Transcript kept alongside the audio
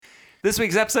This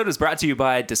week's episode is brought to you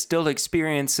by Distilled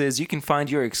Experiences. You can find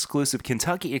your exclusive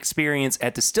Kentucky experience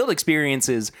at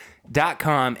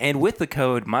distilledexperiences.com. And with the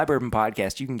code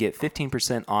MyBourbonPodcast, you can get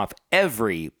 15% off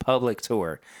every public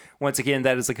tour. Once again,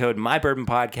 that is the code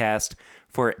MyBourbonPodcast.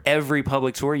 For every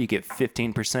public tour, you get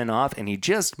 15% off, and you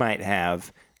just might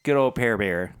have good old Pear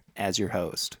Bear as your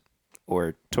host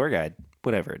or tour guide,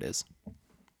 whatever it is.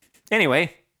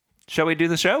 Anyway, shall we do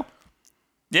the show?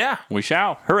 Yeah. We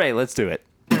shall. Hooray, let's do it.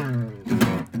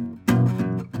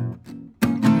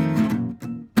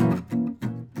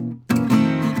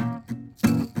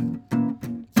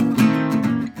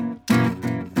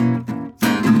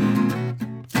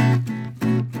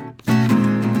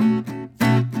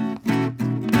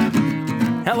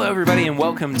 Hello, everybody, and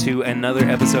welcome to another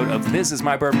episode of This Is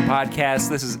My Bourbon Podcast.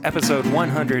 This is episode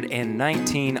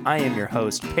 119. I am your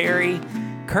host, Perry.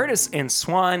 Curtis and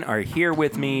Swan are here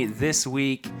with me this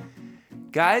week.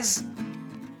 Guys,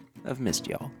 I've missed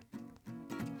y'all.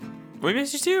 We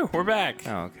missed you too. We're back.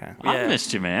 Oh, okay. I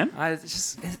missed you, man.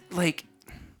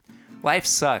 Life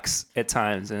sucks at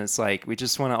times, and it's like we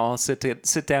just want to all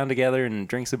sit down together and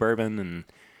drink some bourbon, and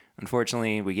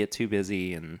unfortunately, we get too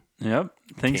busy and. Yep.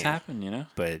 Things Can't. happen, you know?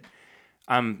 But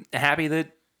I'm happy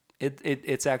that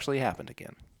it's actually happened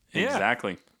again. Yeah.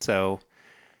 Exactly. So,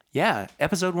 yeah,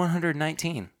 episode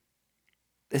 119.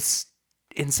 It's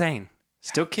insane.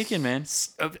 Still kicking, man.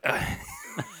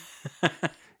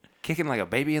 Kicking like a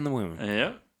baby in the womb.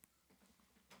 Yep.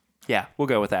 Yeah, we'll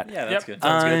go with that. Yeah, that's Yep. good.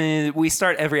 Sounds good. We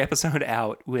start every episode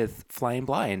out with Flying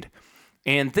Blind.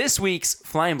 And this week's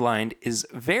Flying Blind is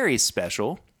very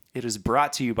special. It is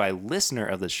brought to you by listener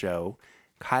of the show,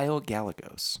 Kyle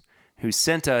Galagos, who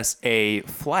sent us a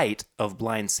flight of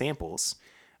blind samples.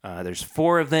 There's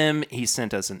 4 of them. He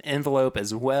sent us an envelope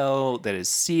as well that is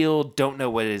sealed. Don't know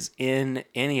what is in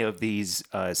any of these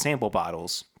sample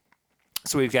bottles.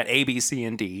 So we've got A, B, C,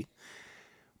 and D.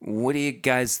 What do you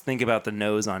guys think about the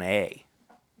nose on A?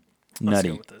 Let's go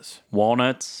Nutty. with this.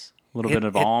 Walnuts, a little bit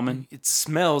of almond. It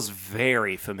smells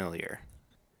very familiar.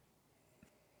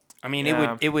 I mean,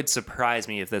 Yeah. it would surprise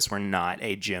me if this were not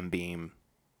a Jim Beam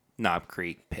Knob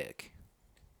Creek pick.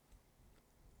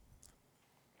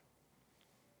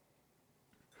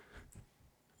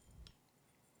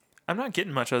 I'm not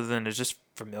getting much other than it's just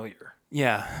familiar.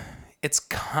 Yeah, it's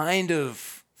kind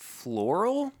of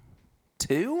floral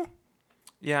too.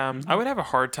 Yeah, I would have a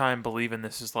hard time believing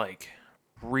this is like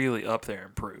really up there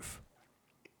in proof.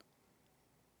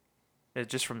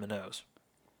 It's just from the nose.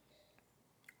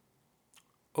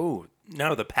 Oh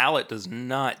no, the palate does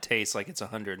not taste like it's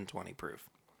 120 proof.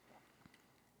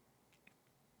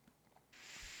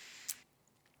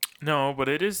 No, but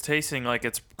it is tasting like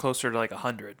it's closer to like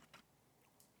 100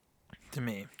 to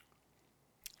me.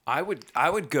 I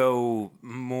would go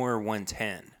more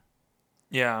 110.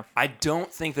 Yeah. I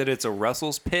don't think that it's a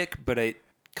Russell's pick, but it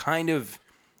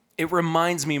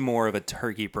reminds me more of a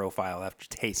turkey profile after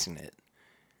tasting it,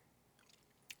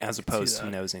 as opposed to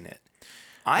that. nosing it.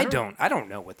 I don't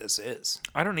know what this is.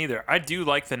 I don't either. I do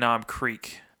like the Knob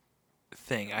Creek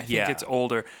thing. I think Yeah. it's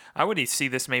older. I would see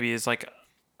this maybe as like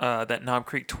that Knob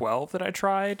Creek 12 that I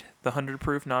tried, the 100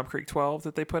 proof Knob Creek 12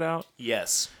 that they put out.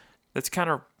 Yes. That's kind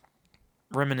of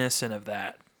reminiscent of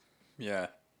that. Yeah.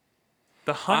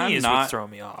 The honey I'm is not- what's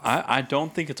throwing me off. I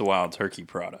don't think it's a wild turkey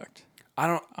product.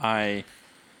 The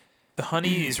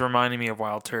honey is reminding me of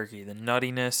wild turkey. The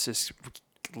nuttiness is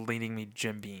leading me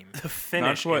Jim Beam. The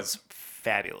finish That's what- is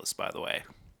fabulous, by the way.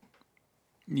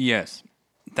 Yes.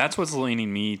 That's what's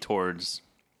leaning me towards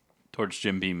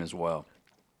Jim Beam as well.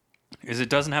 Is it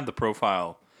doesn't have the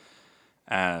profile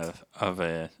of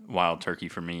a wild turkey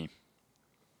for me.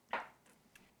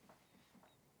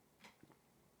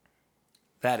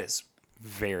 That is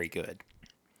very good.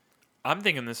 I'm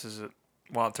thinking this is a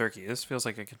wild turkey. This feels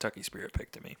like a Kentucky Spirit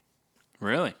pick to me.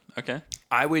 Really? Okay.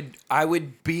 I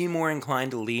would be more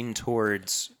inclined to lean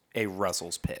towards a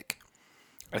Russell's pick.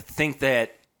 I think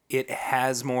that it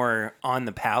has more on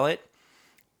the palate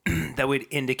that would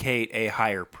indicate a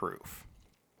higher proof.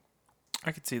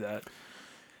 I could see that.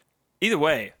 Either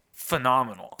way,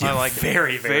 phenomenal. I like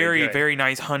very, it. very very, good. very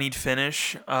nice honeyed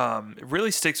finish. It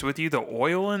really sticks with you. The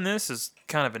oil in this is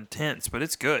kind of intense, but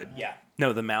it's good. Yeah.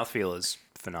 No, the mouthfeel is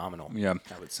phenomenal. Yeah.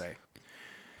 I would say.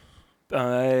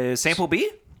 Sample B?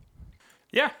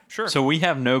 Yeah, sure. So we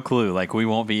have no clue. Like we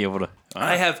won't be able to.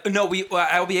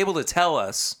 I'll be able to tell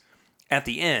us at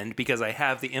the end because I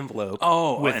have the envelope.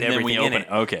 With and then everything we in open it.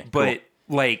 it. Okay, But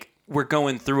like we're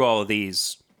going through all of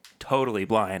these totally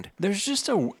blind. There's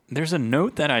a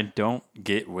note that I don't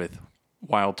get with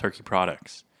wild turkey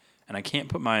products, and I can't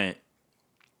put my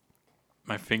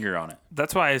my finger on it.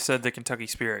 That's why I said the Kentucky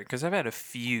Spirit, because I've had a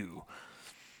few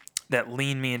that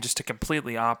lean me in just a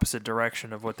completely opposite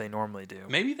direction of what they normally do.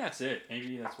 Maybe that's it.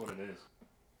 Maybe that's what it is.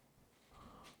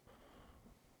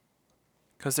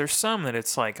 Because there's some that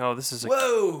it's like, oh, this is a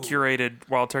Whoa! curated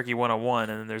Wild Turkey 101,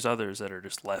 and then there's others that are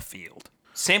just left field.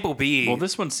 Sample B. Well,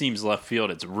 this one seems left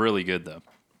field. It's really good though.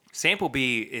 Sample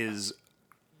B is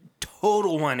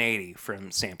total 180 from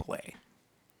Sample A.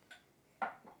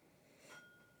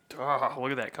 Oh,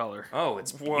 look at that color. Oh,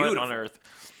 it's What beautiful. on earth?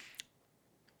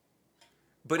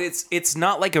 But it's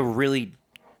not like a really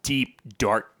deep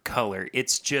dark color.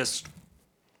 It's just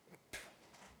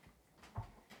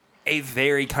a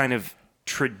very kind of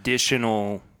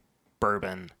traditional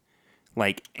bourbon,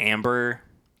 like amber,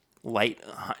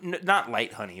 not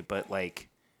light honey, but like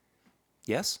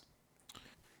yes.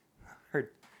 Heard.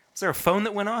 Is there a phone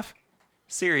that went off?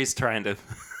 Siri's trying to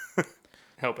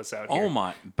help us out here. Oh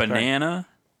my, banana.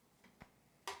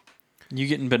 You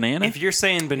getting banana? If you're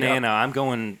saying banana, I'm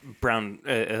going Brown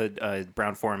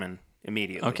Foreman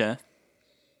immediately. Okay.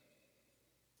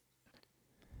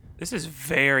 This is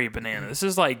very banana. This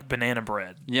is like banana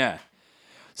bread. Yeah.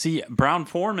 See, Brown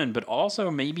Foreman, but also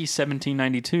maybe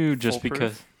 1792 just Foolproof?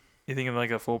 because You think of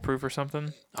like a foolproof or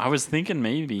something? I was thinking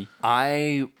maybe.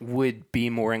 I would be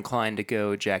more inclined to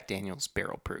go Jack Daniel's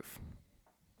Barrel Proof.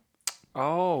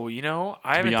 Oh,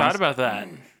 I haven't thought honest- about that.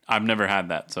 I've never had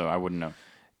that, so I wouldn't know.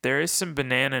 There is some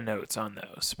banana notes on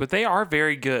those, but they are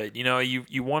very good.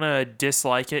 You want to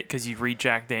dislike it because you read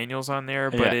Jack Daniels on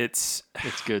there, but Yeah. it's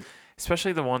It's good.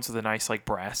 especially the ones with the nice like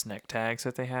brass neck tags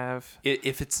that they have.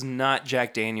 If it's not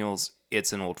Jack Daniel's,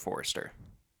 it's an Old Forester.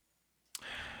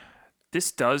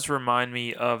 This does remind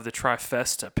me of the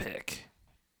Trifesta pick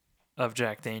of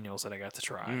Jack Daniels that I got to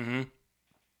try. Mm-hmm.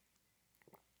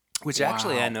 Which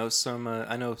actually, I know some.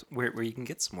 I know where you can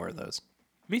get some more of those.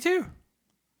 Me too.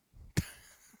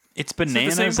 It's it the same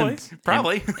bananas place?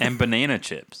 Probably. and banana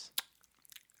chips.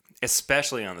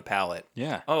 Especially on the palate.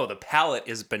 Yeah. Oh, the palate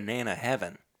is banana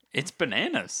heaven. It's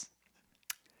bananas.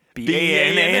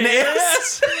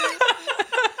 B-A-N-A-N-A-S.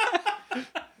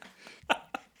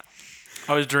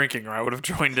 I was drinking, or I would have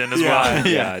joined in as Yeah, well.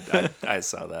 yeah, I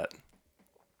saw that.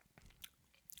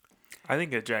 I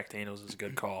think that Jack Daniels is a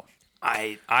good call.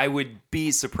 I would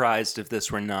be surprised if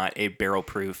this were not a barrel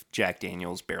proof Jack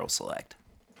Daniel's Barrel Select.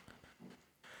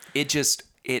 It just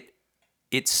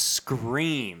it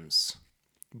screams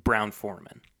Brown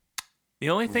Foreman The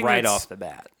only thing right that's off the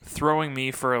bat. throwing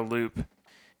me for a loop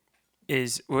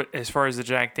is as far as the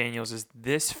Jack Daniels is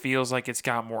this feels like it's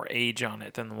got more age on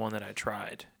it than the one that I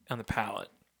tried on the palate.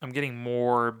 I'm getting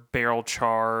more barrel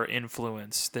char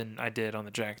influence than I did on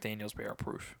the Jack Daniels Barrel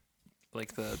Proof.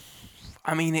 Like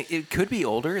I mean, it could be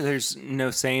older. There's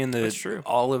no saying that That's true.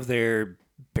 all of their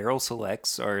barrel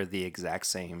selects are the exact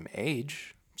same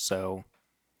age. So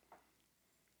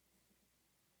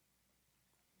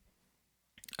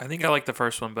I think I like the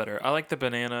first one better. I like the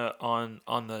banana on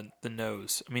the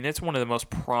nose. I mean, it's one of the most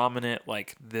prominent,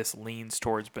 like this leans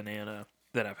towards banana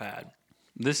that I've had.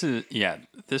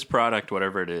 This product,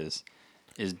 whatever it is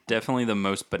definitely the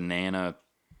most banana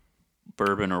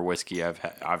bourbon or whiskey I've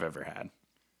ever had.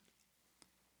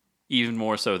 Even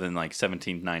more so than like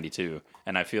 1792.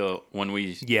 And I feel when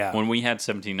we had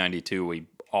 1792, we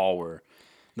all were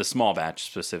the small batch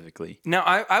specifically. now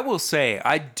I will say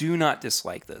I do not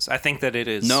dislike this. I think that it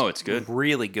is it's good.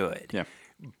 really good. Yeah.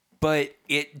 But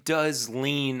it does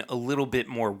lean a little bit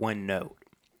more one note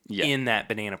Yeah. in that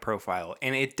banana profile,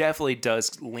 and it definitely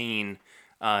does lean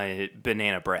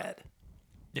banana bread.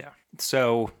 Yeah.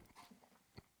 So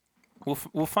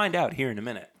we'll find out here in a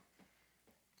minute.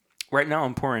 Right now,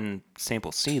 I'm pouring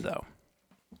sample C though.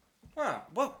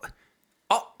 Whoa!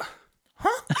 Oh,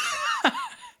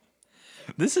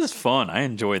 This is fun. I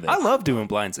enjoy this. I love doing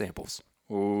blind samples.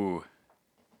 Ooh.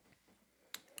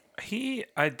 He,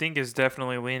 I think, is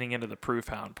definitely leaning into the proof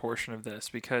hound portion of this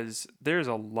because there's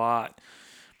a lot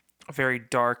of very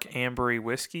dark ambery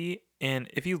whiskey, and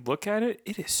if you look at it,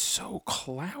 it is so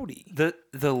cloudy.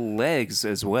 The legs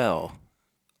as well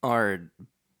are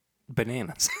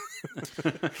bananas.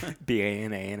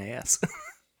 B-A-N-A-N-A-S.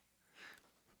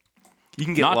 You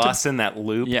can get Not to- lost in that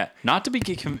loop. Yeah. Not to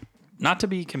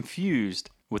be confused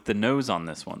with the nose on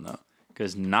this one though,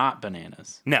 because not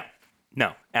bananas.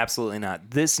 No, absolutely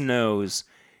not. This nose,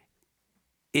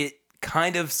 it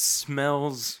kind of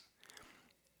smells.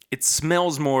 It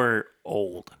smells more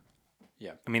old.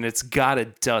 Yeah. I mean, it's got a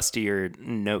dustier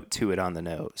note to it on the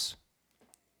nose.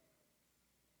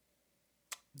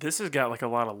 This has got like a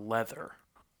lot of leather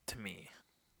to me.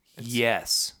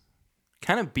 Yes.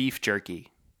 Kind of beef jerky.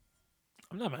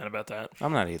 I'm not mad about that.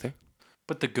 I'm not either.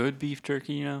 But the good beef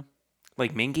jerky,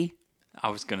 Like Mingy? I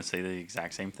was gonna say the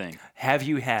exact same thing. Have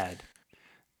you had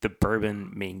the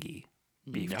bourbon Mingy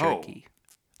beef No. jerky?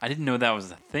 I didn't know that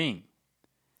was a thing,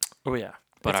 Oh yeah,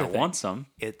 but It's I a thing. want some.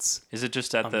 It's Is it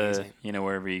just at Amazing. the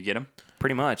wherever you get them?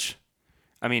 pretty much.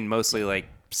 I mean, mostly like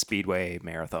Speedway,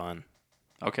 Marathon,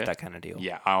 Okay. that kind of deal.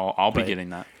 Yeah, I'll be But- getting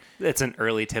that. It's an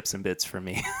early tips and bits for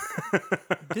me.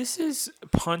 This is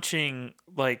punching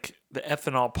like the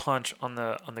ethanol punch on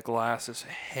the glass is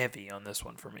heavy on this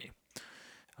one for me.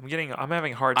 I'm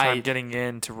having a hard time getting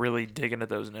in to really dig into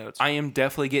those notes. I am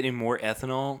definitely getting more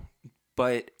ethanol,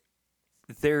 but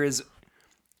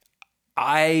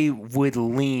I would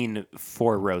lean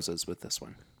Four Roses with this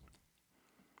one.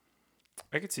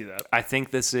 I could see that. I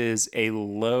think this is a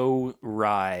low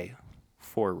rye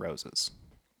Four Roses.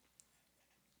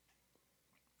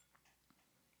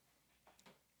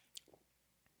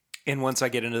 And once I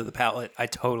get into the palate, I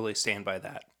totally stand by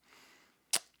that.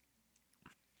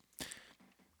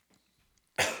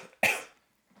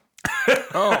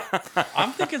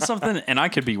 I'm thinking something, and I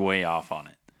could be way off on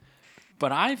it,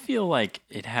 but I feel like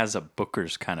it has a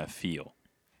Booker's kind of feel.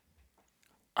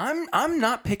 I'm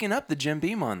not picking up the Jim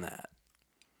Beam on that.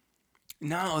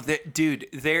 No, dude,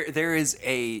 there is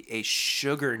a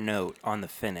sugar note on the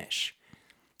finish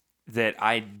that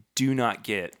I do not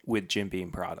get with Jim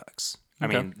Beam products. I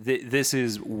Okay. mean, this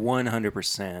is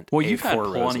 100%. Well, a you've had Four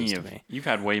plenty Roses to of. me. You've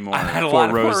had way more. I've had a Four lot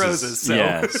of Four Roses. Roses, so.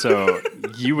 Yeah, so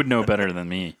you would know better than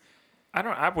me.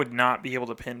 I would not be able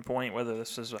to pinpoint whether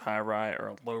this is a high rye or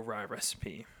a low rye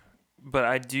recipe, but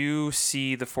I do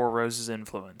see the Four Roses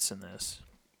influence in this.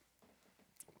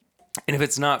 And if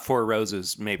it's not Four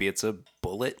Roses, maybe it's a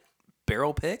Bullet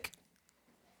barrel pick.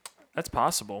 That's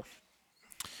possible.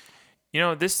 You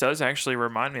know, this does actually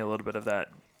remind me a little bit of that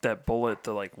Bullet,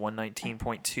 the like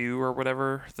 119.2 or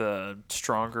whatever, the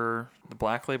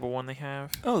Black Label one they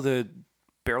have. Oh, the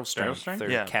barrel strength, strength? or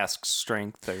Yeah. cask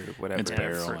strength, or whatever. It's it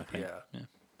barrel, is. I think. Yeah.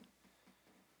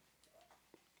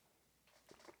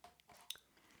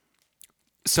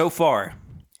 So far,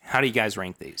 how do you guys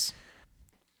rank these?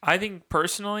 I think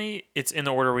personally, it's in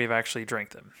the order we've actually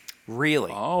drank them.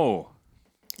 Really? Oh,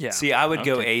 Yeah. See, I would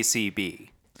go Okay. ACB.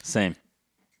 same.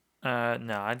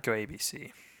 No, I'd go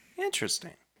ABC.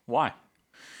 Interesting. Why?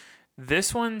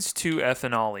 This one's too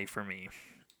ethanol-y for me.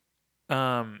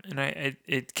 And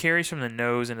it carries from the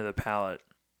nose into the palate.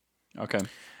 Okay.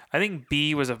 I think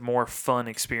B was a more fun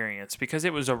experience because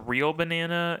it was a real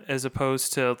banana as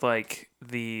opposed to like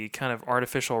the kind of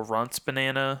artificial runts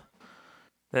banana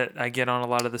that I get on a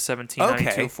lot of the 1792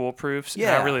 Okay. foolproofs. And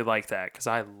Yeah. I really like that because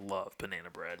I love banana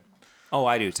bread. Oh,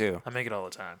 I do too. I make it all the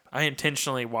time. I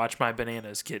intentionally watch my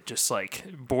bananas get just like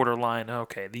borderline,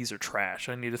 okay, these are trash.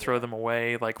 I need to throw them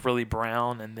away, like really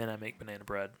brown, and then I make banana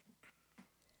bread.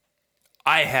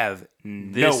 I have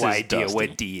no This is idea dusty.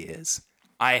 what D is.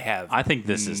 I think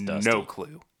this is dusty. no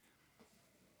clue.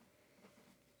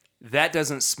 That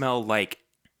doesn't smell like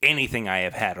anything I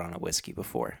have had on a whiskey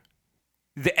before.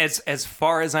 As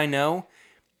far as I know,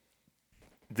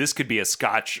 this could be a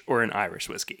Scotch or an Irish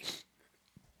whiskey.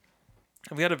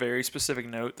 I've got a very specific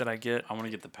note that I get, I want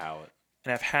to get the palate.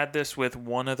 and I've had this with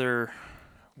one other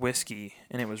whiskey,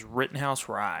 and it was Rittenhouse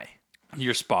Rye.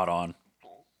 You're spot on.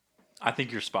 I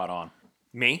think you're spot on.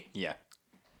 Me? Yeah.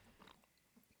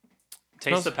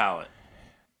 Smells- Taste the palate.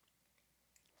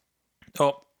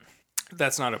 Oh,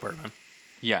 That's not a bourbon.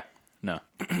 Yeah. No.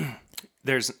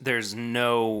 There's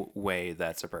no way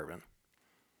that's a bourbon.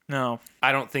 no.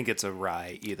 I don't think it's a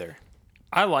rye either.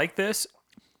 I like this.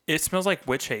 It smells like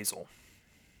witch hazel.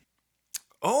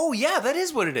 Oh, yeah, that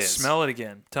is what it is. Smell it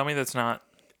again. Tell me that's not.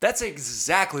 That's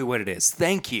exactly what it is.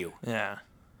 Thank you. Yeah.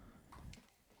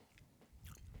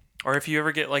 Or if you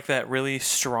ever get like that really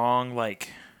strong, like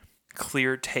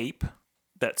clear tape,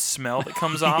 that smell that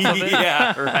comes off of it.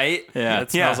 Yeah, right? Yeah.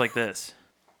 It smells like this.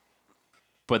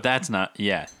 But that's not.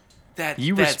 Yeah. That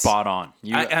You were that's- spot on.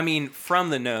 You. I mean, from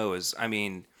the nose. I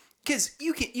mean, because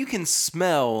you can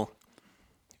smell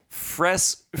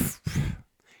fresh.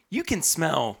 You can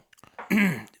smell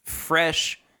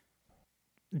fresh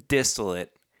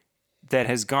distillate that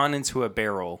has gone into a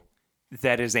barrel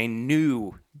that is a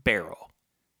new barrel.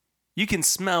 You can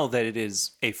smell that it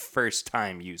is a first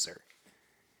time user.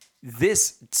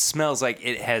 This smells like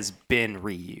it has been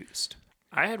reused.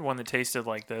 I had one that tasted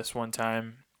like this one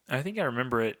time. I think I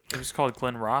remember it. It was called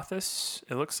Glenrothes.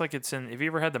 It looks like it's in. Have you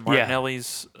ever had the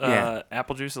Martinelli's Yeah.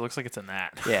 apple juice? It looks like it's in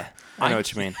that. Yeah, I know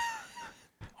what you mean.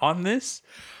 on this,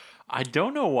 I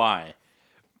don't know why,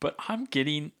 but I'm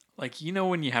getting like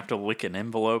when you have to lick an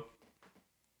envelope.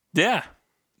 Yeah.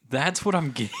 That's what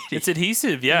I'm getting. It's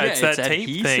adhesive. Yeah, Yeah, it's that it's tape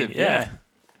adhesive, thing. Yeah.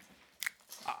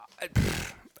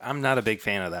 I'm not a big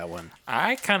fan of that one.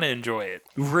 I kind of enjoy it.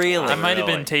 Really? I might have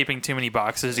been Really? taping too many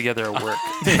boxes together at work.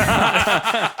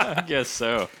 I guess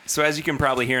so. So as you can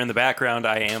probably hear in the background,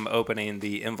 I am opening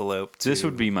the envelope. This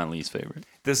would be my least favorite.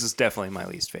 This is definitely my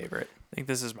least favorite. I think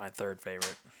this is my third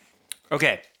favorite.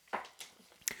 Okay.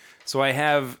 So I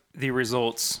have the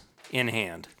results in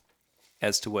hand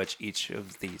as to what each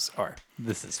of these are.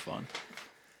 This is fun.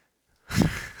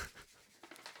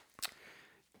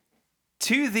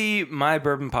 To the My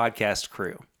Bourbon Podcast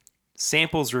crew,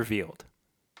 samples revealed.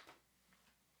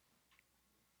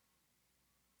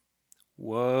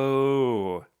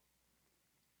 Whoa.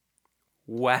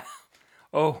 Wow.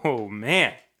 Oh,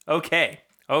 man. Okay.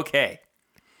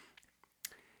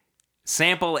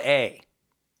 Sample A.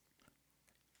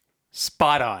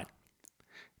 Spot on.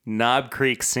 Knob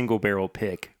Creek single barrel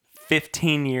pick.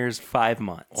 15 years, 5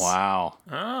 months. Oh, Wow.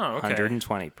 okay.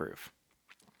 120 proof.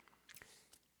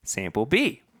 Sample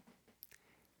B.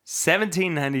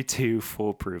 1792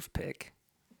 full proof pick.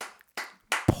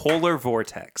 Polar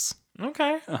Vortex.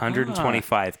 Okay.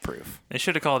 125 proof. They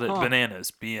should have called it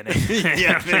bananas. B-N-A.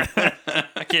 Yeah.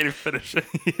 I can't even finish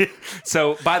it.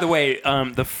 So, by the way,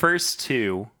 the first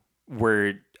two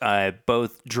were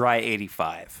both dry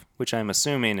 85, which I'm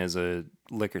assuming is a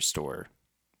liquor store,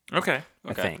 Okay.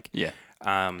 I think. Yeah.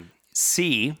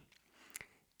 C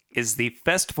is the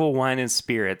Festival Wine and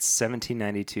Spirits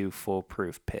 1792 full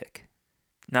proof pick.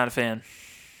 Not a fan.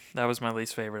 That was my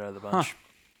least favorite out of the bunch.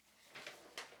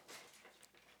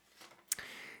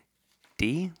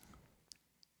 D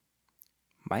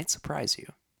might surprise you.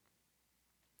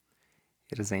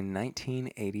 It is a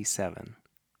 1987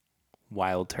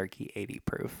 Wild Turkey 80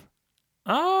 proof.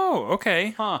 Oh,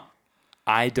 okay. Huh.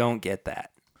 I don't get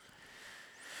that.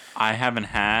 I haven't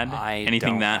had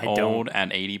anything that I old don't.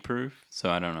 at 80 proof, so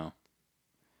I don't know.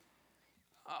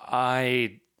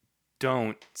 I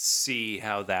don't see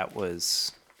how that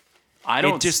was. I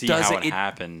don't it just see doesn't, how it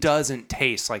happened. Doesn't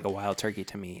taste like a Wild Turkey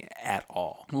to me at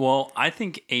all. Well, I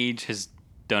think age has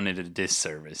done it a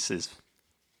disservice.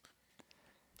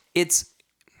 It's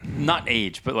Not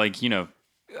age, but like,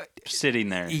 sitting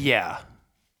there. yeah.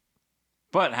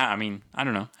 But, I mean, I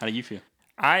don't know. How do you feel?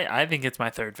 I think it's my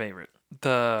third favorite.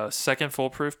 The second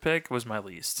foolproof pick was my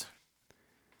least.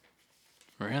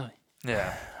 Really?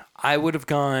 Yeah. I would have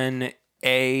gone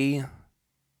A,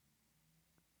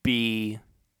 B,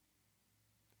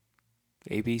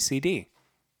 C, D.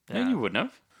 No, you wouldn't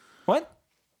have. What?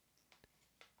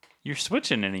 You're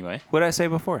switching anyway. What did I say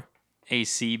before?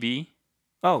 ACB.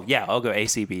 Oh, yeah, I'll go A,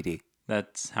 C, B, D.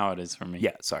 That's how it is for me.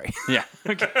 Yeah, sorry. Yeah.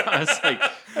 Okay. I was like,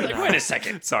 wait a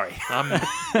second. Sorry.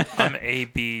 I'm A,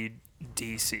 B,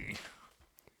 D, C.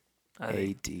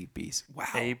 A, D, B, C. Wow.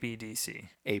 A, B, D, C.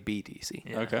 A, B, D, C.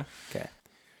 Yeah. Okay. Okay.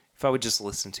 If I would just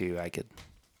listen to you, I could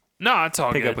No, it's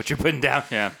all pick good. up what you're putting down.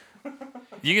 Yeah.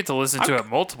 You get to listen to it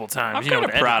multiple times. I'm you know kind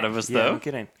of what proud editing- of us, Yeah, though. I'm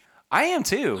kidding. I am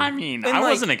too. I mean, And I like-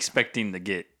 wasn't expecting to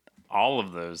get all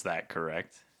of those that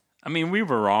correct. I mean, we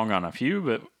were wrong on a few,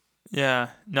 but Yeah.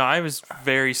 No, I was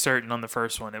very certain on the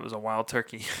first one. It was a wild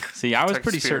turkey. see, I was Turkey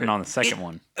pretty spirit. certain on the second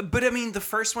one. But I mean, the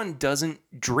first one doesn't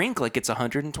drink like it's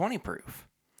 120 proof.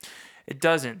 It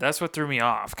doesn't. That's what threw me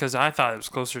off because I thought it was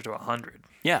closer to 100.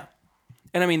 Yeah.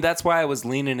 And I mean, that's why I was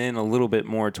leaning in a little bit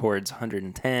more towards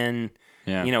 110,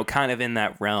 Yeah. kind of in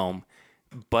that realm.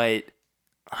 But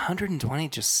 120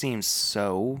 just seems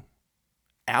so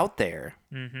out there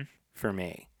for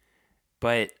me.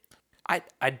 But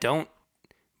I don't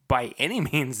by any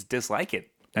means dislike it.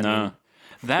 I No. mean,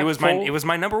 That it was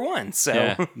my number one. So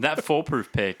yeah, that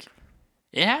foolproof pick.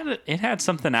 It had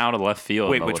something out of left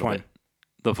field. Wait, a which little one? bit.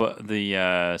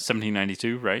 The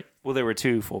 1792, right? well, there were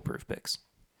two foolproof picks.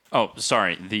 Oh,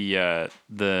 sorry. The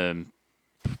The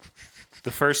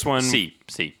first one, C.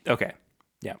 Okay,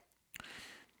 yeah.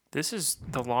 This is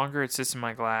the longer it sits in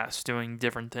my glass doing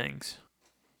different things.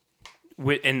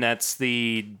 And that's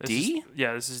the This D. is-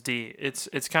 this is D.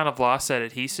 It's kind of lost that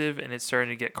adhesive and it's starting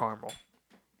to get caramel.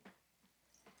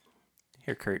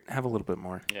 Here, Kurt, have a little bit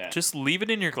more. Yeah. Just leave it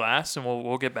in your glass and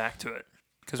we'll get back to it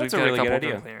because we've That's a got really a good couple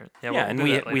idea. of here. Yeah, we'll and do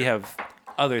we that we later. have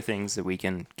other things that we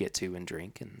can get to and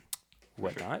drink and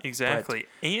whatnot. Exactly,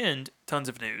 and tons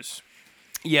of news.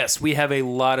 Yes, we have a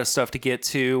lot of stuff to get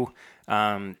to.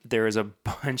 There is a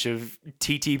bunch of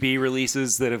TTB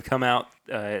releases that have come out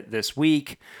this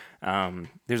week.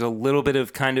 There's a little bit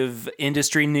of kind of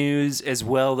industry news as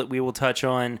well that we will touch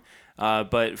on.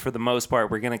 But for the most part,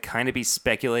 we're going to kind of be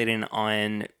speculating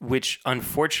on which,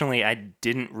 unfortunately, I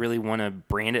didn't really want to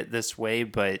brand it this way,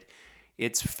 but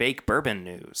it's fake bourbon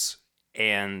news.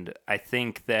 And I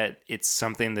think that it's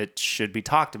something that should be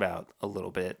talked about a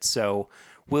little bit. So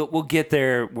we'll get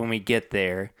there when we get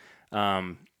there.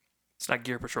 not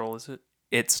Gear Patrol, is it?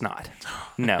 It's not.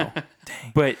 No.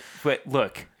 But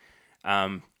look,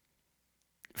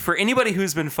 for anybody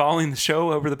who's been following the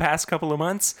show over the past couple of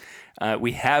months,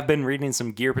 we have been reading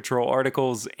some Gear Patrol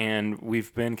articles, and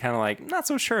we've been kind of like, not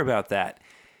so sure about that.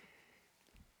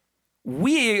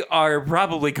 We are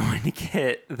probably going to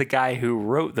get the guy who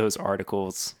wrote those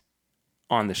articles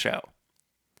on the show.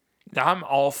 I'm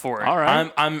all for it. All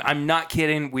right. I'm not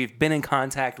kidding. We've been in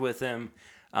contact with him.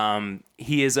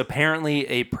 He is apparently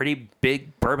a pretty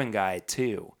big bourbon guy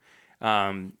too.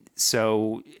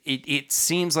 So it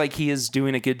seems like he is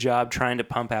doing a good job trying to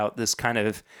pump out this kind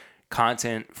of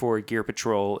content for Gear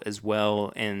Patrol as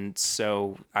well. And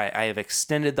so I have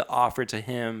extended the offer to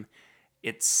him.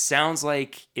 It sounds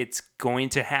like it's going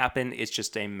to happen. It's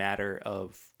just a matter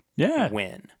of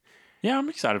when. Yeah, I'm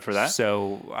excited for that.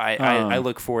 So I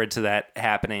look forward to that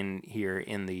happening here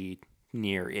in the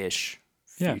near-ish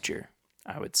future,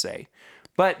 I would say.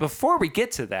 But before we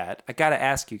get to that, I got to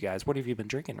ask you guys, what have you been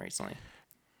drinking recently?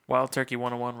 Wild Turkey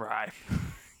 101 Rye.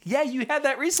 Yeah, you had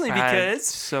that recently I'm because...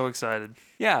 so excited.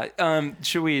 Yeah,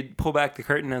 should we pull back the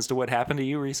curtain as to what happened to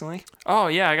you recently? Oh,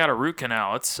 yeah, I got a root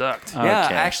canal. It sucked. Yeah,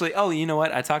 Okay. actually, you know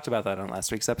what? I talked about that on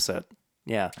last week's episode.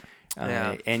 Yeah.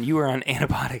 Yeah. And you were on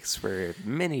antibiotics for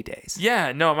many days.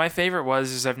 Yeah, no, my favorite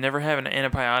is I've never had an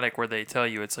antibiotic where they tell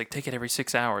you it's like take it every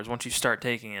 6 hours once you start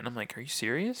taking it. And I'm like, are you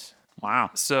serious?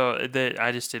 Wow. So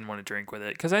I just didn't want to drink with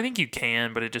it because I think you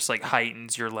can, but it just like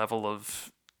heightens your level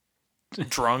of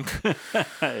drunk.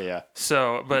 Yeah.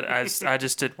 So, but I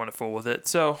just didn't want to fool with it.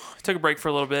 So I took a break for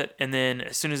a little bit, and then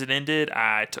as soon as it ended,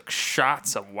 I took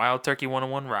shots of Wild Turkey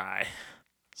 101 Rye.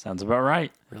 Sounds about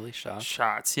right. Really shocked?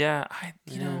 Shots, yeah.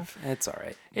 You know, It's all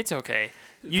right. it's okay.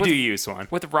 You With- do you, Swan.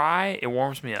 With rye, it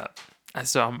warms me up,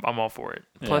 so I'm all for it.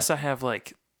 Plus, I have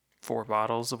like 4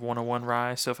 bottles of 101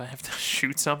 rye, so if I have to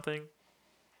shoot something,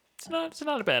 it's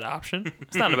not a bad option.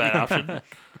 It's not a bad option.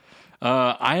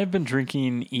 I have been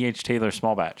drinking E.H. Taylor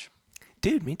Small Batch.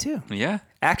 Dude, me too. Yeah.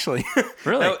 Actually.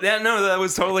 Really? that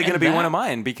was totally going to And be that- one of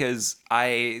mine because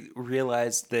I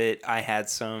realized that I had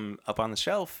some up on the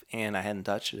shelf and I hadn't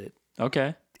touched it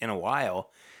Okay. in a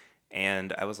while.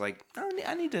 And I was like,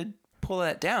 I need to pull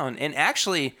that down. And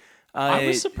actually, I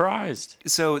was surprised.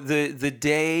 so the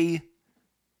day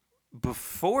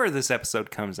before this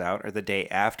episode comes out, or the day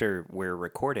after we're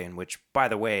recording, which, by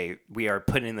the way, we are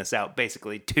putting this out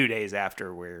basically 2 days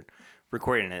after we're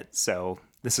recording it. So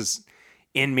this is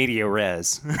in media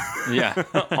res, Yeah.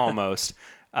 almost,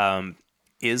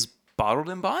 is Bottled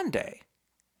and Bond Day.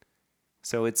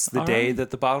 So it's the All day right. that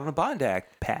the Bottled and Bond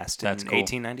Act passed That's in cool.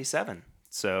 1897.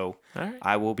 So All right.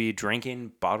 I will be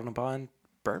drinking Bottled and Bond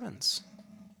bourbons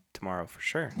tomorrow for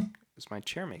sure. Because my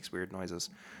chair makes weird noises.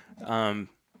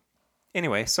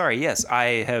 Anyway, sorry. Yes, I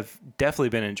have definitely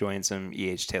been enjoying some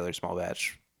E.H. Taylor Small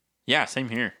Batch. Yeah, same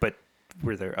here. But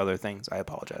were there other things? I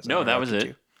apologize. No, I that was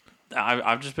interrupted it.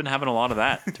 I've just been having a lot of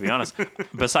that, to be honest.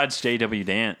 Besides J.W.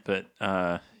 Dant, but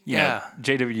Yeah.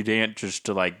 J.W. Dant just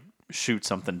to like shoot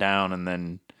something down, and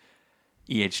then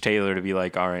E.H. Taylor to be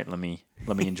like, all right, let me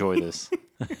enjoy this.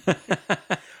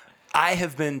 I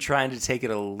have been trying to take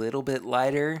it a little bit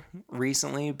lighter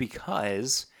recently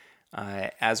because,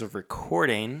 as of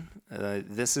recording,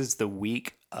 this is the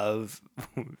week of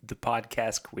the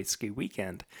podcast Whiskey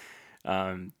Weekend.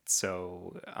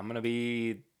 So I'm going to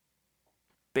be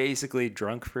basically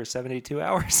drunk for 72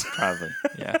 hours. Probably,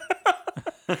 yeah.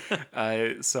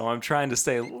 So I'm trying to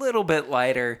stay a little bit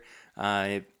lighter.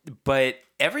 But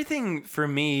everything for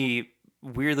me,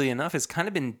 weirdly enough, has kind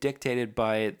of been dictated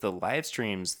by the live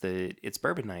streams that It's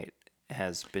Bourbon Night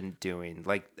has been doing.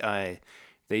 Like,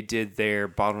 they did their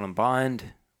Bottled and Bond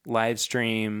live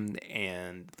stream,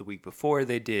 and the week before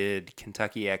they did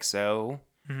Kentucky XO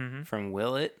from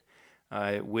Willet,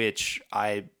 which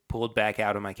I pulled back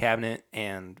out of my cabinet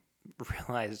and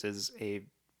realized is a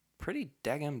pretty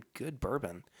daggum good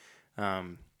bourbon.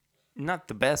 Not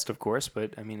the best, of course,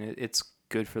 but I mean, it's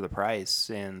good for the price.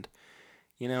 And,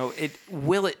 you know,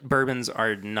 Willet bourbons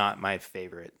are not my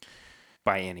favorite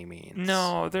by any means.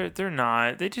 No, they're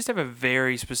not. They just have a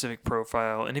very specific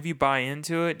profile, and if you buy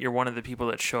into it, you're one of the people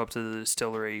that show up to the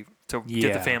distillery to get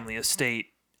Yeah. the family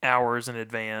estate hours in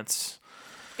advance.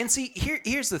 And see,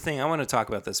 here's the thing. I want to talk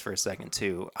about this for a second,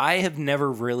 too. I have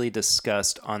never really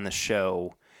discussed on the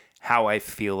show how I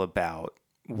feel about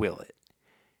Willet.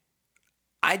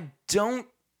 I don't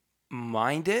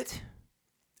mind it,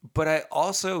 but I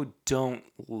also don't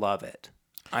love it.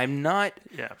 I'm not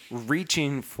Yeah.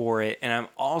 reaching for it, and I'm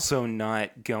also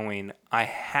not going, I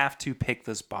have to pick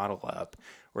this bottle up,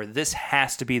 or this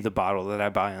has to be the bottle that I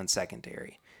buy on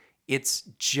secondary. It's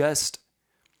just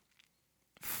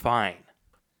fine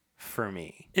for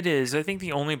me. It is. I think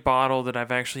the only bottle that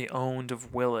I've actually owned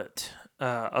of Willet,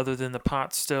 other than the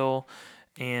Pot Still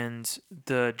and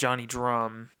the Johnny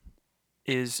Drum,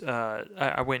 is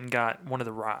I went and got one of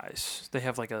the ryes. They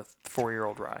have like a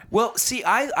 4-year-old rye. Well, see,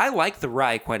 I like the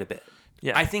rye quite a bit.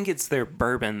 Yeah. I think it's their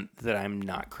bourbon that I'm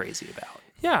not crazy about.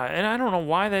 Yeah, and I don't know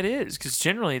why that is, because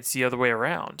generally it's the other way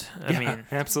around. I mean,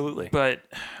 absolutely. but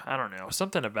I don't know,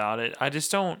 something about it. I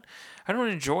don't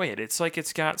enjoy it. It's like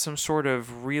it's got some sort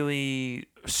of really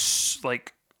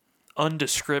like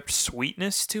undescript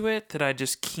sweetness to it that I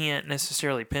just can't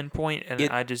necessarily pinpoint, and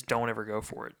I just don't ever go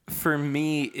for it. For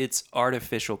me, it's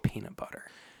artificial peanut butter.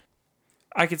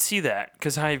 I could see that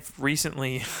because I've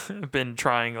recently been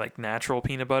trying like natural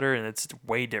peanut butter and it's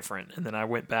way different. And then I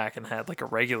went back and had like a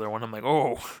regular one. I'm like,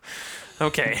 oh,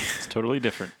 okay. It's totally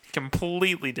different.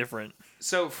 Completely different.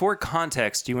 So for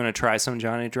context, do you want to try some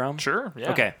Johnny Drum? Sure.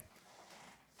 Yeah. Okay.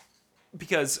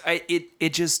 Because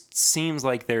it just seems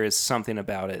like there is something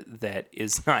about it that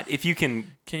is not. If you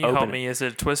can you help me? Is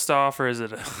it a twist off or is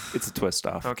it It's a twist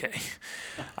off. Okay.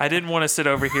 I didn't want to sit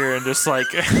over here and just like...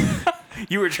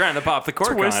 You were trying to pop the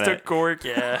cork twist on the it. cork,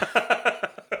 yeah.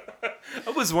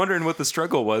 I was wondering what the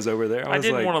struggle was over there. I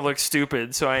didn't want to look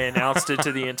stupid, so I announced it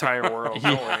to the entire world.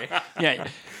 Don't worry. Yeah.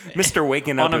 Mr.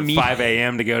 waking up at 5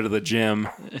 a.m. to go to the gym.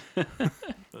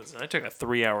 Listen, I took a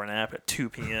 3-hour nap at 2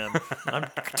 p.m. I'm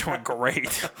doing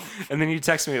great. And then you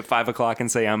text me at 5 o'clock and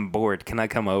say, I'm bored. Can I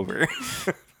come over?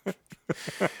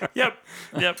 Yep.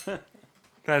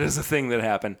 That is a thing that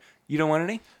happened. You don't want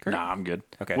any? Kurt? Nah, I'm good.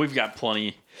 Okay. We've got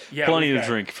plenty we've to got-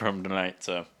 drink from tonight,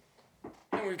 so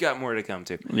And we've got more to come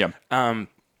to. yeah.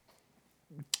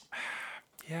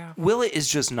 Yeah. Willet is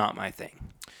just not my thing.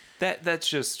 That's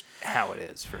just how it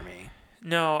is for me.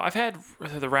 No, I've had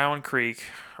the Rowan Creek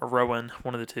or Rowan,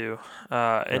 one of the two,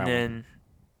 and then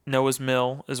Noah's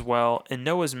Mill as well. And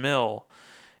Noah's Mill,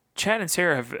 Chad and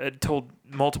Sarah have told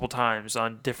multiple times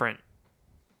on different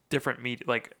media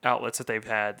like outlets that they've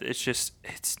had. It's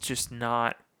just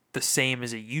not the same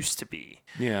as it used to be.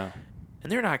 Yeah.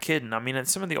 And they're not kidding. I mean,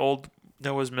 some of the old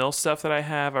Noah's Mill stuff that I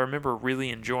have, I remember really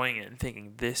enjoying it and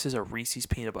thinking, this is a Reese's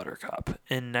peanut butter cup.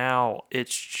 And now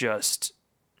it's just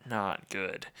not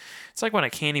good. It's like when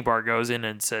a candy bar goes in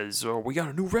and says, oh, we got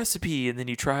a new recipe. And then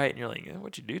you try it and you're like,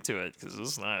 what'd you do to it? Because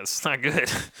it's not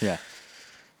good. Yeah.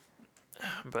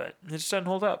 But it just doesn't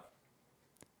hold up.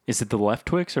 Is it the left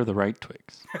Twix or the right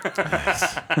Twix?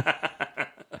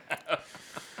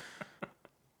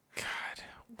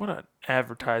 What an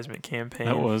advertisement campaign.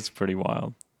 That was pretty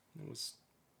wild. It was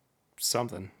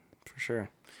something, for sure.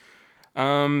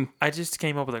 I just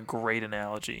came up with a great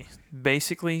analogy.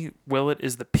 Basically, Willet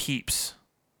is the Peeps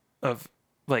of,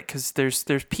 like, because there's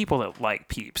people that like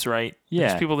Peeps, right? Yeah.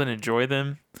 There's people that enjoy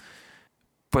them,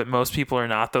 but most people are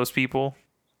not those people.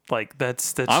 Like,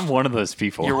 that's I'm one of those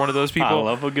people. You're one of those people? I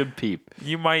love a good peep.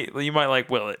 You might like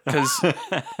Willet, because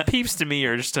Peeps to me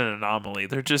are just an anomaly.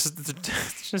 They're just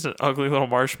an ugly little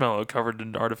marshmallow covered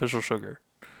in artificial sugar.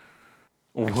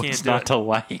 What's do not it. to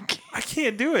like? I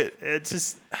can't do it. It's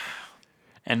just...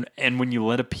 And when you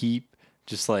let a peep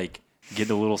just like get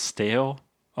a little stale,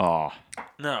 oh.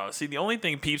 No, see, the only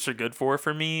thing Peeps are good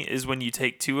for me is when you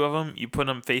take two of them, you put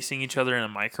them facing each other in a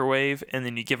microwave, and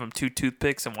then you give them two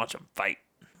toothpicks and watch them fight.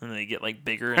 And they get like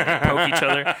bigger and they poke each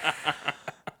other.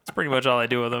 That's pretty much all I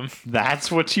do with them.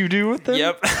 That's what you do with them?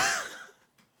 Yep.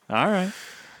 All right.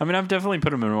 I mean, I've definitely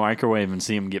put them in a microwave and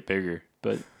see them get bigger,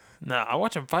 but... No, I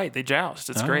watch them fight. They joust.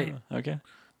 It's great. Okay.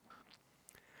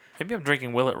 Maybe I'm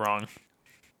drinking Willet wrong.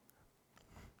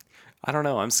 I don't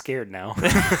know. I'm scared now.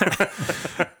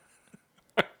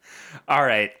 All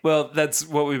right. Well, that's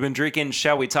what we've been drinking.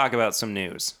 Shall we talk about some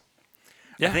news?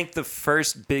 Yeah. I think the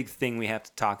first big thing we have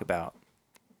to talk about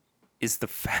is the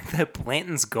fact that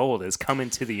Blanton's Gold is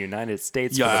coming to the United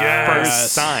States for the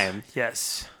first time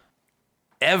Yes.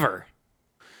 ever,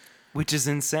 which is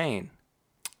insane.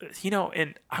 You know,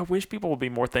 and I wish people would be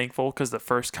more thankful because the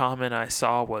first comment I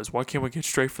saw was, why can't we get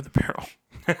straight from the barrel?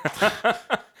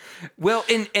 Well,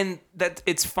 and that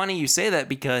it's funny you say that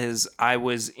because I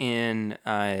was in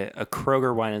a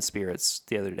Kroger Wine and Spirits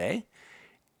the other day,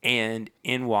 and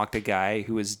in walked a guy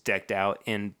who was decked out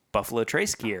in Buffalo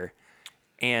Trace gear.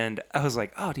 And I was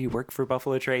like, oh, do you work for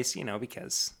Buffalo Trace? You know,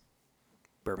 because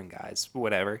bourbon guys,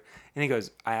 whatever. And he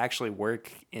goes, I actually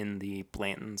work in the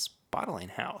Blanton's bottling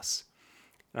house.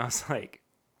 And I was like,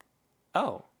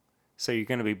 oh, so you're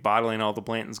going to be bottling all the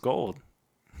Blanton's Gold?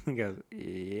 He goes,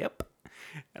 yep.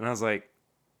 And I was like,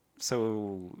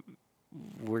 so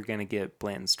we're going to get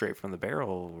Blanton straight from the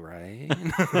barrel, right?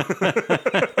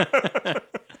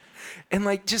 And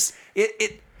like, just,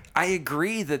 I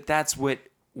agree that that's what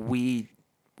we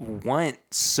want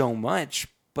so much,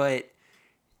 but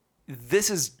this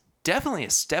is definitely a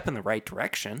step in the right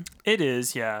direction. It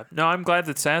is, yeah. No, I'm glad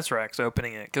that Sazerac's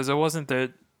opening it because it wasn't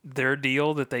their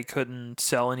deal that they couldn't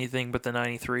sell anything but the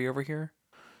 93 over here.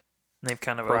 And they've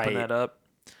kind of opened that up.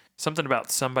 Something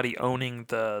about somebody owning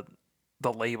the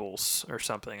labels or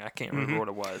something. I can't remember what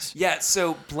it was. Yeah,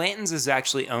 so Blanton's is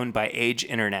actually owned by Age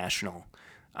International.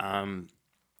 And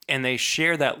they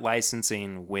share that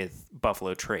licensing with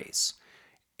Buffalo Trace.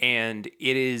 And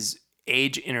it is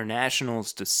Age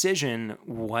International's decision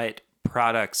what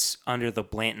products under the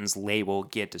Blanton's label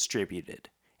get distributed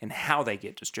and how they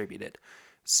get distributed.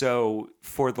 So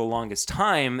for the longest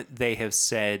time, they have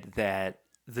said that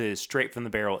the Straight from the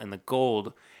Barrel and the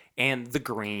gold and the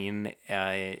green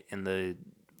and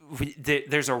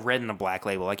there's a red and a black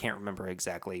label. I can't remember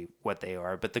exactly what they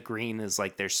are, but the green is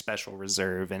like their special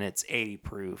reserve and it's 80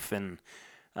 proof. And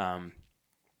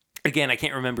again, I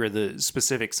can't remember the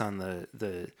specifics on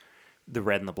the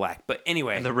red and the black. But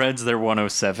anyway, And the red's their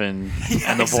 107,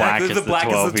 yeah, and the black exactly. is the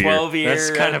 12 year. 12 year.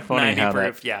 That's kind of funny 90 how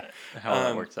proof.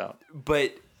 that works out.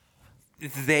 But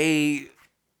they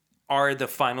are the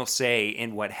final say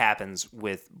in what happens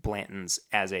with Blanton's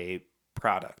as a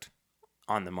product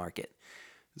on the market.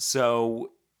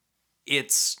 So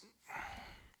it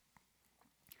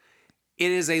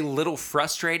is a little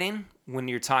frustrating when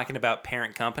you're talking about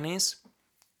parent companies,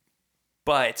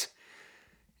 but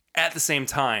at the same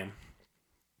time,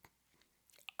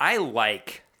 I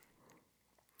like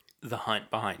the hunt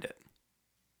behind it.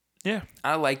 Yeah.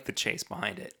 I like the chase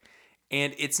behind it.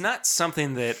 And it's not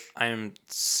something that I'm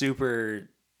super,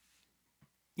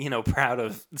 proud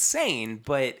of saying,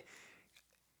 but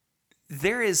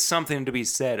there is something to be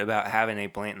said about having a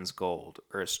Blanton's Gold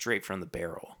or a Straight from the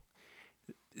Barrel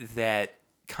that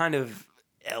kind of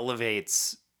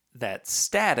elevates that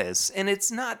status. And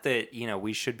it's not that,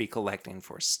 we should be collecting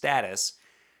for status,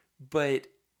 but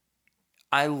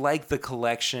I like the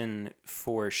collection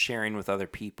for sharing with other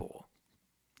people.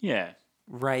 Yeah.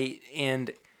 Right.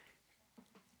 And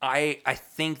I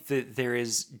think that there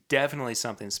is definitely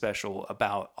something special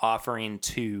about offering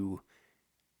to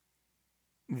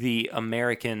the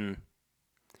American,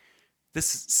 this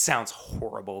sounds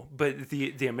horrible, but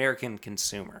the American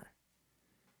consumer,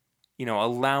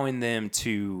 allowing them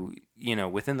to,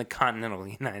 within the continental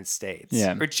United States,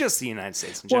 or just the United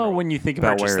States in general. Well, when you think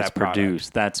about where it's product.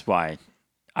 produced, that's why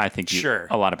I think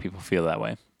a lot of people feel that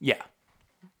way. Yeah.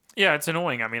 Yeah, it's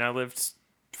annoying. I mean, I lived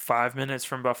 5 minutes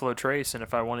from Buffalo Trace, and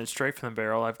if I wanted Straight from the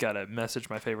Barrel, I've got to message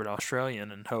my favorite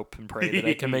Australian and hope and pray that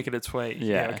it can make its way.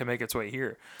 It can make its way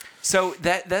here. So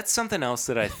that's something else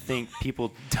that I think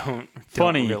people don't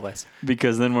Funny, realize.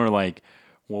 Because then we're like,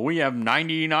 well, we have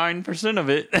 99% of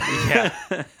it.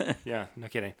 Yeah. Yeah, no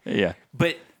kidding. Yeah.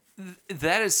 But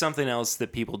that is something else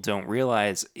that people don't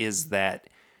realize is that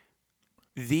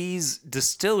these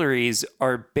distilleries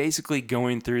are basically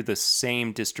going through the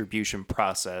same distribution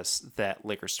process that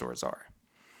liquor stores are.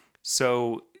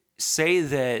 So say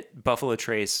that Buffalo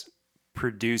Trace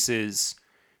produces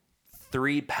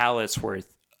 3 pallets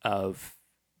worth of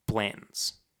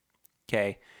Blanton's.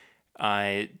 Okay.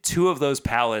 2 of those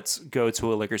pallets go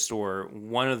to a liquor store.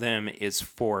 1 of them is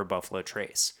for Buffalo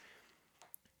Trace.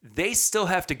 They still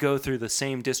have to go through the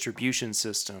same distribution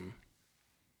system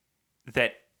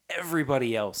that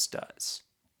everybody else does.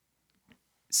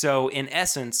 So in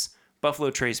essence, Buffalo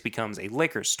Trace becomes a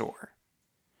liquor store.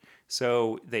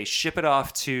 So they ship it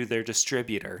off to their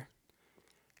distributor,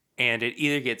 and it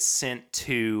either gets sent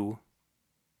to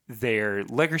their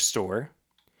liquor store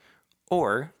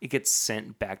or it gets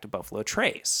sent back to Buffalo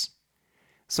Trace.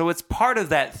 So it's part of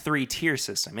that 3-tier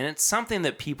system, and it's something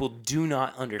that people do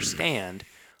not understand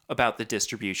about the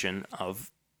distribution of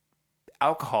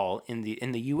alcohol in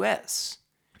the U.S.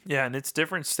 Yeah, and it's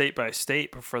different state by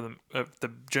state, but for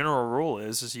the general rule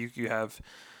is you have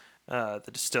the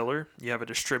distiller, you have a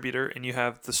distributor, and you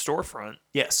have the storefront.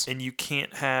 Yes. And you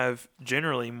can't have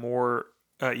generally more.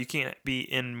 You can't be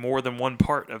in more than one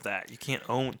part of that. You can't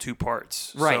own 2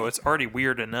 parts. Right. So it's already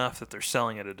weird enough that they're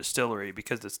selling at a distillery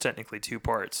because it's technically 2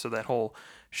 parts. So that whole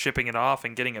shipping it off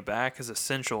and getting it back is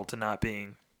essential to not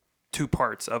being 2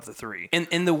 parts of the 3.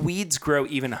 And the weeds grow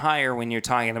even higher when you're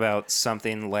talking about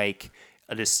something like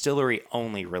a distillery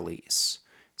only release.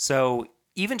 So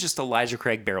even just Elijah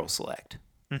Craig Barrel Select,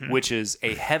 which is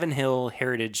a Heaven Hill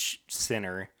Heritage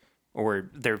Center or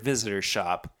their visitor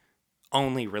shop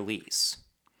only release,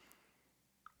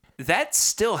 that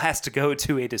still has to go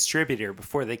to a distributor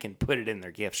before they can put it in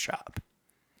their gift shop.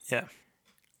 Yeah.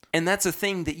 And that's a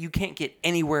thing that you can't get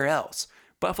anywhere else.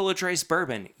 Buffalo Trace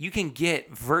bourbon, you can get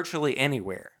virtually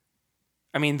anywhere.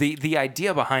 I mean, the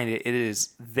idea behind it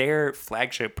is their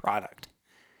flagship product.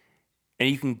 And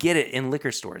you can get it in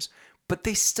liquor stores. But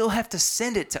they still have to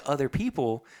send it to other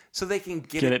people so they can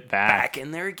get it back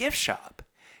in their gift shop.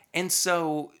 And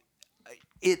so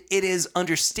it is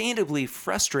understandably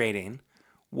frustrating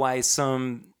why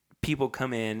some people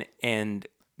come in and,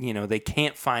 they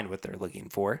can't find what they're looking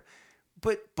for.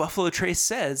 But Buffalo Trace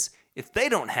says if they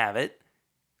don't have it,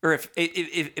 or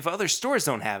if other stores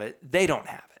don't have it, they don't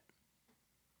have it.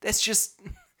 That's just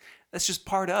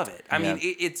part of it. I mean,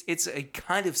 it's a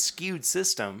kind of skewed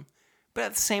system, but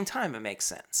at the same time, it makes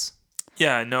sense.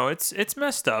 Yeah, no, it's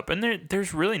messed up, and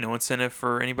there's really no incentive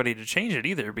for anybody to change it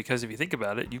either, because if you think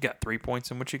about it, you got 3 points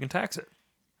in which you can tax it.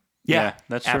 Yeah,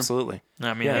 that's true. Absolutely.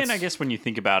 I mean, and I guess when you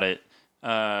think about it,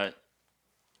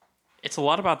 it's a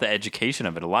lot about the education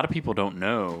of it. A lot of people don't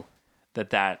know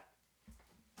that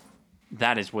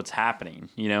is what's happening.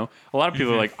 A lot of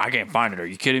people are like, I can't find it. Are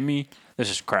you kidding me? This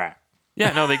is crap.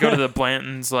 Yeah, no, they go to the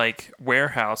Blanton's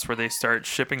warehouse where they start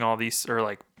shipping all these,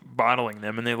 or bottling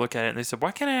them, and they look at it and they said,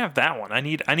 why can't I have that one? I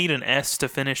need an S to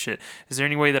finish it. Is there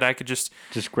any way that I could just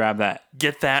grab that,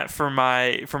 get that for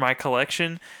my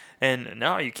collection? And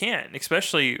no, you can't.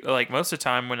 Especially most of the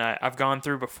time when I've gone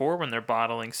through before when they're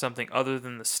bottling something other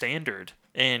than the standard,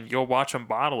 and you'll watch them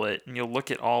bottle it and you'll look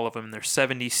at all of them and they're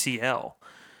 70 CL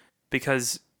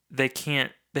because they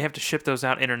have to ship those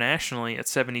out internationally at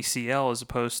 70 CL as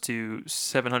opposed to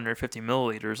 750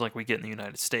 milliliters like we get in the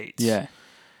United States. Yeah.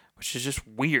 Which is just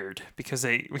weird because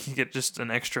we can get just an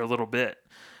extra little bit.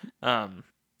 I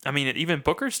mean, even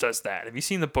Booker's does that. Have you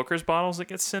seen the Booker's bottles that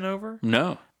get sent over?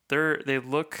 No. They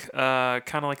look kind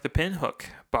of like the Pinhook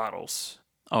bottles.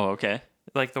 Oh, okay.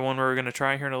 Like the one we're going to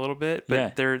try here in a little bit,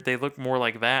 but they look more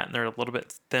like that, and they're a little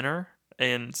bit thinner,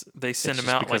 and they send them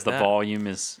out because the volume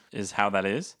is how that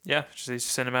is. Yeah, they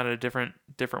send them out at a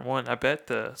different one. I bet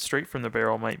the straight from the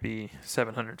barrel might be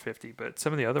 750, but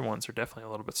some of the other ones are definitely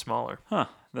a little bit smaller. Huh,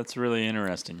 that's really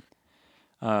interesting.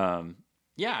 Yeah,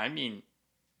 I mean,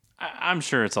 I'm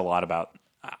sure it's a lot about.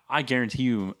 I guarantee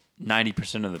you,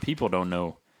 90% of the people don't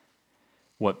know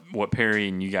what Perry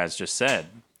and you guys just said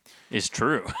is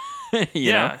true.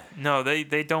 you know? No, they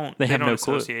don't. They don't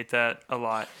associate that a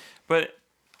lot. But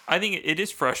I think it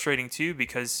is frustrating too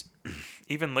because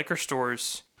even liquor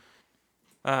stores,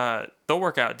 they'll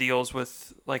work out deals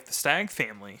with the Stagg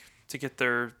family to get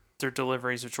their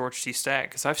deliveries of George T. Stagg,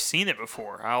 because I've seen it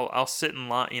before. I'll sit in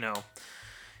line,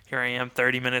 here I am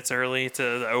 30 minutes early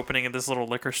to the opening of this little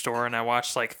liquor store, and I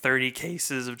watch 30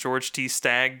 cases of George T.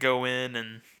 Stagg go in,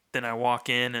 and then I walk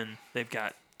in and they've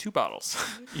got 2 bottles.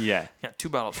 Yeah. Got 2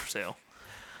 bottles for sale.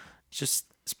 It's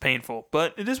painful,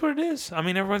 but it is what it is. I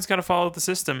mean, everyone's got to follow the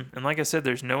system. And like I said,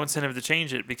 there's no incentive to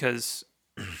change it because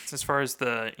as far as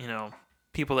the,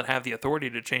 people that have the authority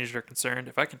to change it are concerned,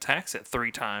 if I can tax it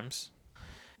 3 times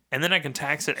and then I can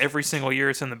tax it every single year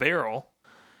it's in the barrel,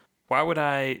 why would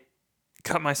I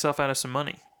cut myself out of some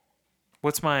money?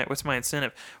 What's my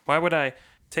incentive? Why would I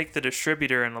take the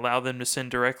distributor and allow them to send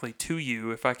directly to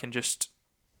you if I can just,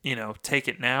 take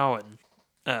it now and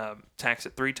tax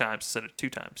it 3 times instead of 2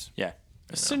 times? Yeah.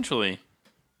 Essentially.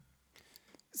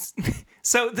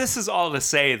 So this is all to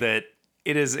say that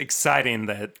it is exciting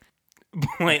that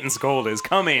Blanton's Gold is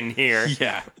coming here.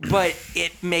 Yeah. But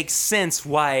it makes sense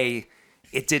why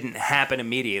it didn't happen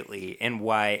immediately and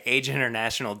why Age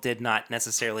International did not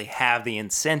necessarily have the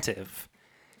incentive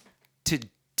to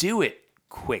do it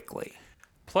quickly.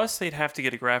 Plus, they'd have to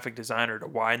get a graphic designer to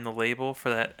widen the label for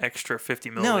that extra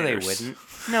 50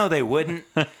 milliliters. No, they wouldn't.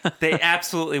 They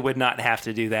absolutely would not have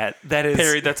to do that. That is,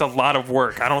 Perry, that's a lot of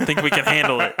work. I don't think we can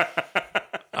handle it.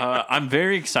 I'm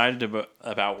very excited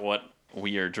about what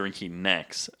we are drinking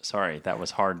next. Sorry, that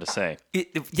was hard to say.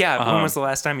 When was the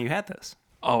last time you had this?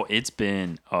 Oh, it's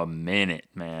been a minute,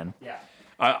 man. Yeah.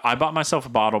 I bought myself a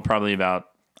bottle probably about,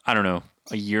 I don't know,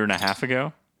 a year and a half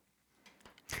ago.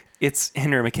 It's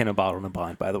Henry McKenna Bottle and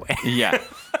Bond, by the way. Yeah.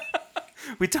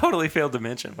 We totally failed to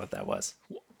mention what that was.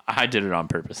 I did it on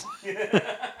purpose. You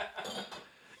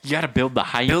got to build the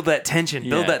hype. Build that tension.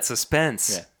 Build Yeah. that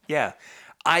suspense. Yeah.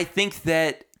 I think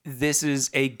that this is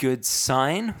a good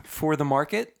sign for the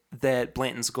market that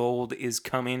Blanton's Gold is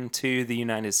coming to the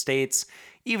United States,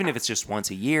 even if it's just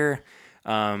once a year.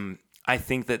 I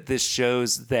think that this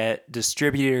shows that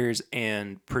distributors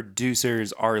and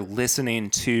producers are listening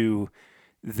to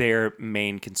their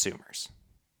main consumers.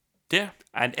 Yeah.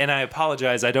 And I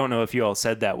apologize. I don't know if you all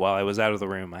said that while I was out of the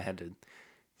room. I had to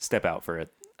step out for a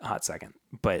hot second.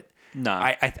 But No.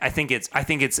 I think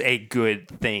it's a good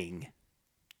thing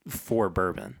for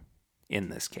bourbon in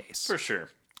this case. For sure.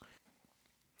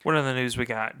 What other news we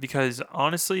got? Because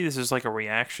honestly, this is like a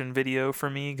reaction video for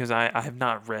me because I have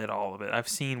not read all of it. I've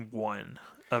seen one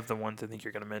of the ones I think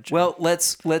you're going to mention. Well,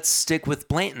 let's stick with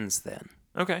Blanton's then.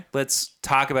 okay. Let's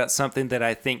talk about something that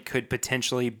I think could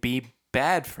potentially be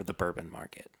bad for the bourbon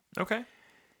market. Okay.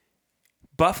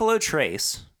 Buffalo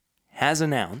Trace has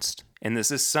announced, and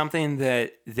this is something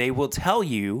that they will tell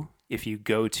you if you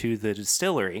go to the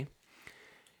distillery,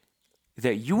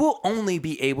 that you will only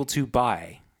be able to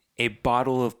buy a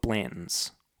bottle of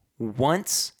Blanton's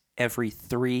once every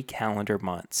 3 calendar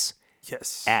months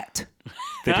Yes. at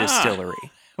the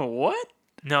distillery. What?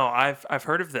 No, I've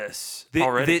heard of this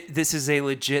already. This is a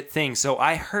legit thing. So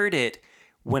I heard it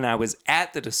when I was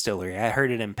at the distillery. I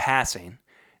heard it in passing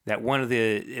that one of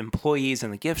the employees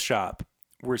in the gift shop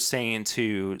were saying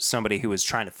to somebody who was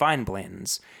trying to find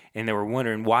Blanton's, and they were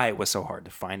wondering why it was so hard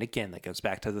to find. Again, that goes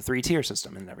back to the 3-tier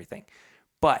system and everything.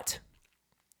 But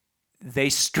they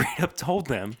straight up told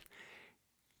them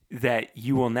that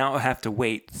you will now have to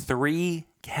wait 3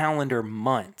 calendar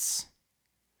months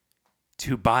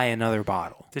to buy another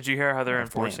bottle. Did you hear how they're of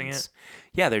enforcing Blanton's. it?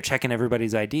 Yeah, they're checking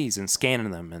everybody's IDs and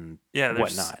scanning them and Yeah,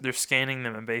 whatnot. they're scanning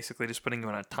them and basically just putting them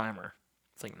on a timer.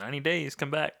 It's like 90 days, come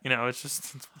back. You know,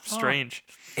 it's strange.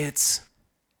 It's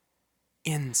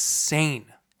insane.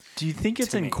 Do you think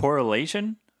it's To in me.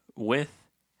 correlation with,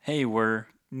 hey,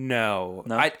 No.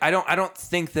 No? I don't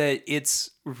think that it's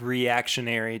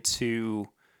reactionary to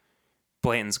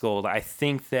Blanton's Gold. I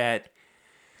think that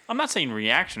I'm not saying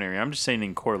reactionary. I'm just saying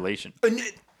in correlation.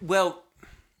 well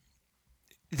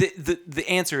the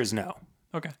answer is no.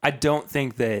 Okay. I don't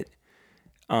think that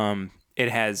it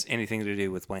has anything to do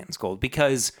with Blanton's Gold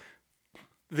because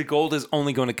the gold is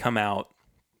only going to come out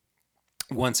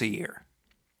once a year.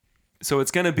 So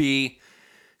it's going to be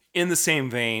in the same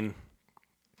vein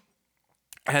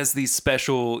as these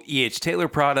special E.H. Taylor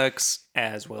products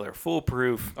as Weller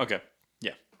Foolproof. Okay.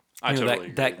 Yeah. You know, agree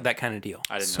with that kind of deal.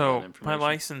 I didn't know So that my information.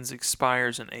 license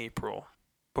expires in April.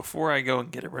 Before I go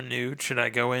and get it renewed, should I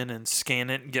go in and scan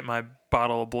it and get my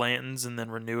bottle of Blanton's and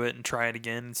then renew it and try it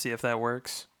again and see if that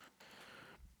works?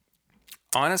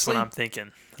 That's Honestly, what I'm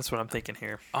thinking. That's what I'm thinking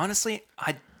here. honestly,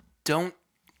 I don't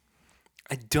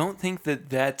think that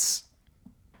that's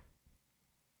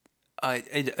a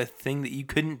thing that you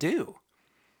couldn't do.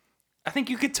 I think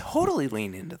you could totally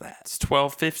lean into that. It's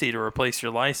 $12.50 to replace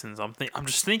your license. I'm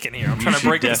just thinking here. I'm trying to should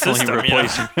break the definitely system.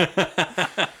 replace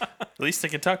At least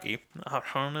in Kentucky. I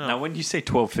don't know. Now, when you say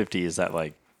 $12.50, is that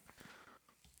like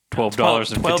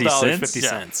 $12.50?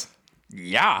 $12.50.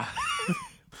 Yeah.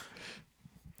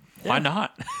 Why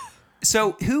not?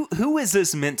 So who is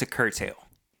this meant to curtail?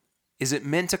 Is it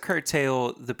meant to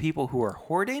curtail the people who are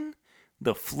hoarding,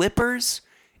 the flippers?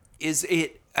 Is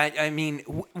it? I mean,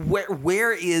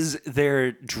 where is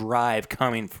their drive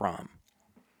coming from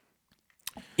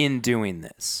in doing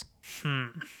this?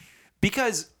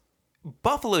 Because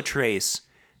Buffalo Trace,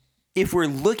 if we're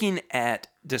looking at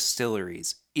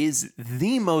distilleries, is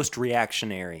the most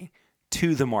reactionary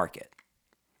to the market.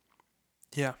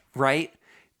 Yeah. Right?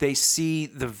 They see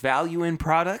the value in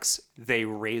products, they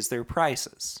raise their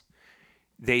prices.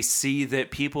 They see that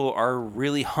people are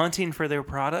really hunting for their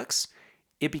products,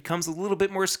 it becomes a little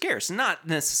bit more scarce. Not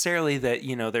necessarily that,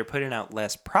 they're putting out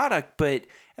less product, but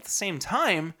at the same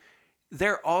time,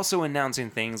 they're also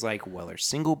announcing things like Weller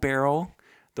Single Barrel,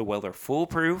 the Weller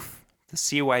Foolproof, the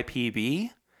CYPB.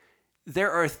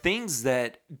 There are things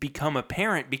that become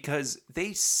apparent because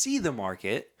they see the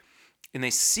market and they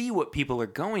see what people are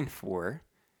going for,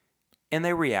 and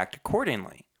they react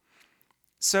accordingly.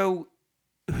 So,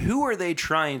 who are they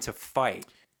trying to fight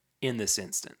in this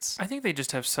instance? I think they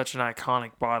just have such an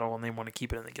iconic bottle and they want to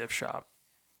keep it in the gift shop.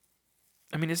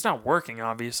 I mean, it's not working,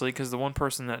 obviously, because the one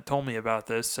person that told me about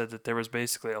this said that there was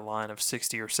basically a line of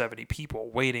 60 or 70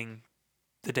 people waiting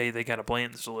the day they got a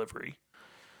Blanton's delivery.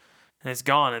 And it's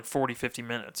gone in 40, 50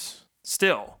 minutes.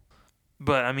 Still.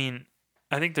 But, I mean,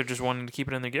 I think they're just wanting to keep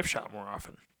it in the gift shop more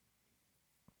often.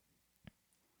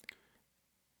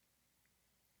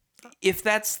 If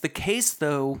that's the case,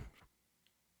 though,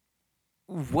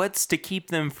 what's to keep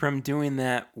them from doing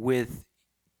that with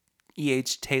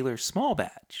E.H. Taylor Small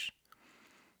Batch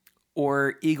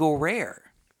or Eagle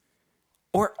Rare?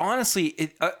 Or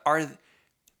honestly,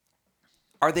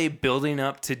 are they building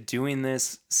up to doing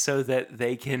this so that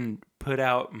they can put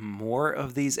out more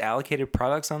of these allocated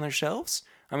products on their shelves?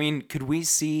 I mean, could we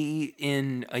see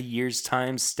in a year's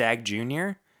time Stag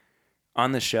Jr.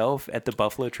 on the shelf at the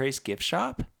Buffalo Trace gift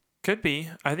shop? Could be.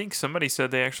 I think somebody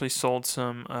said they actually sold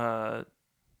some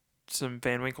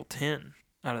Van Winkle tin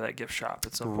out of that gift shop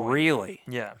at some point. Really?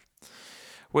 Yeah.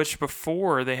 which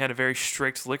before they had a very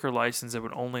strict liquor license that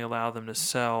would only allow them to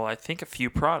sell, I think, a few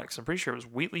products. I'm pretty sure it was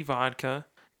Wheatley Vodka,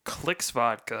 Clicks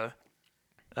Vodka.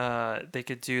 They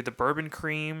could do the Bourbon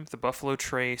Cream, the Buffalo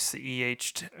Trace, the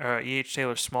E.H.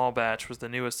 Taylor Small Batch was the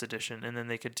newest edition, and then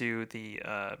they could do the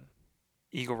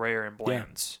Eagle Rare and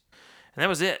Blends. And that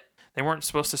was it. They weren't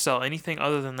supposed to sell anything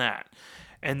other than that.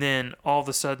 And then all of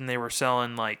a sudden they were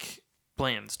selling like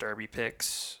Blends, Derby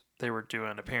Picks. They were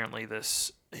doing apparently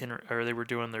they were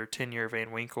doing their 10-year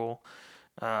Van Winkle.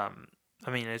 I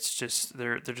mean, it's just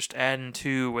they're just adding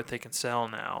to what they can sell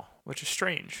now, which is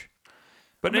strange,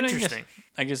 but interesting.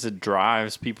 I guess it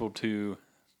drives people to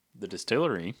the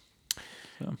distillery.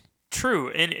 So. True,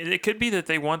 and it could be that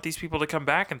they want these people to come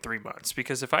back in 3 months,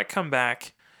 because if I come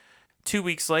back 2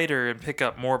 weeks later and pick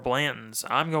up more Blantons,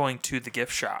 I'm going to the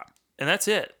gift shop, and that's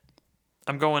it.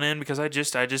 I'm going in because I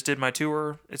just did my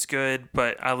tour. It's good,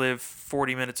 but I live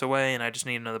 40 minutes away, and I just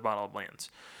need another bottle of Blantons.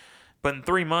 But in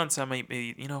 3 months, I might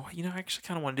be, I actually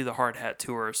kind of want to do the Hard Hat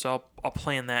tour, so I'll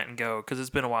plan that and go, because it's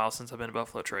been a while since I've been to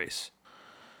Buffalo Trace.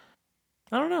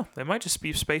 I don't know. They might just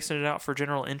be spacing it out for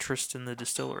general interest in the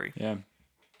distillery. Yeah.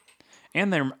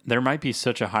 And there might be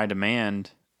such a high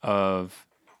demand of,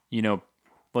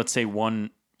 let's say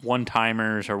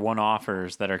one-timers or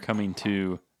one-offers that are coming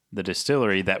to the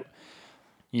distillery that,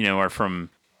 are from,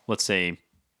 let's say,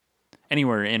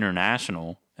 anywhere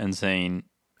international and saying,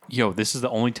 yo, this is the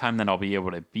only time that I'll be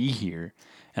able to be here,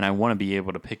 and I want to be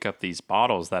able to pick up these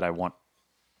bottles that I want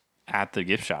at the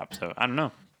gift shop. So, I don't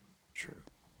know. True.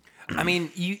 I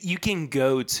mean, you can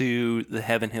go to the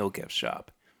Heaven Hill gift shop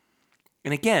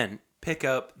and, again, pick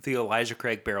up the Elijah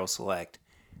Craig Barrel Select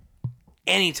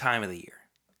any time of the year.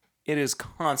 It is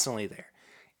constantly there.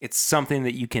 It's something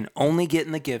that you can only get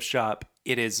in the gift shop.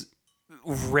 It is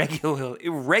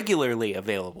regularly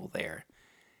available there.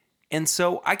 And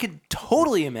so I could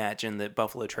totally imagine that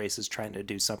Buffalo Trace is trying to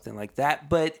do something like that.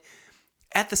 But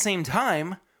at the same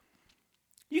time,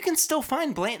 you can still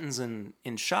find Blantons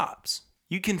in shops.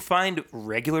 You can find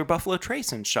regular Buffalo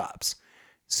Trace in shops.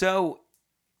 So,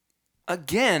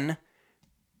 again,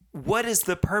 what is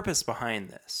the purpose behind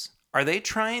this? Are they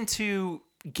trying to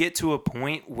get to a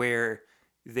point where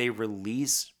they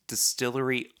release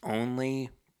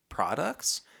distillery-only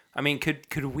products? I mean,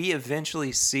 could we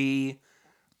eventually see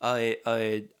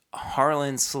a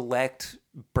Harlan Select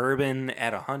bourbon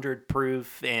at 100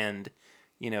 proof and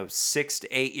 6 to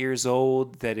 8 years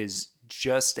old that is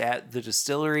just at the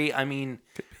distillery? I mean,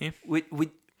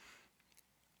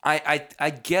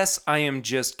 I guess I am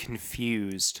just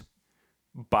confused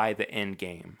by the end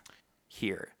game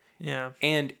here. Yeah.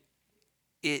 And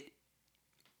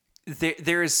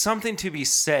there is something to be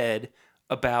said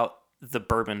about the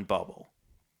bourbon bubble.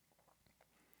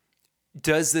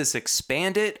 Does this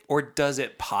expand it, or does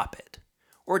it pop it?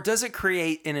 Or does it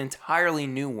create an entirely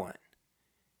new one?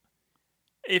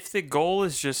 If the goal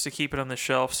is just to keep it on the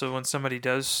shelf, so when somebody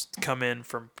does come in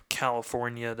from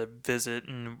California to visit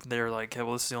and they're like, hey,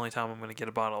 well, this is the only time I'm going to get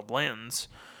a bottle of Blanton's,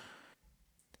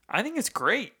 I think it's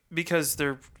great, because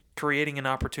they're creating an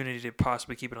opportunity to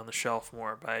possibly keep it on the shelf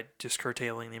more by just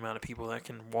curtailing the amount of people that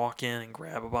can walk in and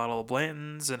grab a bottle of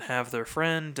Blanton's and have their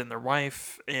friend and their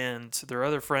wife and their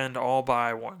other friend all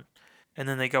buy one. And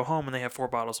then they go home and they have 4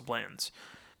 bottles of Blanton's.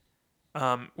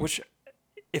 Which,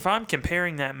 if I'm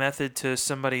comparing that method to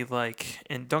somebody like,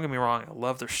 and don't get me wrong, I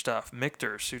love their stuff,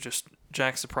 Michter's, who just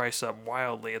jacks the price up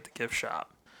wildly at the gift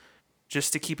shop,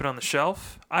 just to keep it on the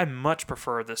shelf, I much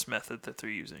prefer this method that they're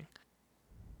using.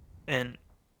 And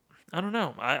I don't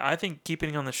know. I think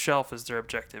keeping it on the shelf is their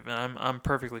objective, and I'm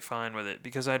perfectly fine with it,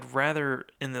 because I'd rather,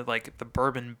 in the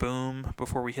bourbon boom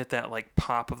before we hit that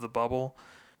pop of the bubble,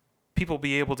 people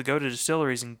be able to go to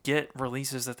distilleries and get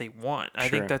releases that they want. I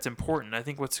think that's important. I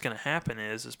think what's going to happen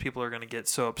is people are going to get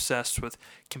so obsessed with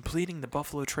completing the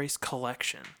Buffalo Trace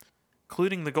collection,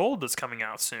 including the gold that's coming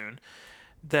out soon,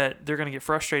 that they're going to get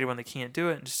frustrated when they can't do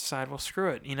it and just decide, well, screw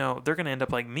it. They're going to end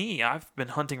up like me. I've been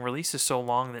hunting releases so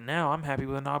long that now I'm happy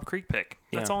with a Knob Creek pick.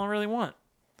 That's all I really want.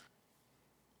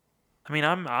 I mean,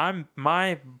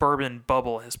 my bourbon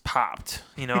bubble has popped.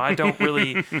 I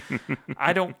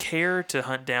don't care to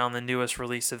hunt down the newest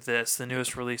release of this, the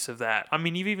newest release of that. I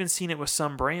mean, you've even seen it with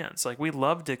some brands. Like, we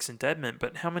love Dixon Deadman,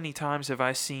 but how many times have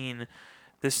I seen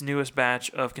this newest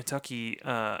batch of Kentucky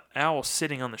Owl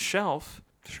sitting on the shelf?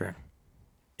 Sure.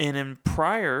 And in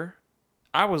prior,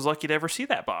 I was lucky to ever see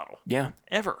that bottle. Yeah.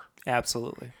 Ever.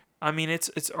 Absolutely. I mean, it's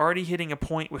already hitting a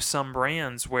point with some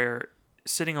brands where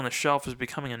sitting on the shelf is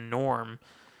becoming a norm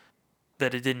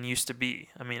that it didn't used to be.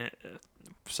 I mean,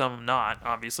 some not,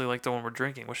 obviously, like the one we're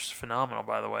drinking, which is phenomenal,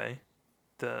 by the way.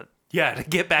 The Yeah, to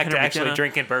get back Henry to actually McKenna.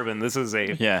 drinking bourbon, this is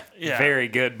a Yeah. Yeah. very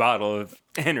good bottle of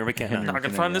Henry McKenna. I'm not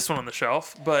gonna find this one on the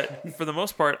shelf, but for the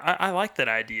most part, I like that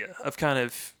idea of kind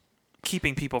of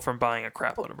keeping people from buying a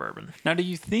crap load of bourbon. Now, do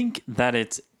you think that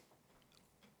it's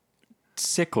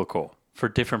cyclical for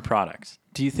different products?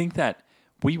 Do you think that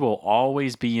we will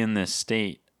always be in this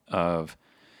state of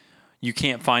you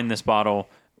can't find this bottle,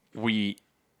 and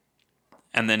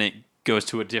then it goes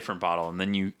to a different bottle, and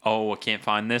then I can't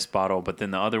find this bottle, but then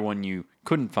the other one you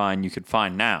couldn't find, you could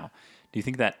find now. Do you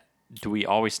think do we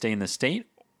always stay in this state,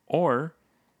 or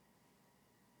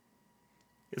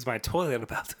Is my toilet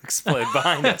about to explode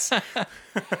behind us?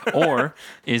 or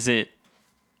is it?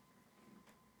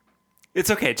 It's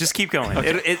okay. Just keep going.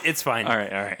 It's fine. All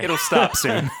right. It'll stop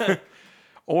soon.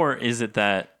 Or is it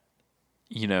that,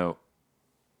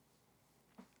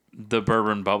 the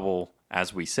bourbon bubble,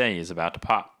 as we say, is about to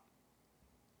pop?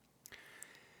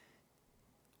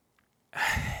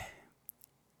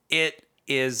 It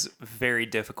is very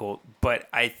difficult, but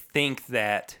I think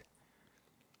that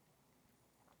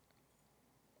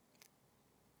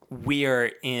we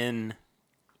are in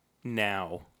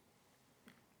now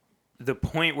the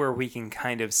point where we can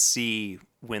kind of see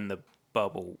when the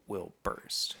bubble will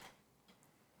burst.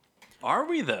 Are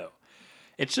we, though?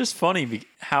 It's just funny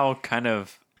how kind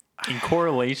of in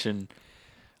correlation,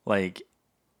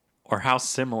 or how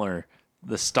similar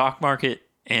the stock market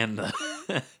and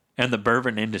the and the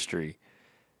bourbon industry.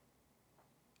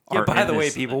 Yeah, are by in the way,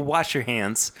 this- people, wash your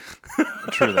hands.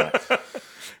 True that.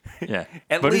 Yeah.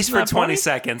 At But least isn't for that 20 funny?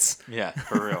 seconds. Yeah,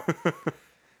 for real.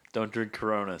 Don't drink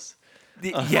Coronas.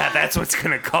 Yeah, that's what's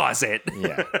going to cause it.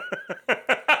 Yeah.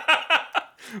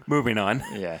 Moving on.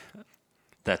 Yeah.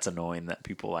 That's annoying that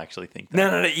people actually think that.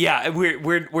 No. Yeah,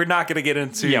 we're not going to get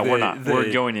into. Yeah, we're the- not. the-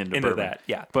 We're going into bourbon. that.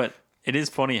 Yeah, But it is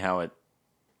funny how it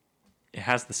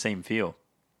has the same feel.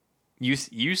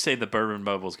 You say the bourbon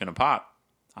bubble is going to pop.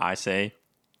 I say,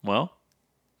 well,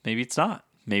 maybe it's not.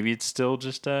 Maybe it's still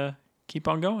just keep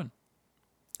on going.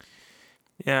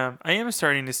 Yeah, I am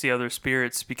starting to see other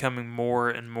spirits becoming more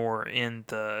and more in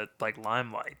the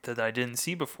limelight that I didn't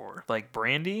see before. Like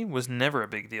brandy was never a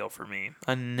big deal for me.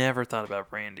 I never thought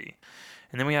about brandy.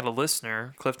 And then we had a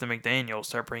listener, Clifton McDaniel,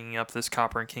 start bringing up this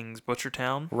Copper and King's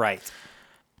Butchertown. right.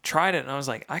 Tried it and I was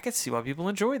like, I could see why people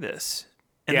enjoy this.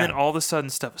 And Yeah. then all of a sudden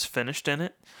stuff is finished in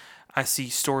it. I see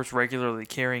stores regularly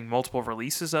carrying multiple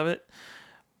releases of it.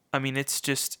 I mean, it's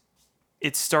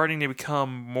starting to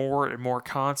become more and more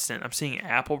constant. I'm seeing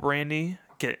apple brandy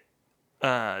get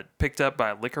picked up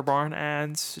by Liquor Barn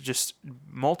ads, just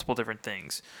multiple different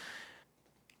things.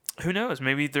 Who knows?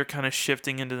 Maybe they're kind of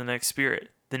shifting into the next spirit.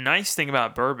 The nice thing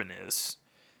about bourbon is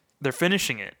they're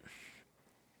finishing it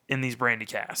in these brandy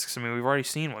casks. I mean, we've already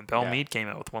seen one. Bell Yeah. Mead came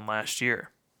out with one last year.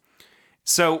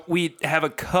 So we have a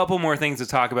couple more things to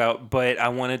talk about, but I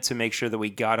wanted to make sure that we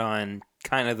got on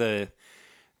kind of the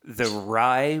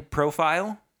rye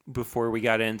profile before we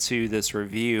got into this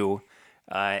review.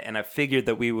 And I figured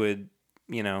that we would,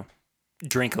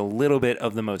 drink a little bit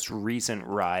of the most recent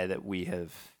rye that we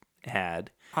have had.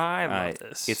 I love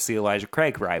this. It's the Elijah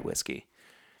Craig rye whiskey.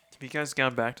 Have you guys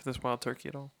gone back to this Wild Turkey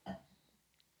at all?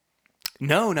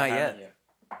 No, not yet.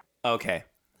 Okay.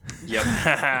 Yep.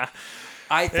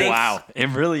 I think Wow. It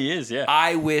really is, yeah.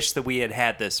 I wish that we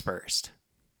had this first.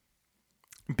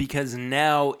 Because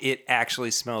now it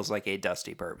actually smells like a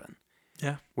dusty bourbon.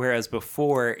 Yeah. Whereas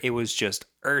before it was just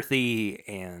earthy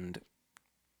and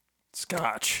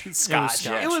Scotch. scotch.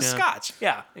 It was scotch.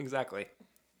 Yeah, exactly.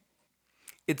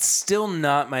 It's still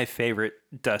not my favorite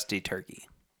dusty turkey.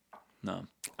 No.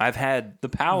 I've had The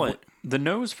palate, the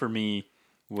nose for me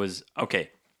was, okay,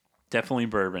 definitely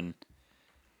bourbon.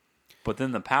 But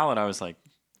then the palate, I was like,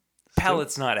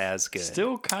 palate's not as good.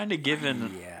 still kind of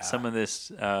given Yeah. some of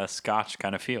this scotch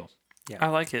kind of feel. I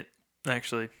like it,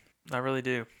 actually. I really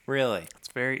do. Really?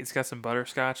 It's got some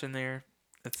butterscotch in there.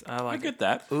 I I like it. get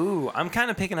that. Ooh, I'm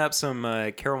kind of picking up some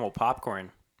caramel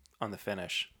popcorn on the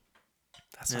finish.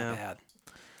 That's Yeah. not bad.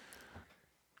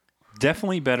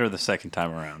 Definitely better the second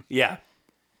time around. Yeah.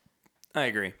 I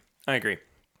agree.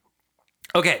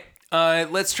 Okay,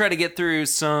 let's try to get through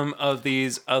some of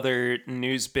these other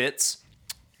news bits.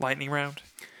 Lightning round.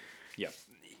 Yep.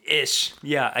 Ish.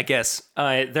 Yeah, I guess.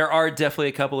 There are definitely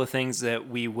a couple of things that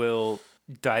we will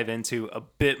dive into a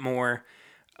bit more.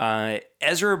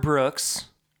 Ezra Brooks,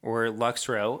 or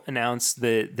Luxro, announced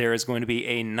that there is going to be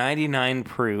a 99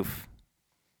 proof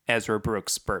Ezra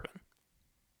Brooks bourbon.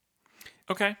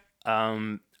 Okay.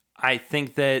 I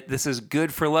think that this is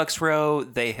good for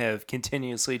Luxro. They have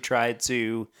continuously tried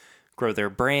to grow their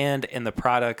brand and the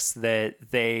products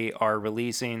that they are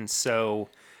releasing. So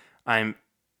I'm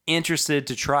interested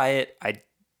to try it. I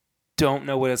don't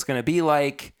know what it's going to be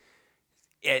like.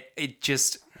 It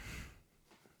just,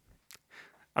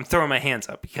 I'm throwing my hands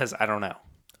up because I don't know.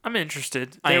 I'm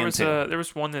interested. I am was too. there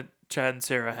was one that Chad and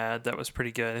Sarah had that was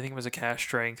pretty good. I think it was a Cask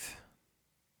Strength.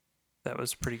 That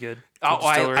was pretty good. Oh,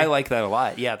 Distillery. I like that a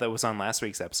lot. Yeah, that was on last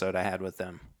week's episode I had with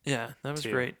them. Yeah, that was too.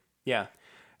 great. Yeah.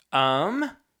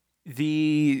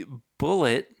 The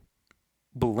Bullet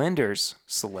Blenders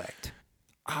Select,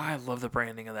 Oh, I love the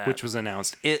branding of that. which was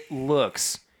announced. It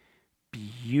looks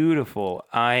beautiful.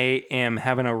 I am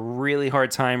having a really hard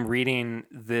time reading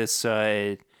this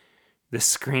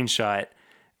screenshot,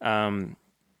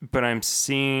 but I'm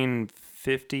seeing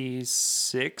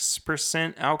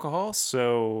 56% alcohol.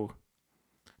 So,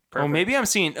 Perfect. maybe I'm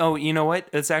seeing. Oh, you know what?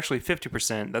 It's actually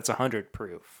 50%. That's 100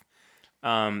 proof.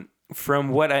 From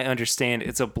what I understand,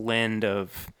 it's a blend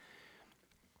of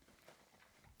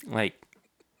like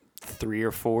 3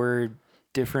 or 4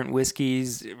 different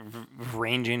whiskeys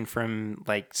ranging from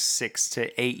like 6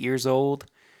 to 8 years old.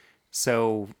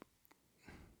 So,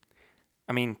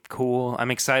 I mean, cool.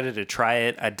 I'm excited to try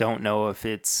it. I don't know if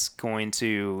it's going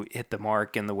to hit the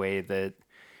mark in the way that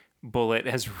Bullet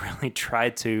has really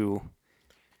tried to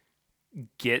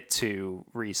get to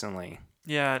recently.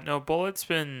 Yeah, no, Bullet's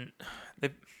been.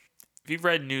 If you've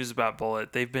read news about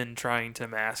Bullet, they've been trying to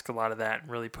mask a lot of that and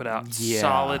really put out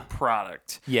solid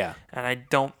product. Yeah. And I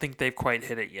don't think they've quite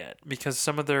hit it yet because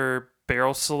some of their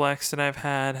barrel selects that I've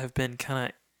had have been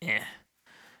kind of I've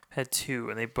had 2,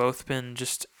 and they've both been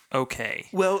just okay.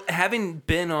 Well, having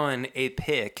been on a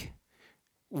pick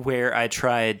where I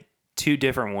tried 2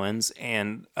 different ones,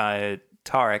 and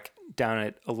Tarek down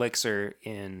at Elixir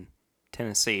in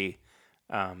Tennessee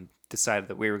decided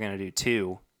that we were going to do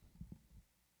 2.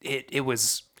 They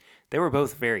were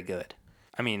both very good.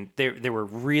 I mean, they were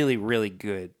really, really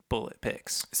good Bullet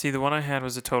picks. See, the one I had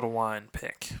was a Total Wine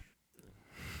pick.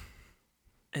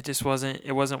 It just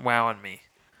wasn't wowing me.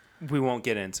 We won't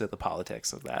get into the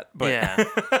politics of that, but Yeah.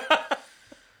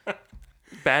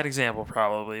 Bad example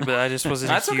probably, but I just wasn't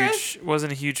That's okay.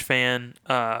 wasn't a huge fan.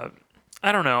 I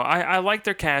don't know. I like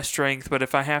their Cask Strength, but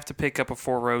if I have to pick up a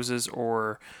Four Roses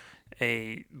or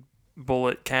a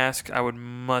Bullet cask, I would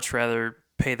much rather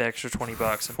pay the extra $20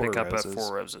 and Four pick up Roses. a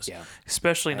Four Roses. Yeah.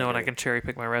 Especially knowing I agree. can cherry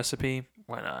pick my recipe.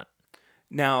 Why not?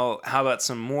 Now, how about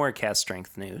some more Cask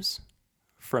Strength news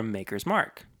from Maker's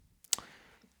Mark?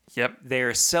 Yep.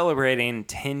 They're celebrating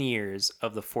 10 years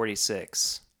of the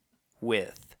 46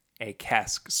 with a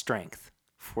Cask Strength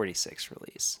 46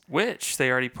 release. Which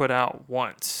they already put out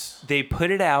once. They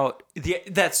put it out.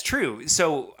 That's true.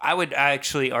 So I would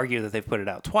actually argue that they've put it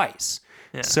out twice.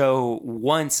 Yeah. So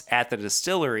once at the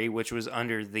distillery, which was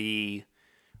under the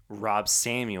Rob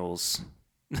Samuels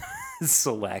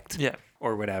select Yeah.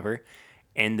 or whatever.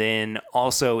 And then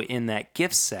also in that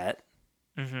gift set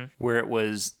where it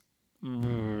was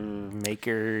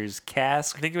Maker's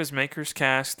Cask. I think it was Maker's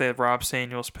Cask, the Rob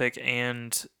Samuels pick,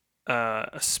 and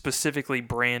a specifically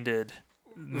branded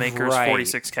Maker's Right.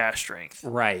 46 Cask Strength.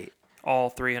 Right. All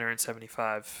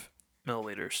 375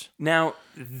 milliliters. Now,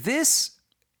 this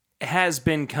has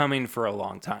been coming for a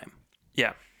long time.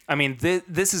 Yeah. I mean,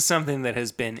 this is something that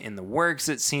has been in the works,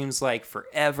 it seems like,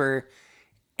 forever.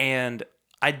 And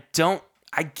I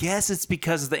guess it's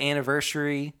because of the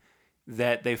anniversary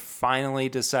that they finally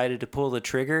decided to pull the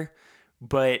trigger.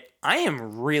 But I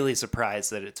am really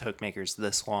surprised that it took Makers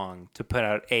this long to put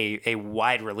out a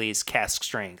wide release Cask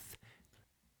Strength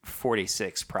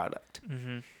 46 product.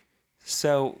 Mm-hmm.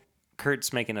 So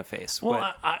Kurt's making a face.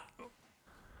 Well, What?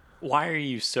 why are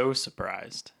you so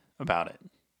surprised about it?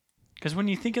 Because when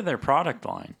you think of their product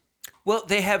line, Well,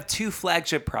 they have 2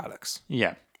 flagship products.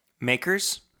 yeah,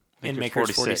 Makers and Makers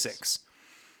Makers 46. 46.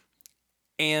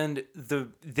 And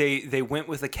they went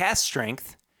with a Cask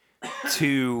Strength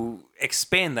to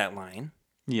expand that line,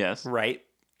 yes, right?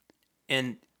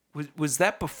 And was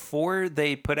that before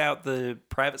they put out the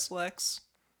private selects?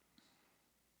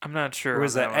 I'm not sure. Or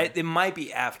was on that one. it might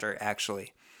be after,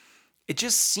 actually. It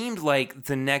just seemed like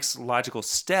the next logical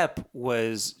step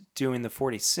was doing the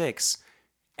 46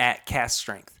 at Cask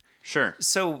Strength. sure.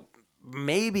 So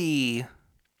maybe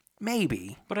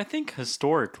But I think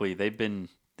historically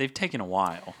they've taken a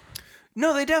while.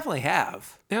 no, they definitely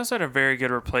have. They also had a very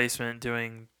good replacement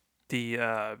doing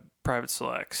the private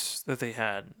selects that they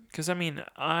had. Because, I mean,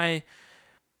 I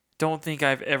don't think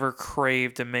I've ever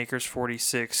craved a Maker's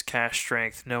 46 Cask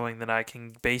Strength knowing that I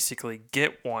can basically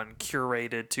get one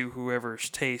curated to whoever's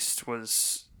taste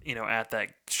was, at that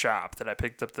shop that I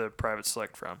picked up the private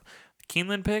select from. The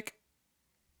Keeneland pick,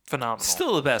 phenomenal.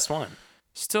 Still the best one.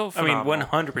 Still I mean, phenomenal.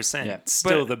 100%. Yeah.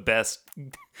 Still But- the best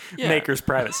Yeah. Maker's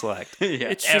private select. Yeah.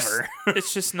 It's ever. just,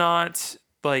 it's just not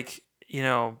like,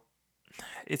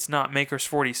 it's not Maker's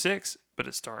 46, but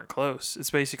it's darn close.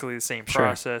 It's basically the same Sure.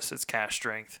 process. It's cask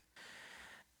strength.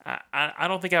 I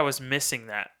don't think I was missing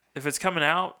that. If it's coming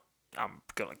out, I'm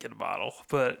gonna get a bottle.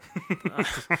 But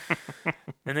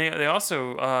and they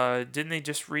also didn't they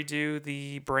just redo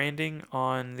the branding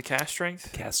on the cask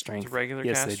strength? Cast strength. The regular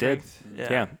yes, cask they strength?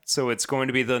 did. Yeah. So it's going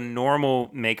to be the normal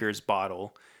Maker's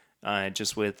bottle,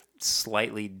 just with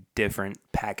slightly different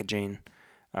packaging.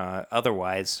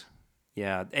 Otherwise,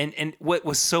 yeah. And what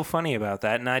was so funny about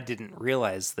that, and I didn't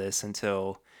realize this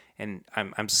until, and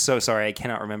I'm so sorry, I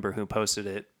cannot remember who posted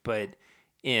it, but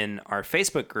in our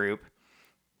Facebook group,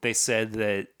 they said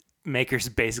that Makers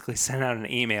basically sent out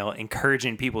an email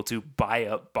encouraging people to buy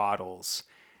up bottles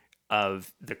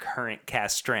of the current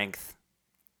cast strength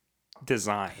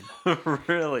design.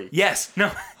 Really? Yes.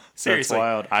 No. Seriously. That's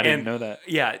wild. I didn't And, know that.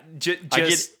 Yeah. I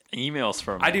get emails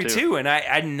from I them, do too, and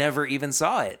I never even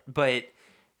saw it, but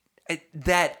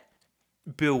that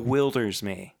bewilders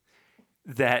me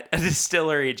that a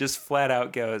distillery just flat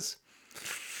out goes,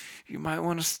 you might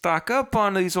want to stock up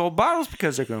on these old bottles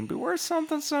because they're going to be worth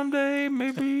something someday.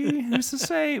 Maybe who's to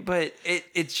say? But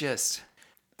it's just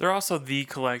They're also the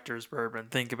collector's bourbon.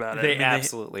 Think about it. They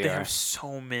absolutely they are. have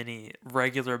so many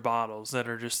regular bottles that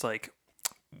are just like,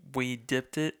 we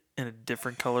dipped it in a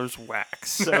different color's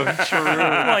wax. So true.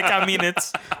 Like, I mean,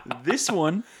 it's This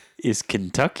one is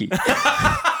Kentucky.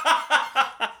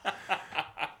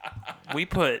 we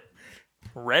put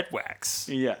red wax,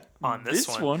 Yeah. On this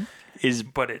one. is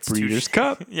but it's Breeders' two,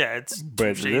 Cup. Yeah, it's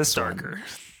But two shades this one- darker.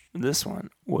 this one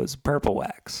was purple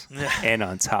wax, Yeah. and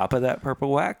on top of that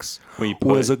purple wax We put-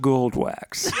 was a gold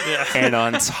wax, Yeah. and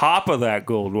on top of that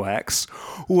gold wax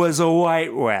was a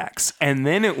white wax, and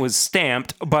then it was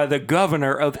stamped by the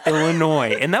governor of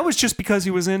Illinois, and that was just because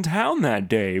he was in town that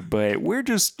day. But we're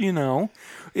just,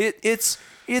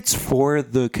 it's for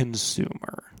the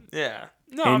consumer, Yeah.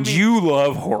 No, and I mean, you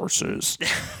love horses.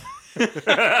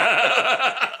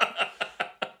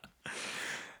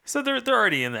 so they're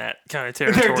already in that kind of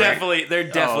territory. They're definitely they're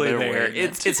there. way in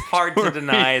It's hard to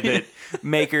deny that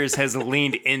Makers has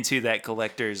leaned into that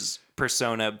collector's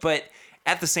persona, but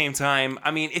at the same time,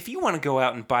 I mean, if you want to go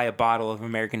out and buy a bottle of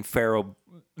American Faro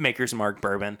Maker's Mark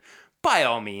bourbon, by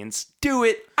all means, do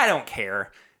it. I don't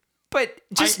care. But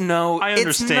just know I it's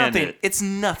understand nothing. it. It's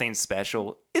nothing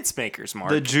special. It's Maker's Mark.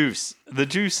 The juice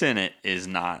in it is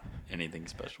not anything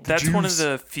special. That's one of juice.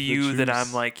 the few that juice.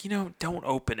 I'm like, don't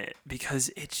open it because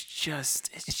it's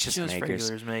just just Makers.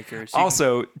 Makers. Makers.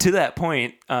 Also, to that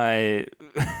point,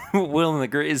 Will and the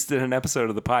Grizz did an episode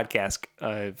of the podcast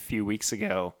a few weeks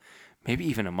ago, maybe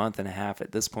even a month and a half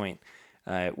at this point,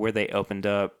 where they opened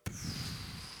up.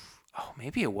 Oh,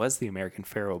 maybe it was the American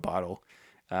Faro bottle.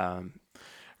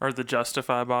 Or the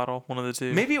Justify bottle, one of the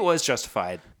two. Maybe it was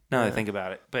Justified. Now that I think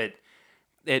about it, but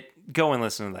go and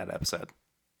listen to that episode.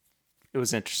 It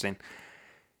was interesting.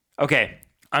 Okay,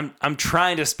 I'm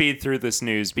trying to speed through this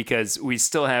news because we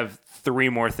still have 3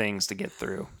 more things to get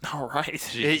through. All right.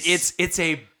 It's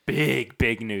a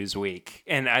big news week,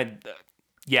 and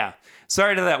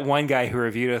sorry to that one guy who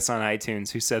reviewed us on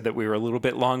iTunes who said that we were a little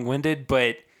bit long-winded,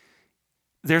 but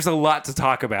there's a lot to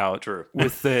talk about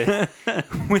with the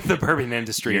bourbon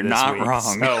industry. You're this not week.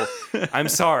 wrong. So I'm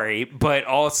sorry, but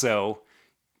also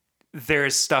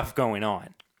there's stuff going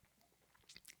on.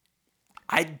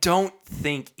 I don't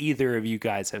think either of you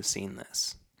guys have seen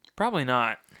this. Probably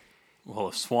not. Well,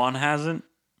 if Swan hasn't,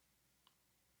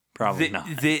 probably not.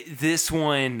 This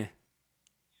one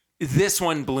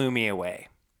blew me away.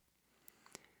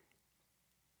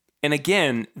 And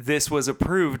again, this was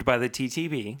approved by the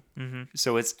TTB,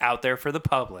 so it's out there for the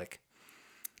public.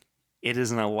 It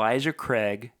is an Elijah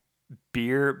Craig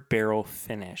beer barrel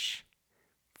finish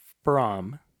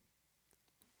from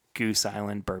Goose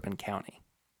Island, Bourbon County.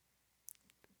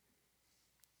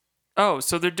 Oh,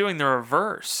 so they're doing the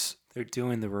reverse. They're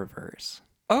doing the reverse.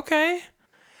 Okay.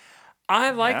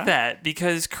 I like Yeah. that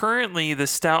because currently the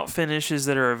stout finishes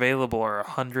that are available are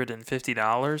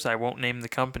 $150. I won't name the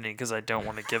company because I don't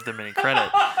want to give them any credit.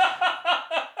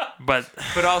 But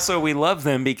also, we love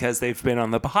them because they've been on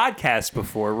the podcast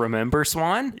before. Remember,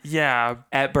 Swan? yeah,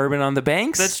 At Bourbon on the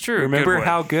Banks? That's true. Remember Good one.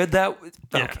 how good that was?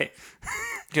 Yeah. Okay.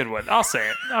 good one. I'll say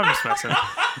it. I'm just messing.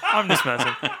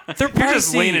 They're pricey. You're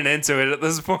just leaning into it at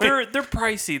this point. They're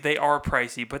pricey. They are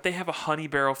pricey, but they have a honey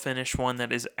barrel finish one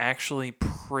that is actually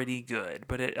pretty good.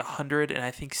 But at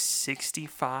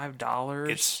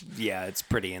 $165, It's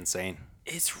pretty insane.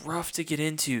 it's rough to get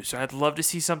into. So I'd love to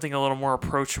see something a little more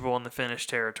approachable in the finish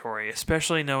territory,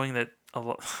 especially knowing that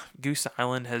Goose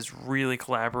Island has really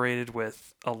collaborated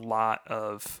with a lot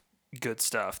of good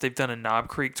stuff. They've done a Knob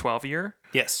Creek 12-year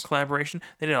Yes. collaboration.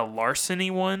 They did a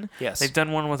Larceny one. Yes. They've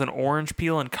done one with an orange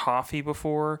peel and coffee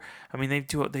before. I mean, they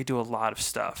do a lot of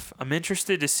stuff. I'm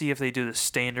interested to see if they do the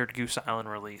standard Goose Island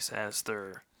release as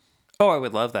their Oh, I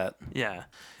would love that. yeah.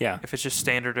 Yeah. If it's just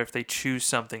standard, or if they choose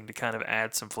something to kind of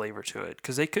add some flavor to it,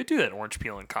 because they could do that orange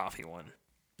peel and coffee one.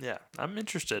 Yeah, I'm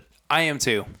interested. I am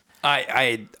too.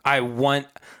 I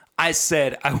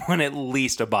said I want at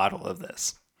least a bottle of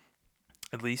this.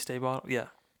 At least a bottle, yeah.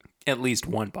 At least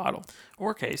one bottle.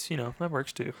 Or case, that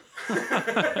works too.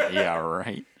 Yeah,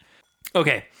 right.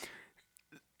 Okay.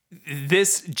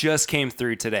 This just came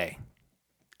through today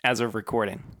as of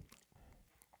recording.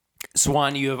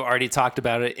 Swan, you have already talked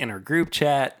about it in our group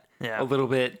chat Yeah. a little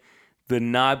bit. The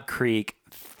Knob Creek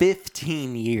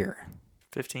 15-year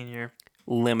 15-year.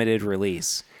 limited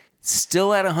release.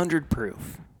 Still at 100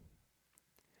 proof.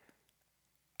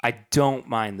 I don't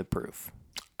mind the proof.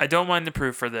 I don't mind the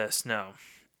proof for this, no.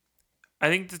 I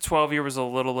think the 12-year was a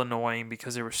little annoying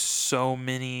because there were so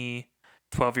many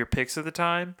 12-year picks at the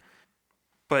time.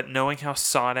 But knowing how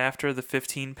sought after the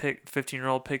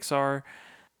 15-year-old picks are,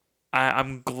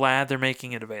 I'm glad they're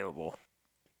making it available.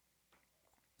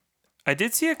 I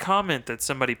did see a comment that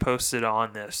somebody posted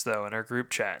on this, though, in our group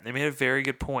chat. And they made a very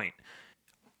good point.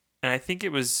 And I think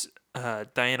it was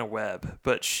Diana Webb.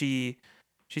 But she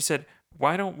said,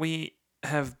 why don't we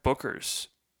have Bookers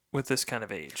with this kind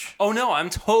of age? Oh no, I'm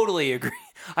totally agree.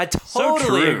 I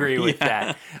totally true. agree with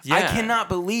that. I Yeah. cannot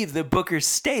believe that Booker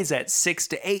stays at 6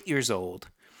 to 8 years old.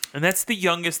 And that's the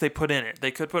youngest they put in it.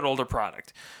 They could put older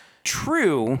product.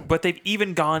 True. But they've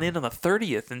even gone in on the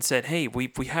 30th and said, hey, we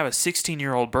have a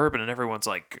 16-year-old bourbon, and everyone's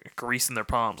like greasing their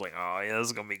palms like, oh, yeah, this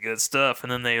is going to be good stuff.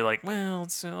 And then they're like, well,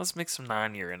 let's mix some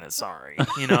 9-year in it. Sorry.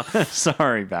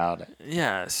 Sorry about it.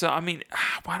 Yeah. So, I mean,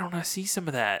 why don't I see some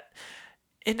of that?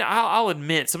 And I'll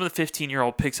admit, some of the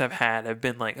 15-year-old picks I've had have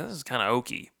been like, this is kind of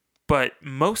oaky. But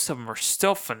most of them are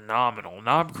still phenomenal.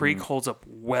 Knob Creek holds up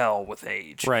well with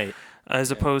age. Right.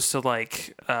 As opposed to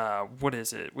like, what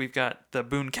is it? We've got the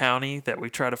Boone County that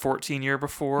we've tried a 14-year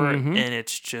before, and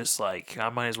it's just like, I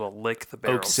might as well lick the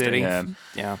barrel. Oak City. Yeah.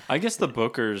 Yeah. I guess the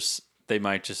Bookers, they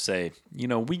might just say,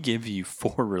 we give you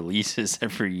 4 releases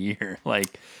every year.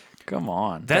 Like, come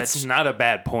on. That's not a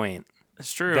bad point.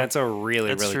 It's true. That's a really,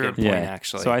 That's really true. good point,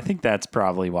 actually. So I think that's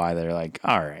probably why they're like,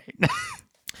 all right.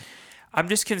 I'm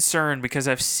just concerned because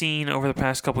I've seen over the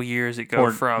past couple years it go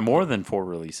Or from more than 4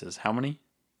 releases. How many?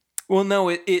 well, no,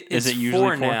 it's Is it usually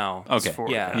 4 now. It's Okay. 4,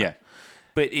 Yeah. Yeah.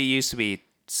 But it used to be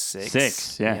 6.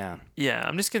 6, yeah. Yeah,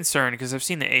 I'm just concerned because I've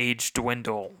seen the age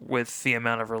dwindle with the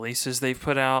amount of releases they've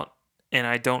put out, and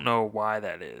I don't know why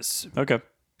that is. Okay.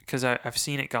 Because I've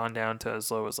seen it gone down to as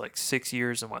low as like 6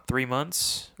 years and 3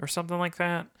 months or something like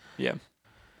that. Yeah.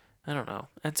 I don't know.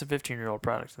 That's a 15-year-old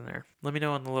product in there. Let me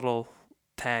know on the little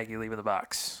tag you leave in the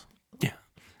box. Yeah.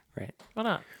 Right. Why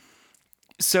not?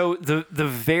 So the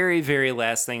very, very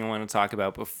last thing I want to talk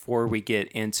about before we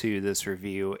get into this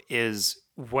review is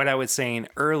what I was saying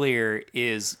earlier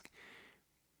is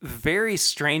very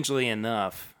strangely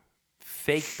enough,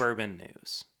 fake bourbon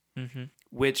news,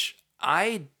 which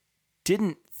I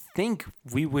didn't think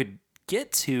we would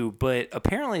get to, but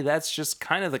apparently that's just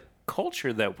kind of the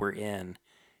culture that we're in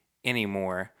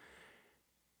anymore.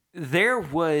 There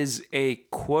was a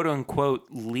quote unquote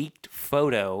leaked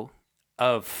photo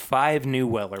of 5 New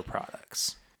Weller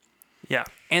products. Yeah.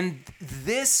 And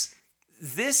this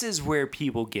is where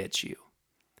people get you.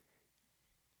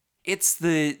 It's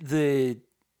the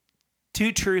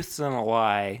 2 truths and a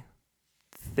lie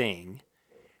thing,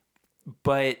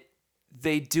 but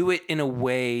they do it in a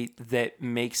way that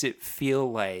makes it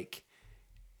feel like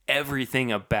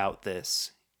everything about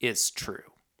this is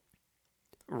true.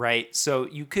 Right? So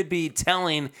you could be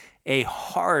telling a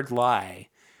hard lie,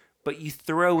 but you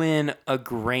throw in a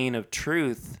grain of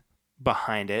truth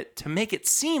behind it to make it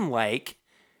seem like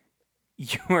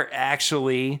you're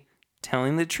actually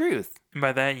telling the truth. And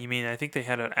by that, you mean I think they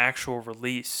had an actual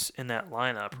release in that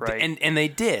lineup, right? And they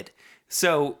did.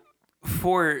 So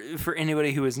for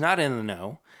anybody who is not in the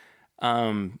know,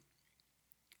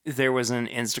 there was an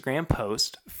Instagram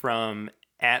post from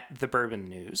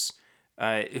 @TheBourbonNews,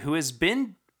 who has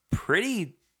been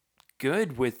pretty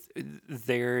good with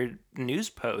their news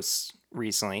posts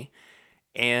recently,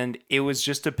 and it was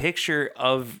just a picture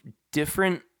of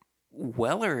different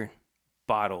Weller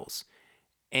bottles,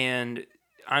 and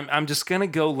I'm just gonna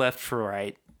go left for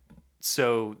right,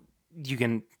 so you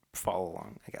can follow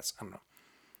along. I guess I don't know.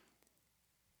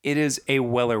 It is a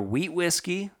Weller wheat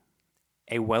whiskey,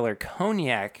 a Weller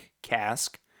cognac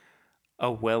cask,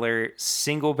 a Weller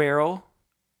single barrel,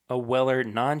 a Weller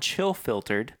non-chill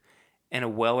filtered, and a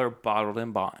Weller bottled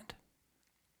and bond.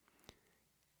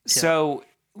 So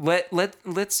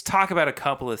let's talk about a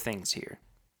couple of things here.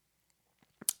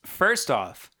 First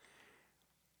off,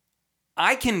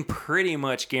 I can pretty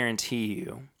much guarantee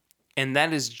you, and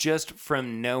that is just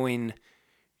from knowing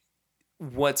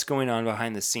what's going on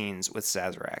behind the scenes with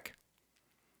Sazerac.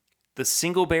 The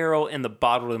single barrel and the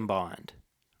bottled and bond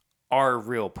are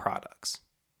real products.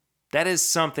 That is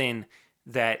something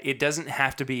that it doesn't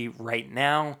have to be right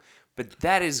now, but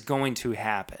that is going to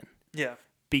happen. Yeah.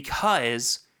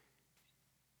 Because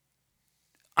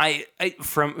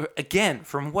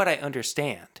from what I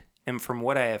understand and from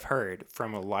what I have heard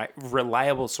from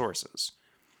reliable sources,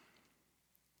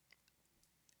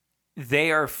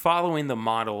 they are following the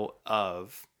model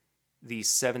of the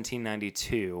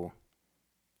 1792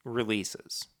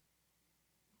 releases,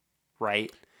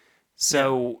 right?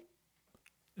 So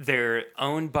they're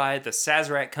owned by the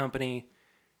Sazerac company,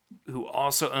 who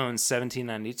also owns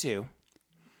 1792.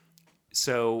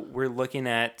 So we're looking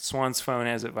at Swan's phone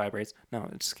as it vibrates. No,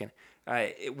 I'm just kidding.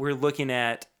 We're looking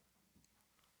at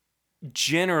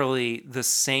generally the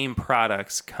same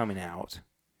products coming out.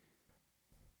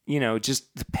 You know,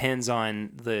 just depends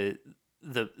on the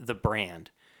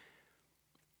brand.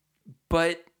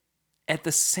 But at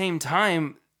the same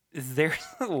time, there's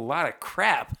a lot of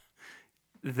crap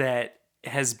that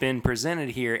has been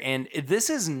presented here, and this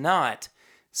is not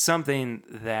something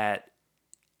that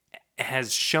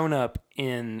has shown up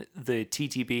in the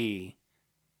TTB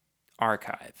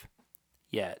archive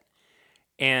yet.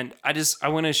 And I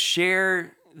want to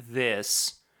share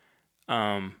this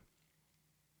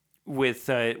with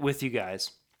you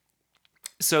guys.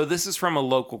 So this is from a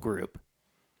local group.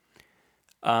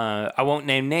 I won't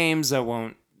name names. I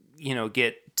won't,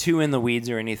 get too in the weeds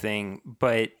or anything.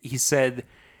 But he said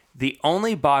the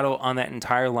only bottle on that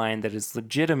entire line that is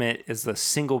legitimate is the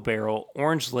single barrel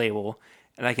orange label,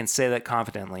 and I can say that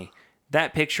confidently.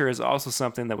 That picture is also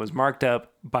something that was marked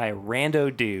up by a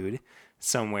rando dude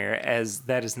somewhere, as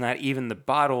that is not even the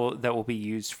bottle that will be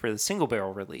used for the single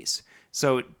barrel release.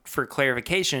 So for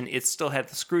clarification, it still had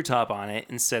the screw top on it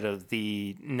instead of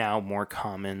the now more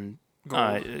common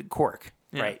cork,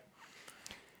 right?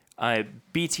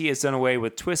 BT has done away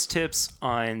with twist tips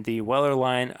on the Weller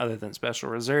line other than Special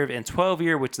Reserve and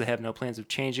 12-year, which they have no plans of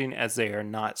changing as they are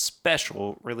not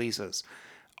special releases.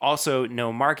 Also,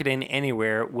 no marketing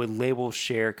anywhere would label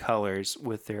share colors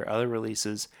with their other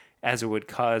releases, as it would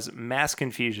cause mass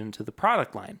confusion to the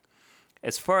product line.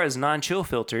 As far as non-chill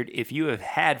filtered, if you have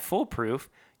had Full Proof,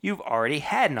 you've already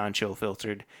had non-chill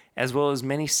filtered, as well as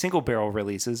many single barrel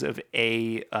releases of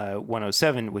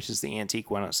A107, which is the Antique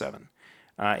 107.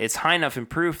 It's high enough in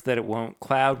proof that it won't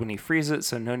cloud when you freeze it,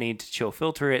 so no need to chill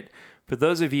filter it. For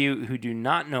those of you who do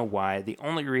not know why, the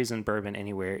only reason bourbon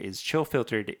anywhere is chill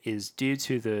filtered is due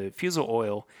to the fusel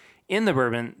oil in the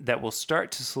bourbon that will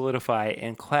start to solidify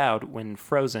and cloud when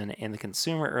frozen, and the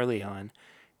consumer early on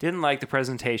didn't like the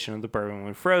presentation of the bourbon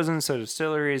when frozen, so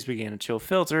distilleries began to chill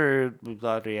filter,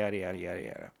 blah, yada, yada, yada,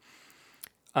 yada.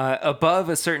 Above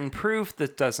a certain proof,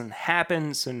 that doesn't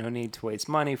happen, so no need to waste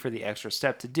money for the extra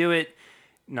step to do it.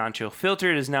 Non-chill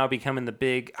filtered is now becoming the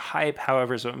big hype.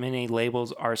 However, so many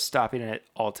labels are stopping it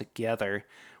altogether.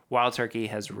 Wild Turkey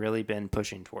has really been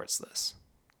pushing towards this.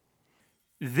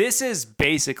 This is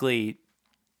basically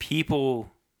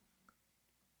people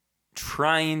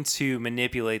trying to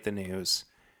manipulate the news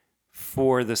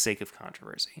for the sake of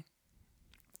controversy.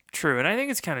 True, and I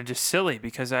think it's kind of just silly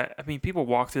because, I mean, people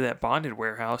walk through that bonded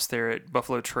warehouse there at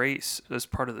Buffalo Trace as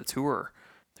part of the tour.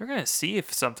 They're going to see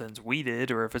if something's weeded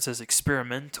or if it says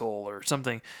experimental or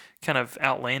something kind of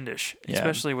outlandish,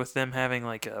 especially with them having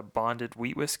like a bonded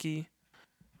wheat whiskey.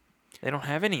 They don't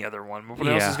have any other one. What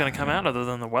else is going to come out other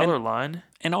than the Weller line?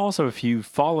 And also, if you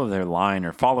follow their line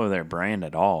or follow their brand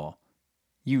at all,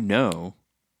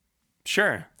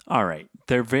 Sure. All right,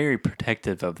 they're very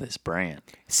protective of this brand.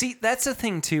 See, that's the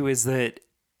thing, too, is that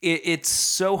it's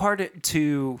so hard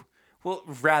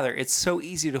it's so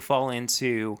easy to fall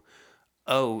into,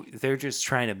 oh, they're just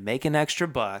trying to make an extra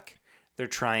buck. They're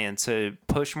trying to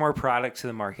push more product to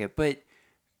the market. But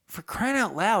for crying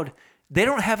out loud, they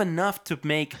don't have enough to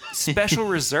make Special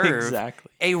Reserve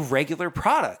a regular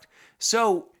product.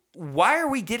 So why are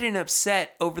we getting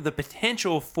upset over the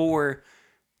potential for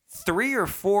 3 or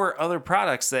 4 other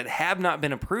products that have not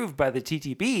been approved by the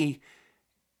TTB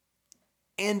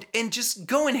and just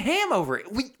going ham over it?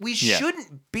 We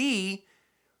shouldn't be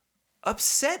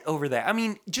upset over that. I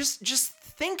mean, just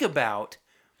think about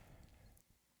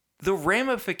the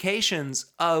ramifications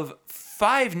of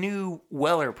 5 new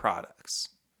Weller products.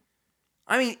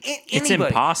 I mean, it's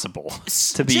impossible,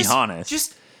 to be honest.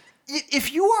 Just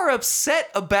if you are upset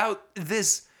about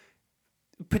this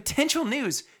potential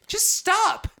news, just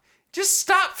stop. Just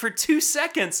stop for 2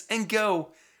 seconds and go,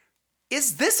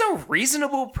 is this a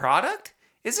reasonable product?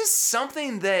 Is this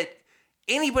something that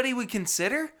anybody would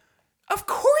consider? Of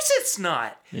course it's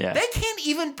not. Yeah. They can't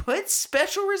even put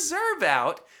Special Reserve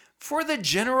out for the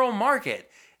general market.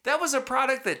 That was a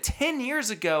product that 10 years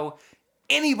ago,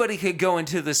 anybody could go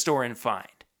into the store and find.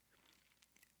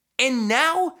 And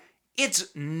now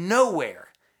it's nowhere.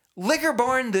 Liquor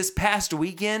Barn this past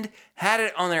weekend had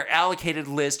it on their allocated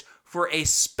list for a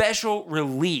special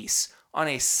release on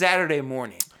a Saturday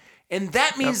morning. And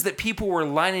that means that people were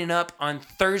lining up on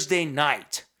Thursday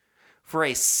night for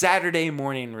a Saturday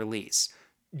morning release.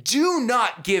 Do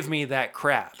not give me that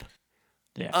crap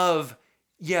of,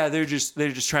 they're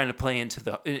just trying to play into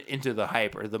the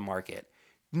hype or the market.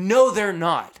 No, they're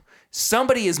not.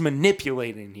 Somebody is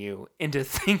manipulating you into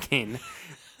thinking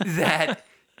that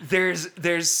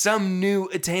there's some new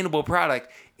attainable product.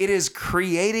 It is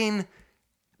creating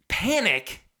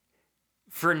panic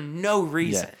for no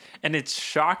reason. Yeah. And it's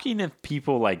shocking if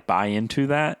people like buy into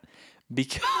that,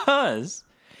 because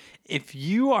if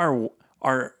you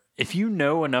if you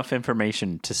know enough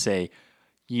information to say,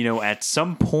 at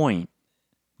some point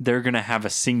they're going to have a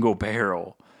single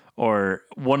barrel or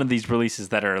one of these releases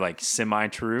that are like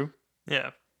semi-true,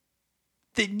 Yeah.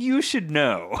 then you should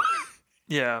know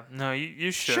Yeah. No,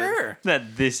 you should. Sure.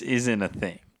 that this isn't a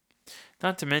thing.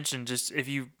 Not to mention, just if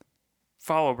you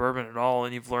follow bourbon at all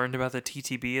and you've learned about the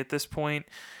TTB at this point,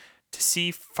 to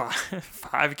see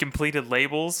five completed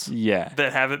labels Yeah.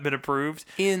 that haven't been approved.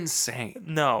 Insane.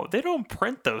 No, they don't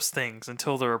print those things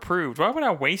until they're approved. Why would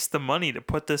I waste the money to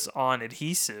put this on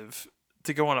adhesive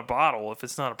to go on a bottle if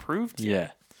it's not approved yet?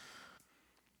 Yeah.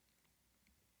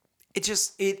 It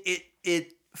just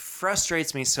it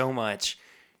frustrates me so much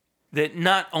that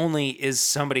not only is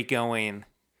somebody going,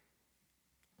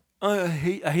 I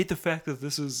hate the fact that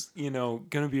this is, going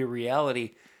to be a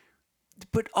reality,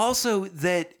 but also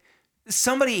that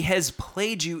somebody has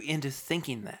played you into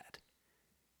thinking that.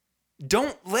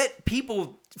 Don't let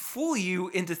people fool you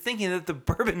into thinking that the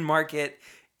bourbon market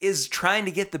is trying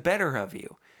to get the better of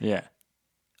you. Yeah.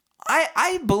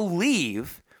 I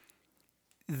believe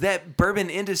that bourbon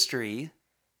industry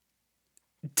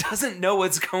doesn't know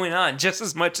what's going on just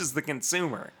as much as the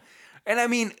consumer. And I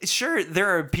mean, sure,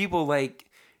 there are people like,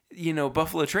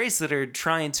 Buffalo Trace that are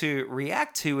trying to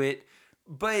react to it,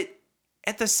 but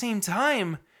at the same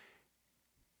time,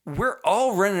 we're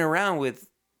all running around with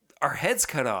our heads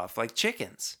cut off like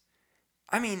chickens.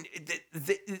 I mean,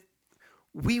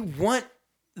 we want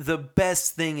the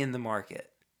best thing in the market.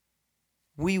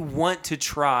 We want to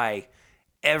try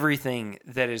everything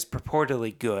that is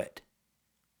purportedly good,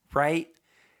 right?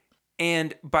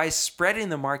 And by spreading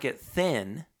the market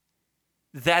thin,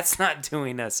 that's not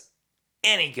doing us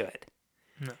any good.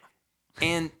 No.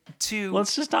 And Well,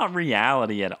 it's just not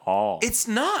reality at all. it's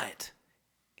not.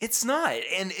 It's not.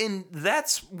 And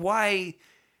that's why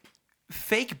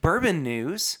fake bourbon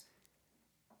news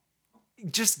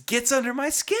just gets under my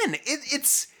skin.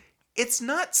 It's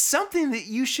not something that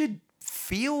you should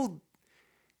feel.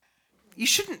 You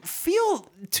shouldn't feel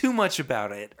too much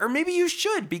about it. Or maybe you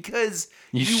should, because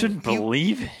you shouldn't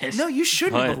believe it. No, you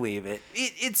shouldn't but- believe it.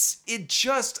 It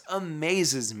just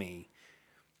amazes me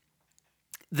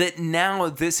that now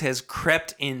this has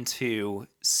crept into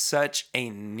such a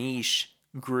niche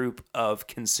group of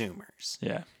consumers.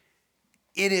 Yeah.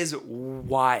 It is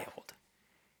wild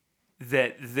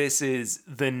that this is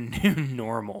the new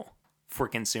normal for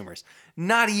consumers.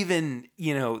 Not even,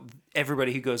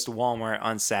 everybody who goes to Walmart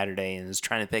on Saturday and is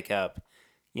trying to pick up,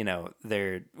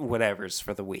 their whatevers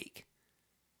for the week.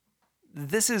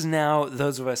 This is now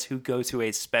those of us who go to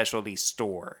a specialty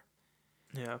store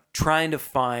Yeah. trying to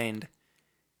find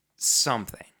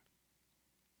something.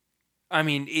 I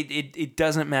mean, it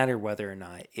doesn't matter whether or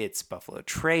not it's Buffalo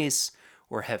Trace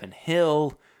or Heaven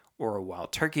Hill or a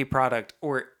Wild Turkey product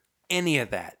or any of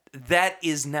that. That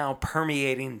is now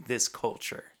permeating this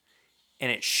culture,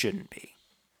 and it shouldn't be.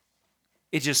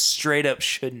 It just straight up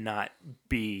should not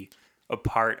be a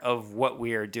part of what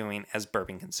we are doing as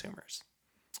bourbon consumers.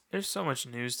 There's so much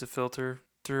news to filter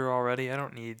through already. I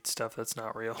don't need stuff that's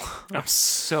not real. I'm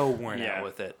so worn Yeah. out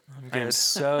with it. good. I'm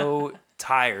so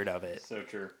tired of it. So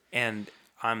true. And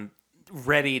I'm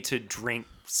ready to drink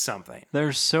something.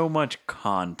 There's so much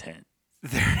content.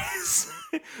 There is,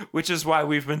 which is why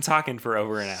we've been talking for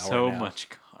over an hour. So now. much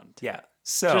content. Yeah.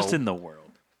 So Just in the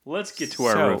world. Let's get to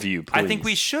our so, review, please. I think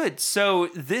we should. So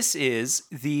this is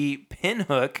the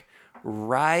Pinhook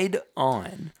Ride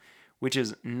On, which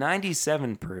is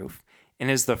 97 proof and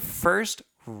is the first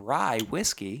rye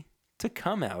whiskey to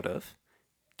come out of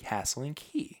Castle and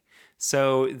Key.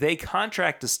 So they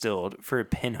contract distilled for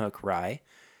Pinhook Rye,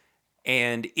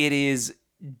 and it is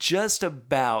just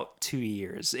about 2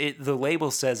 years. The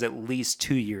label says at least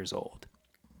 2 years old.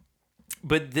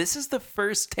 But this is the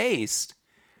first taste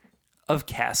of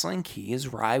Castle and Key's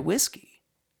rye whiskey.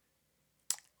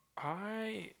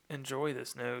 I enjoy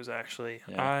this nose, actually.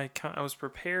 Yeah. I was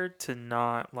prepared to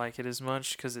not like it as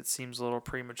much because it seems a little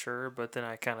premature, but then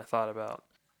I kind of thought about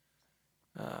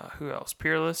who else?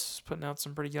 Peerless putting out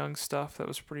some pretty young stuff that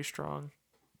was pretty strong.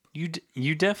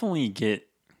 You definitely get.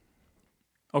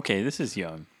 Okay, this is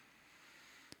young,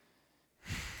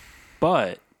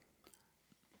 but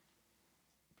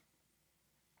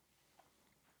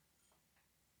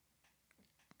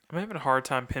I'm having a hard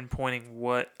time pinpointing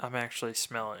what I'm actually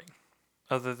smelling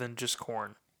other than just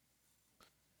corn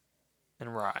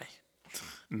and rye.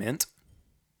 Mint.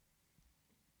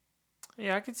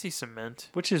 Yeah, I can see some mint.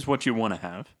 which is what you want to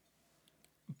have.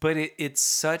 But it's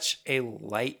such a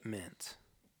light mint.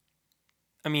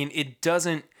 I mean,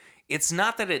 it's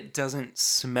not that it doesn't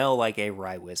smell like a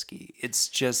rye whiskey. It's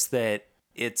just that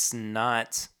it's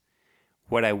not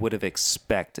what I would have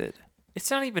expected. It's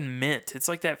not even mint. It's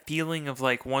like that feeling of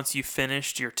like once you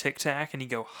finished your Tic Tac and you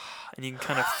go, and you can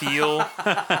kind of feel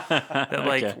that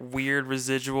like Okay. weird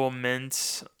residual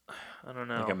mint. I don't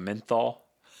know. Like a menthol.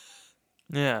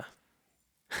 Yeah.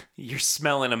 You're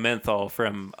smelling a menthol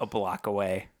from a block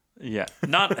away. Yeah,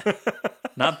 not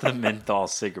the menthol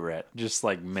cigarette, just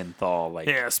like menthol, like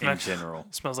Yeah, in general.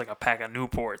 It smells like a pack of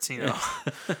Newports, you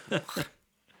know.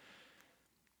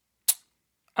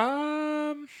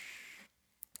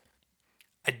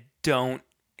 I don't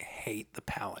hate the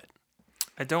palate,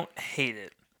 I don't hate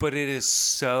it. but it is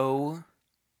so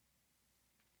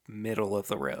middle of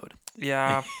the road.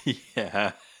 Yeah.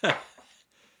 Yeah,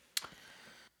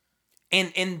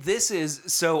 And this is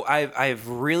so I've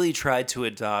really tried to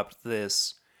adopt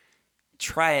this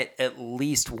try it at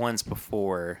least once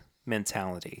before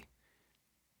mentality.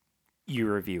 You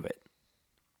review it.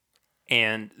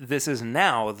 And this is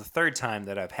now the third time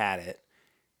that I've had it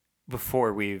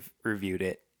before we've reviewed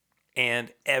it.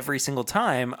 And every single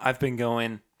time I've been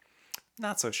going,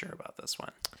 not so sure about this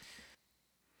one.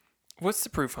 What's the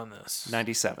proof on this?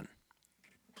 97.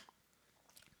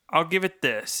 I'll give it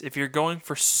this. If you're going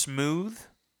for smooth,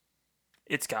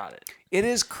 it's got it. It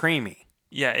is creamy.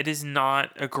 Yeah, it is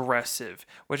not aggressive,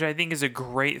 which I think is a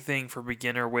great thing for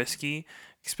beginner whiskey,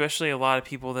 especially a lot of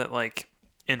people that like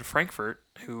in Frankfurt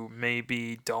who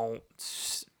maybe don't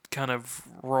kind of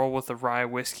roll with the rye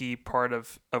whiskey part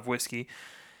of whiskey,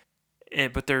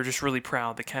 but they're just really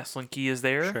proud that Castle and Key is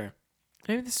there. Sure.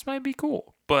 Maybe this might be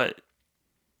cool, but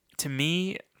to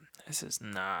me, this is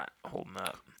not holding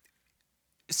up.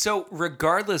 So,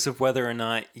 regardless of whether or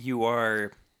not you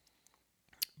are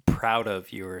proud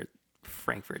of your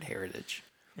Frankfurt heritage,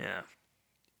 Yeah.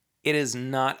 it is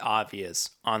not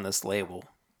obvious on this label.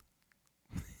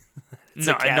 It's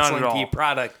No, a Castle not at and Key all.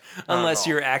 product, unless all.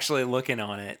 you're actually looking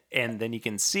on it, and then you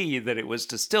can see that it was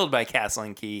distilled by Castle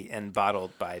and Key and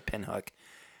bottled by Pinhook.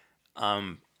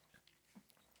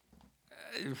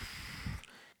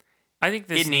 I think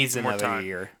this It needs more another time.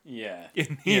 year. yeah.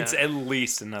 It needs Yeah. at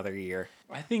least another year.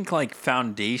 I think like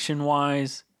foundation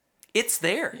wise, It's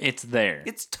there. it's there.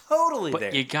 It's totally but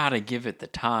there. you gotta give it the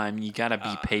time. You gotta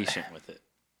be patient with it.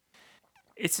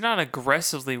 It's not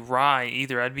aggressively rye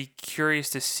either. I'd be curious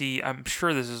to see. I'm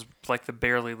sure this is like the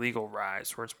barely legal rye,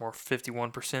 where it's more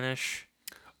 51% ish.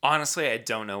 Honestly, I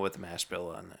don't know what the mash bill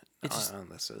on It just- on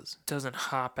this is. Doesn't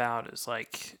hop out as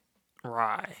like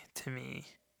rye to me.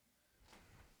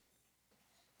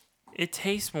 It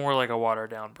tastes more like a watered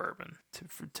down bourbon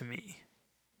to me.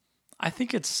 I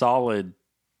think it's solid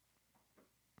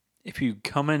if you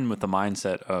come in with the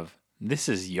mindset of this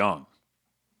is young.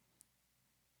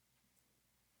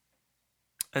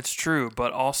 That's true,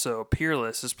 but also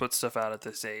Peerless has put stuff out at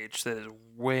this age that is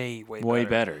way Way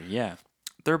better, yeah.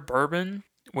 Their bourbon,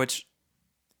 which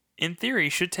in theory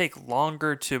should take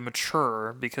longer to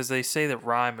mature because they say that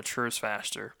rye matures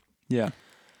faster. Yeah.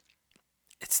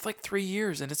 It's like 3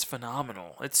 years and it's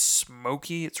phenomenal. It's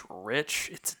smoky, it's rich,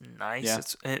 it's nice. Yeah.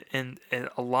 It's and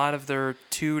a lot of their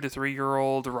 2 to 3 year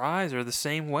old ryes are the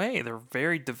same way. They're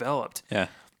very developed. Yeah.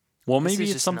 Well, This maybe is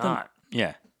it's just something. not.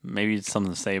 Yeah. Maybe it's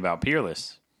something to say about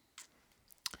Peerless.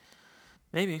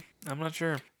 Maybe. I'm not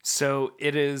sure. So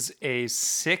it is a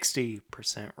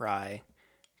 60% rye,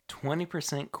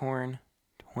 20% corn,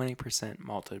 20%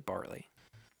 malted barley.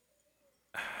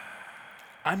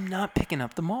 I'm not picking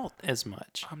up the malt as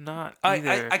much. I'm not I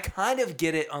either. I kind of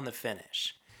get it on the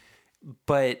finish,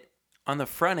 but on the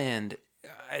front end,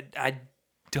 I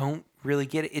don't really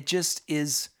get it. It just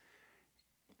is.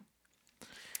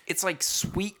 it's like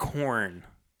sweet corn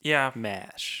Yeah.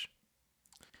 mash.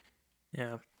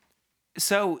 Yeah.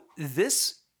 So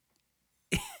this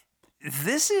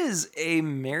is a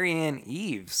Marianne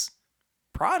Eaves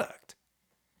product.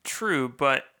 True,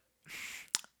 but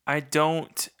I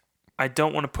don't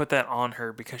want to put that on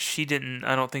her because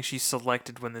I don't think she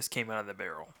selected when this came out of the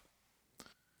barrel.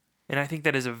 And I think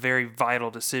that is a very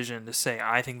vital decision to say,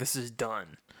 I think this is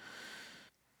done.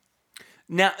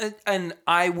 Now, and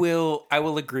I will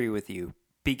agree with you,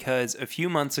 because a few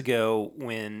months ago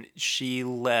when she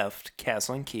left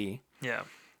Castle and Key, Yeah.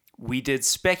 we did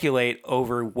speculate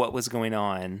over what was going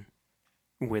on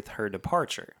with her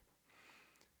departure.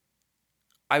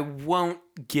 I won't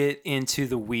get into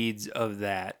the weeds of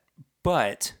that,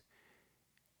 but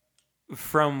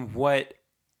from what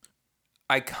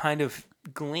I kind of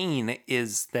glean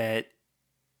is that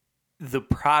the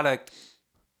product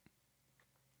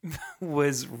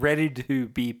was ready to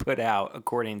be put out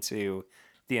according to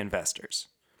the investors.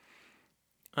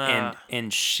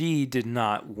 And she did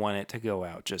not want it to go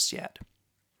out just yet.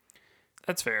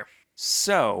 That's fair.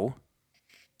 So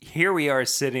here we are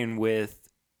sitting with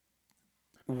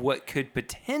what could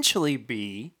potentially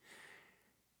be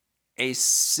a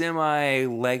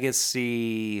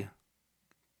semi-legacy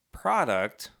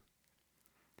product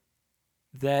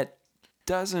that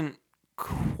doesn't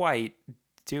quite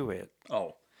do it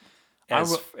Oh,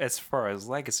 as far as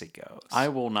legacy goes. I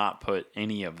will not put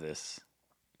any of this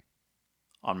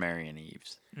on Marianne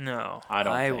Eaves. No. I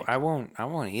don't think. I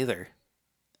won't either.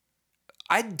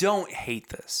 I don't hate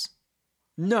this.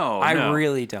 No, I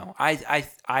really don't.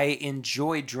 I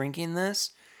enjoy drinking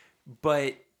this,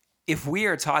 but if we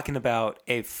are talking about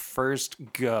a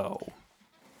first go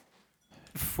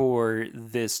for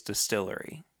this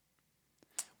distillery,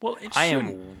 Well, I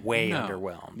am way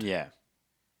underwhelmed. Yeah,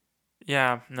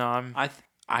 Yeah, no, I'm I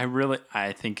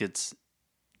think it's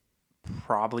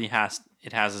probably has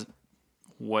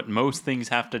what most things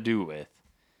have to do with.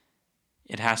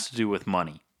 It has to do with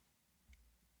money.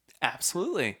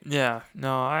 Absolutely. Yeah,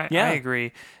 no, I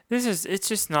agree. It's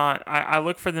just not. I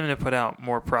look for them to put out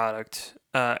more product,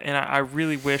 and I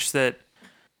really wish that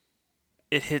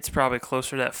it hits probably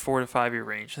closer to that 4 to 5 year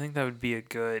range. I think that would be a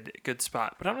good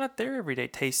spot. But I'm not there every day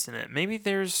tasting it. Maybe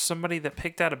there's somebody that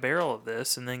picked out a barrel of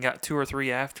this and then got 2 or 3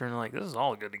 after, and like, this is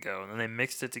all good to go. And then they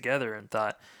mixed it together and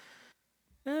thought,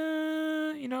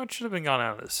 it should have been gone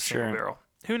out of this single barrel.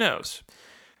 Who knows?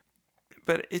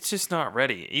 But it's just not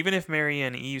ready. Even if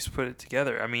Marianne Eaves put it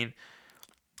together, I mean,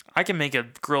 I can make a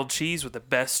grilled cheese with the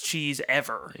best cheese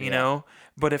ever, you know?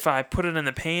 But if I put it in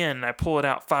the pan and I pull it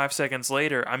out 5 seconds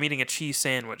later, I'm eating a cheese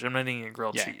sandwich. I'm not eating a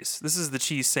grilled cheese. This is the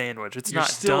cheese sandwich. It's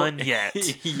not done yet.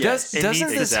 Yes, doesn't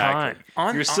this exactly.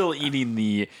 time? You're still eating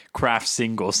the Kraft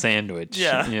single sandwich.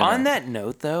 Yeah. you know? On that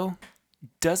note, though,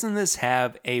 doesn't this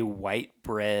have a white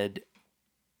bread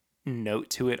note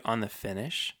to it on the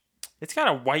finish? It's got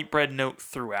a white bread note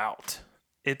throughout.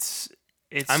 It's.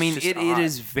 I mean, just it odd.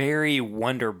 is very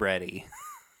Wonder Bready.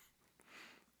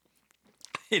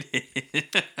 It is.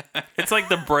 It's like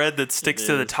the bread that sticks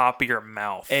to the top of your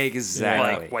mouth.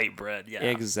 Exactly. Like white bread, yeah.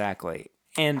 Exactly.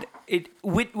 And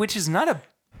which is not a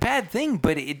bad thing,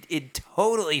 but it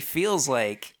totally feels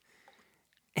like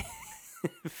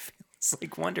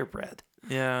Wonder Bread.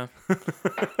 Yeah.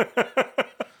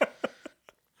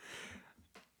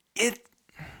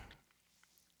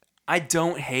 I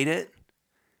don't hate it,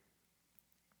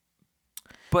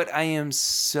 but I am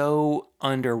so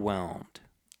underwhelmed.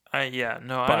 I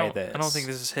don't think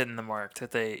this is hitting the mark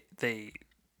that they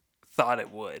thought it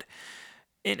would.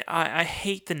 And I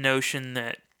hate the notion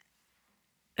that,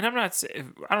 and I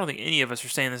don't think any of us are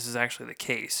saying this is actually the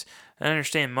case. I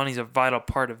understand money's a vital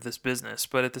part of this business,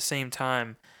 but at the same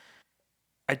time,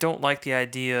 I don't like the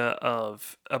idea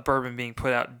of a bourbon being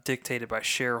put out dictated by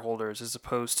shareholders as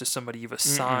opposed to somebody you've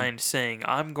assigned saying,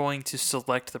 I'm going to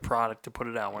select the product to put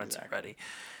it out when it's ready.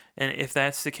 And if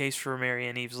that's the case for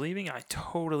Marianne Eaves leaving, I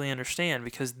totally understand,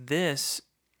 because this,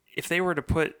 if they were to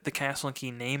put the Castle and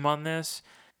Key name on this,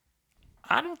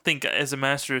 I don't think as a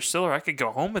master distiller I could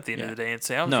go home at the end of the day and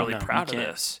say I was really proud of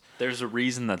this. There's a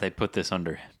reason that they put this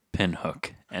under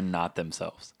Pinhook and not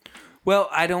themselves. Well,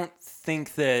 I don't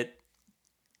think that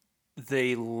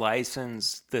they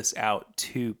licensed this out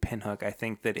to Pinhook. I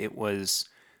think that it was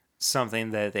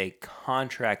something that they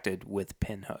contracted with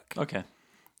Pinhook. Okay.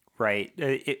 Right?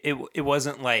 It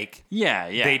wasn't like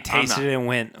they tasted it and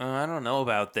went, I don't know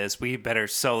about this. We better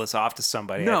sell this off to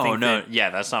somebody. No, I think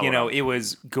that's not. it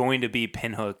was going to be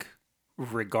Pinhook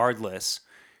regardless.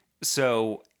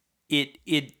 So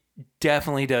it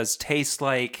definitely does taste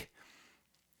like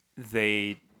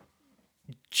they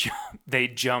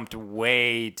jumped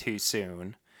way too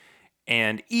soon.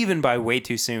 And even by way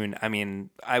too soon, I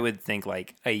mean, I would think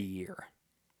like a year.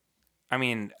 I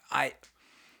mean,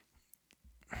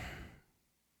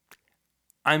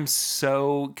 I'm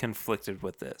so conflicted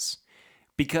with this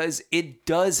because it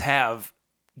does have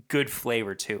good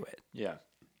flavor to it. Yeah.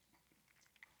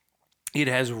 It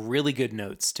has really good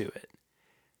notes to it.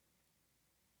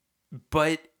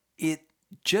 But it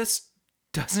just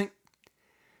doesn't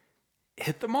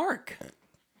hit the mark.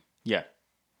 Yeah.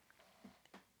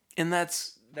 And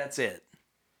that's it.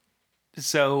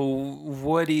 So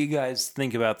what do you guys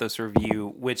think about this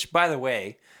review? Which, by the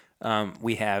way,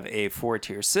 we have a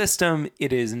 4-tier system.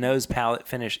 It is nose, palate,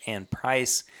 finish, and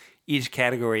price. Each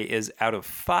category is out of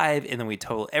 5, and then we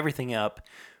total everything up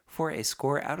for a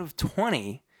score out of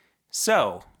 20.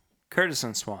 So, Curtis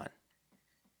and Swan,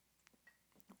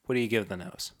 what do you give the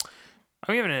nose?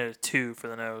 I'm giving it a 2 for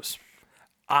the nose.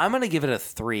 I'm going to give it a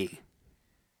 3.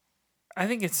 I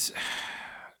think it's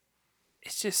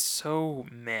just so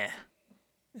meh.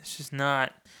 It's just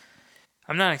not.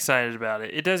 I'm not excited about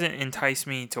it. It doesn't entice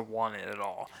me to want it at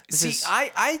all.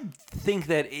 I think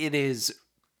that it is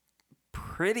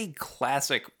pretty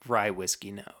classic rye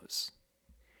whiskey nose.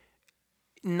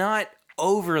 Not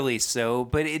overly so,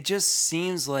 but it just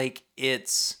seems like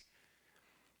it's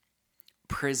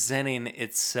presenting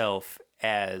itself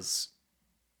as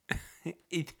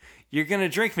you're going to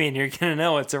drink me and you're going to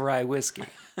know it's a rye whiskey.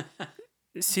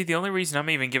 See, the only reason I'm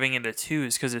even giving it a 2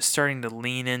 is because it's starting to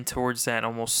lean in towards that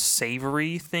almost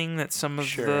savory thing that some of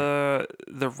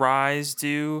the ryes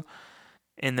do,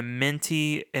 and the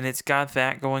minty, and it's got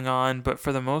that going on. But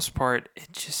for the most part,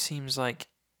 it just seems like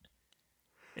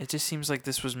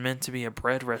this was meant to be a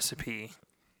bread recipe,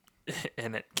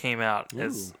 and it came out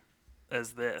as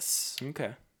this.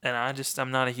 Okay. And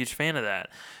I'm not a huge fan of that.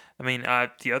 I mean,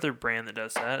 the other brand that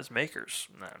does that is Makers.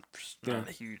 I'm just not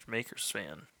a huge Makers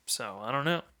fan. So, I don't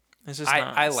know. It's just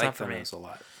I it's like not for the me. nose a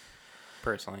lot,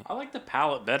 personally. I like the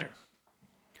palate better.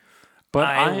 But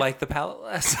I like the palate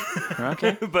less.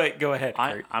 Okay. But go ahead,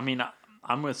 Kurt. I mean,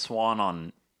 I'm with Swan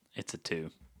on it's a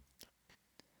 2.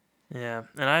 Yeah,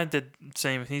 and I did the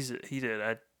same. He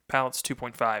did. Palate's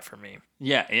 2.5 for me.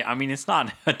 Yeah, I mean, it's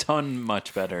not a ton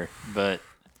much better, but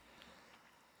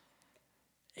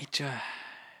it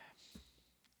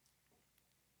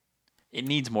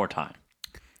needs more time.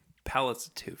 Palate's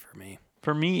a 2 for me.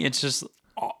 For me, it's just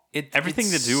everything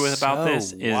it's to do with about so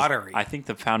this is watery. I think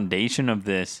the foundation of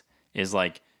this is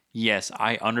like, yes,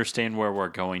 I understand where we're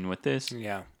going with this,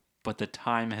 Yeah. but the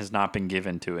time has not been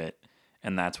given to it,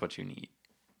 and that's what you need.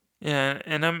 Yeah,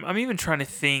 and I'm even trying to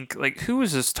think, like, who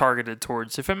is this targeted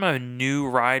towards? If I'm a new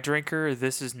rye drinker,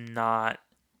 this is not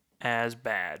as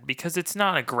bad because it's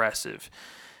not aggressive.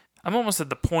 I'm almost at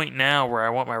the point now where I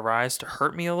want my ryes to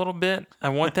hurt me a little bit. I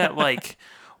want that, like,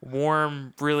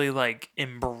 warm, really, like,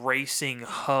 embracing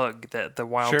hug that the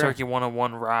Wild Turkey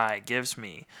 101 rye gives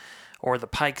me, or the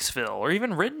Pikesville, or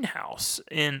even Rittenhouse.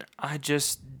 And I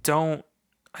just don't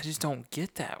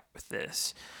get that with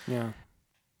this. Yeah.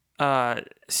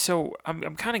 So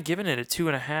I'm kind of giving it a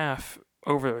 2.5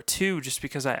 over a 2 just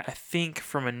because I think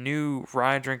from a new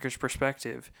rye drinker's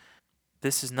perspective,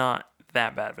 this is not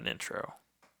that bad of an intro,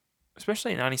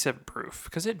 especially at 97 proof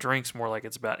because it drinks more like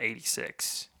it's about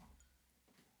 86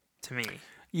 to me.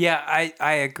 Yeah,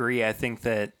 I agree. I think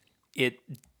that it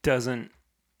doesn't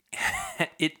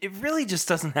it really just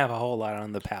doesn't have a whole lot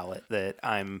on the palate that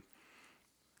I'm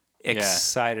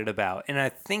excited about. And I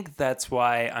think that's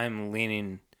why I'm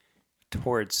leaning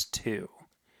towards 2.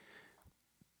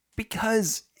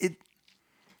 Because it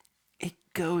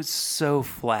goes so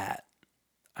flat.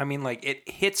 I mean, like, it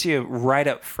hits you right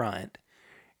up front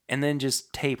and then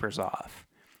just tapers off.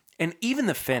 And even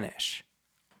the finish.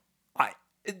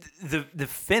 The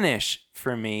finish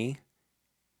for me,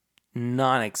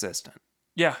 non-existent.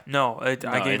 Yeah, no, I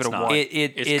gave it a not. 1.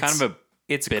 It's kind of a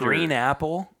it's bitter. green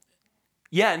apple.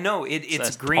 Yeah, no, it's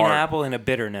That's green tart. apple and a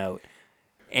bitter note,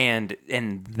 and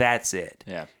that's it.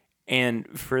 Yeah. And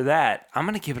for that, I'm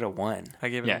gonna give it a 1. I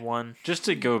gave it a 1. Just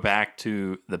to go back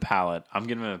to the palate, I'm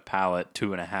giving it a palate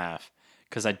 2.5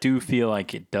 because I do feel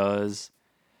like it does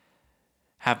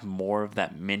have more of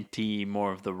that minty,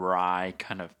 more of the rye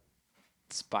kind of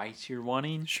spice you're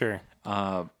wanting. Sure.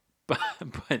 But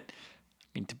I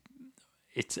mean,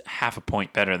 it's half a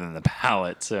point better than the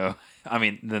palate. So I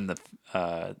mean, than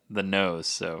the nose.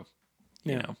 So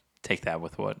you know, take that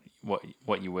with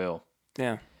what you will.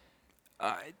 Yeah.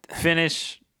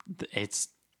 Finish. It's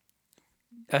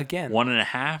Again,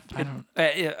 1.5. I don't.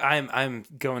 I'm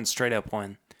going straight up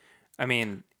 1. I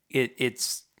mean,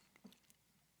 it's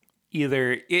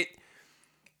either it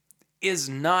is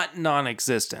not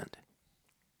non-existent,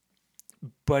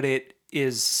 but it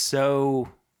is so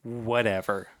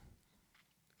whatever.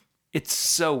 It's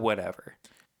so whatever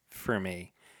for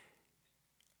me.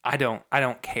 I don't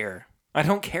care. I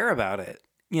don't care about it.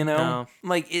 You know? No.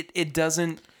 Like it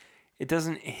doesn't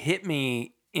hit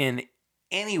me in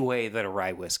any way that a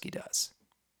rye whiskey does.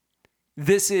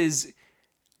 This is,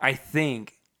 I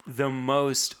think, the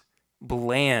most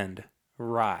bland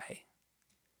rye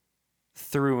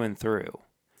through and through.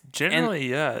 Generally,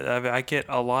 yeah. I mean, I get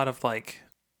a lot of like,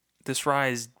 this rye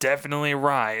is definitely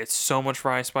rye. It's so much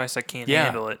rye spice I can't Yeah.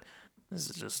 handle it. This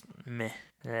is just meh.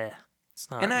 Yeah. It's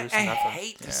not. And I there's nothing.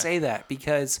 hate to Yeah. say that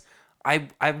because I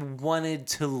wanted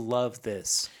to love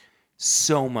this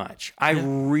so much. I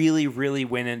really, really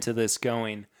went into this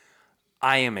going,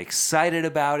 I am excited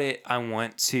about it. I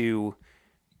want to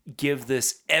give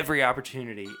this every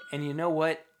opportunity. And you know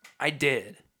what? I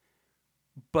did.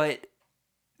 But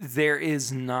there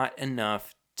is not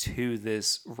enough to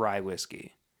this rye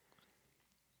whiskey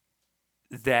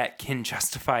that can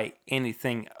justify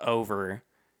anything over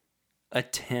a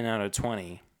 10 out of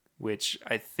 20, which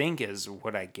I think is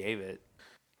what I gave it.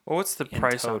 Well, what's the in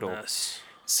price total. on this?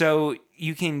 So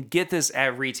you can get this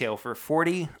at retail for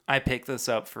 40. I picked this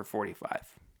up for 45.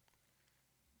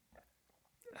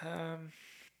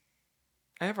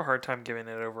 I have a hard time giving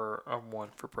it over a 1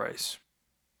 for price.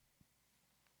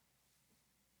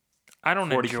 I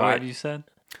don't enjoy 45, it. you said?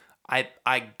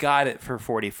 I got it for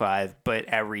 45, but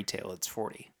at retail it's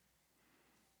 40.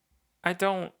 I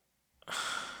don't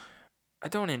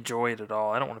enjoy it at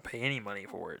all. I don't want to pay any money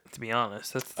for it, to be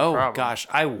honest. That's the Oh problem. gosh,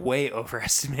 I way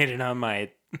overestimated on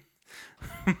my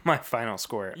my final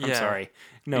score. I'm Yeah. sorry.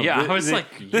 No, Yeah, I was like,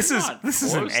 this you're is not this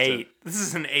is an close to- 8. This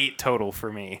is an 8 total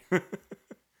for me.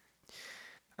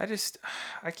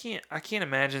 I can't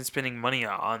imagine spending money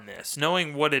on this.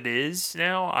 Knowing what it is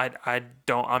now,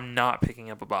 I'm not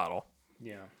picking up a bottle.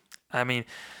 Yeah. I mean,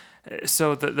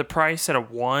 so the price at a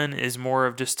 1 is more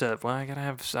of just I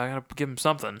gotta give him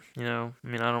something, you know. I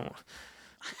mean,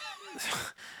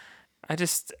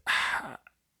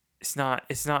 it's not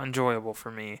enjoyable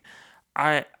for me.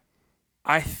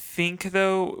 I think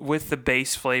though with the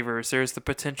base flavors, there's the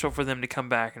potential for them to come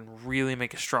back and really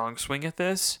make a strong swing at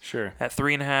this. Sure. At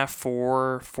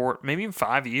 3.5, 4, maybe even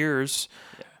 5 years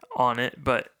on it.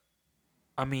 But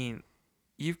I mean,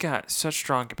 you've got such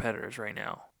strong competitors right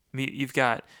now. I mean, you've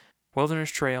got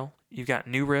Wilderness Trail, you've got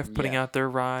New Riff putting out their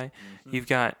rye, you've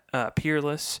got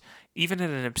Peerless, even at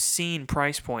an obscene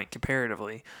price point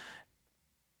comparatively.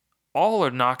 All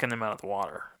are knocking them out of the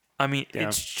water. I mean,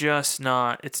 it's just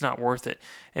not worth it.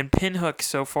 And Pinhook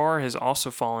so far has also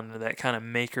fallen into that kind of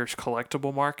maker's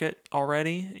collectible market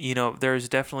already. You know, there's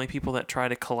definitely people that try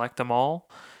to collect them all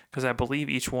because I believe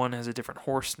each one has a different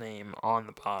horse name on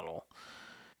the bottle.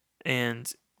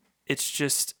 And it's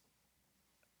just,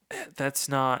 that's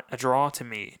not a draw to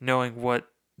me, knowing what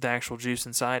the actual juice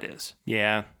inside is.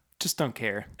 Yeah. Just don't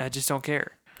care. I just don't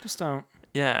care. Just don't.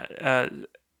 Yeah.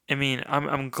 I mean,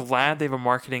 I'm glad they have a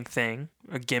marketing thing,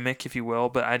 a gimmick, if you will,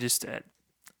 but I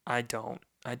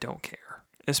don't care.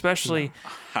 Especially,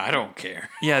 I don't care.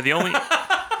 yeah, the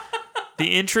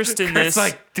interest in It's this,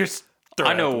 like just throw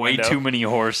I it know out the way window. too many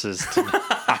horses to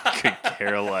I could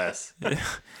care less.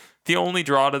 the only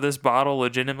draw to this bottle,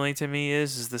 legitimately to me,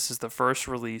 is this is the first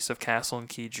release of Castle and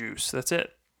Key juice. That's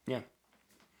it. Yeah.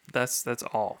 That's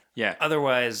all. Yeah.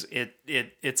 Otherwise,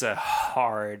 it's a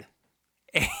hard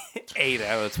 8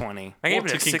 out of 20. I gave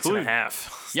Well, it a to conclude-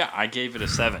 6.5. Yeah, I gave it a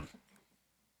 7.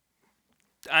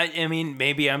 I mean,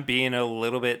 maybe I'm being a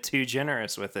little bit too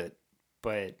generous with it,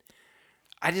 but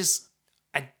I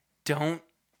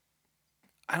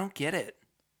don't get it.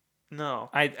 No.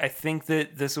 I think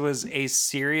that this was a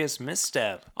serious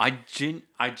misstep. I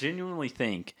genuinely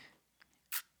think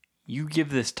you give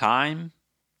this time,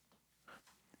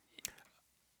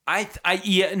 I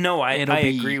It'll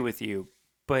be- agree with you,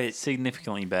 but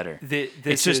significantly better. this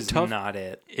It's just is tough. not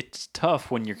it. It's tough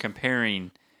when you're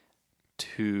comparing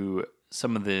to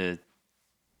some of the,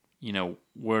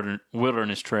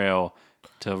 Wilderness Trail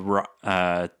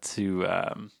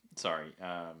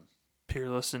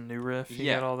Peerless and New Riff. You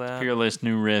got all that. Peerless,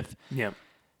 New Riff, Yeah.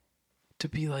 to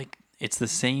be like it's the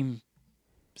same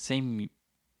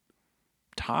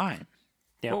time.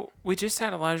 Yeah. Well, we just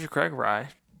had Elijah Craig rye.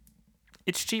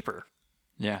 It's cheaper.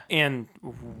 Yeah. And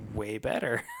way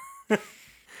better.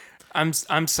 I'm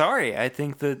sorry. I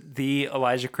think that the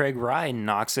Elijah Craig rye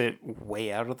knocks it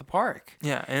way out of the park.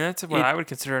 Yeah, and that's what I would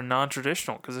consider a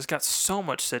non-traditional because it's got so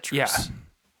much citrus. Yeah.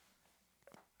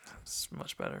 It's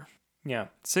much better. Yeah.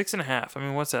 6.5. I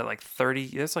mean, what's that, like 30?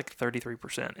 That's like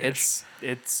 33%.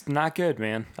 It's not good,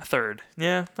 man. a third.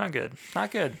 Yeah, not good. Not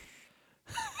good.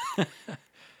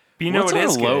 But you know What's what our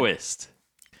is good? lowest?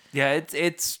 Yeah,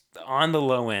 it's on the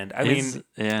low end. I mean,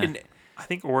 Yeah. I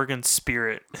think Oregon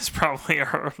Spirit is probably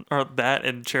our that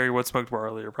and Cherry Wood Smoked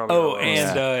Barley are probably. oh, our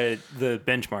lowest. and the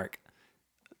benchmark.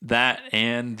 That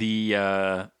and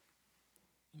the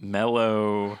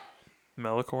mellow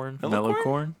Mellow corn.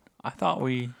 I thought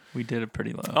we did it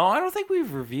pretty low. Oh, I don't think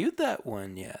we've reviewed that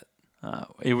one yet.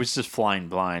 It was just Flying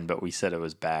Blind, but we said it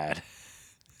was bad.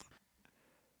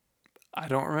 I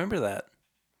don't remember that.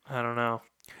 I don't know.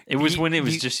 It was when it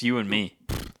was you- just you and me.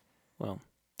 Well,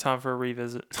 Time for a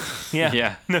revisit. yeah.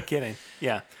 Yeah. No kidding.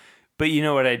 Yeah. But you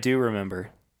know what I do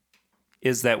remember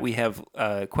is that we have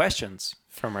questions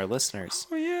from our listeners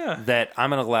Oh yeah. that I'm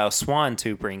going to allow Swan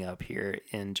to bring up here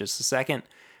in just a second.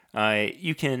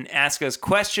 You can ask us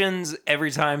questions every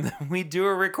time that we do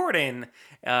a recording,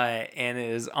 and it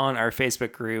is on our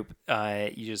Facebook group.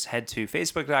 You just head to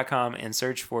facebook.com and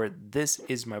search for This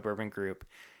Is My Bourbon Group,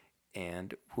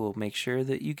 and we'll make sure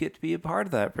that you get to be a part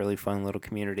of that really fun little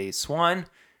community. Swan,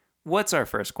 what's our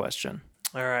first question?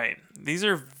 All right. These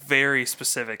are very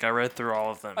specific. I read through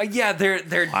all of them. Yeah,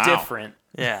 they're Wow. different.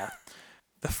 Yeah.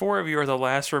 The four of you are the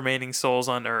last remaining souls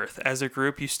on Earth. As a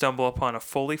group, you stumble upon a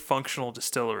fully functional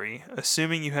distillery.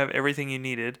 Assuming you have everything you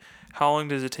needed, how long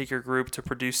does it take your group to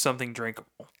produce something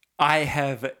drinkable? I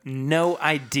have no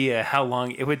idea how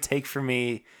long it would take for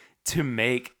me to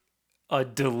make a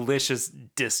delicious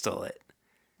distillate.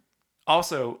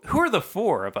 Also, who are the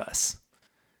four of us?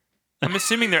 I'm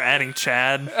assuming they're adding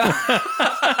Chad.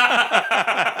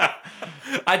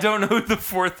 I don't know who the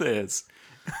fourth is.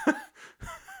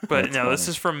 But no, this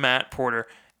is from Matt Porter.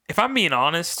 If I'm being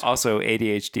honest, Also,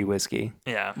 ADHD whiskey.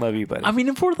 yeah. Love you, buddy. I mean,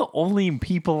 if we're the only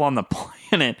people on the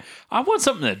planet, I want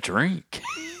something to drink.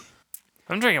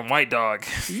 I'm drinking White Dog.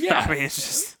 Yeah. I mean, it's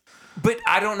just. But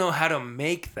I don't know how to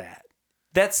make that.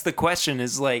 That's the question.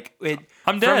 Is like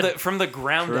I'm dead. from the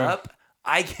ground True. up.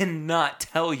 I cannot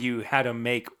tell you how to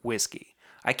make whiskey.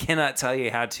 I cannot tell you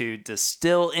how to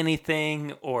distill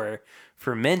anything or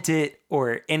ferment it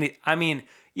or any. I mean,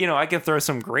 you know, I could throw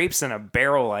some grapes in a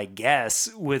barrel, I guess,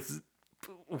 with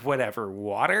whatever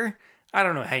water. I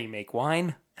don't know how you make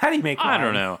wine. How do you make wine? I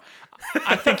don't know.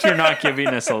 I think you're not giving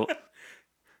us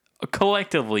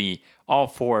collectively all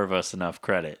four of us enough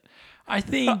credit. I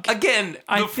think Again, the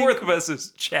I think- fourth of us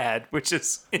is Chad, which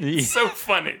is it's so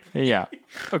funny. yeah.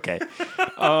 Okay.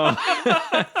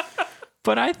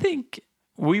 But I think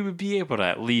we would be able to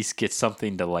at least get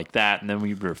something to like that, and then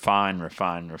we refine.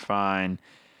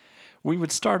 We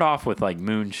would start off with like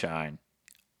moonshine.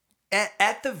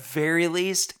 At the very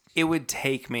least, it would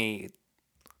take me.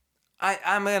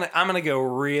 I'm gonna go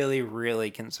really, really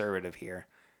conservative here.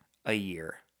 A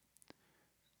year.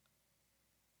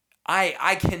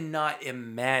 I cannot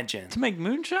imagine. To make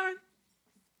moonshine?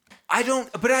 I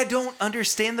don't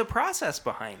understand the process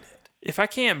behind it. If I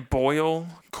can't boil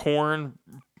corn,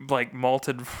 like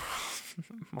malted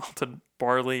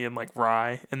barley and like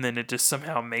rye, and then it just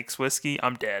somehow makes whiskey,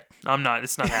 I'm dead. I'm not.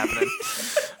 It's not happening.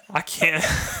 I can't.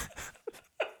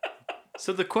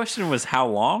 So the question was how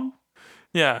long?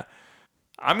 Yeah.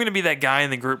 I'm going to be that guy in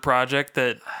the group project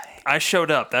that I showed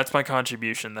up. That's my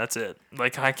contribution. That's it.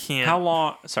 Like, I can't. How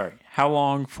long? Sorry. How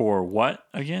long for what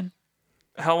again?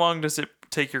 How long does it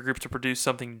take your group to produce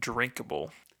something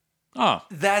drinkable? Oh,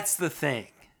 That's the thing.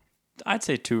 I'd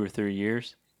say 2 or 3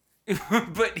 years.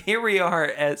 But here we are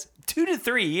as 2 to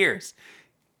 3 years.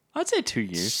 I'd say 2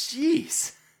 years.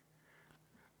 Jeez.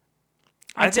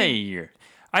 I'd say a year.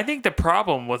 I think the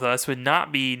problem with us would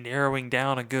not be narrowing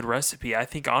down a good recipe. I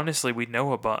think honestly we'd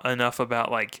know enough about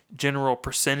like general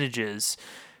percentages.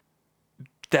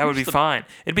 That would be fine.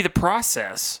 It'd be the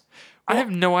process. I have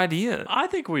no idea. I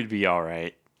think we'd be all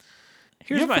right.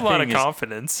 You Here's have my a lot of thing is,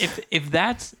 confidence. if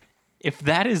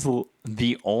that is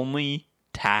the only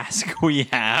task we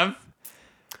have,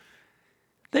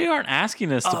 they aren't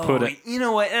asking us to put it. You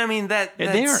know what? I mean that's,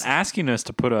 They aren't asking us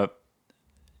to put up.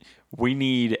 We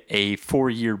need a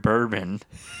 4-year bourbon.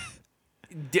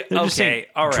 They're just saying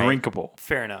Okay, all right. drinkable.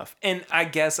 Fair enough. And I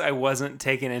guess I wasn't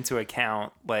taking into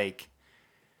account like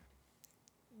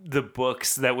the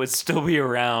books that would still be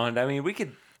around. I mean, we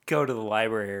could go to the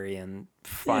library and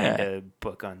find Yeah. a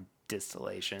book on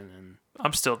distillation and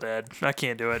I'm still dead. I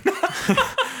can't do it.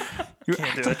 You Can't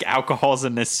act do like alcohol's a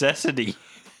necessity.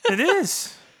 It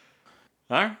is.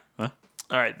 All right.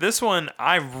 All right, this one,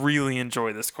 I really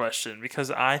enjoy this question because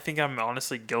I think I'm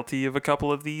honestly guilty of a couple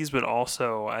of these, but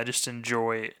also I just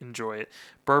enjoy it.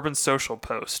 Bourbon Social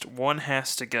Post, one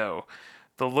has to go.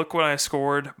 The Look What I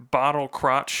Scored bottle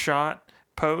crotch shot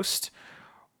post,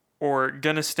 or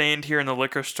gonna stand here in the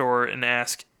liquor store and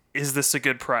ask, is this a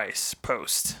good price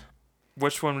post?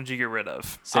 which one would you get rid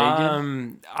of? Say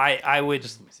again. I would.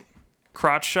 Just let me see.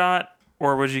 Crotch shot,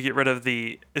 or would you get rid of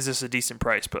the? Is this a decent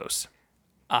price post?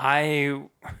 I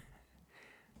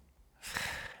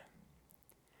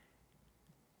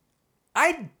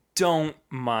don't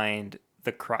mind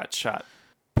the crotch shot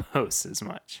posts as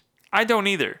much. I don't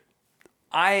either.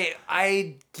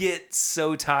 I get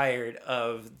so tired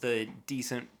of the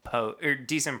decent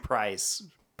price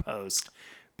post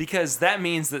because that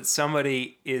means that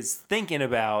somebody is thinking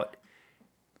about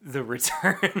the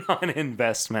return on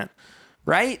investment,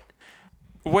 right?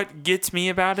 What gets me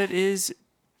about it is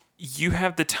you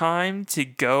have the time to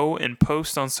go and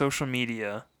post on social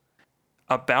media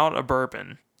about a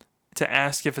bourbon to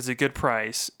ask if it's a good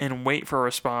price and wait for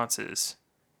responses.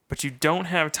 But you don't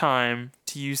have time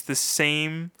to use the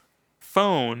same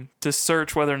phone to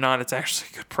search whether or not it's actually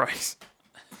a good price.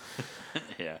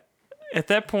 Yeah. At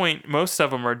that point, most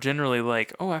of them are generally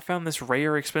like, oh, I found this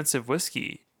rare, expensive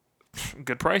whiskey.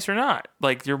 Good price or not?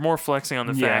 Like, you're more flexing on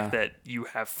the fact that you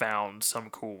have found some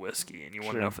cool whiskey and you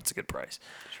want to know if it's a good price.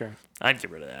 Sure. I'd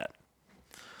get rid of that.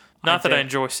 Not that I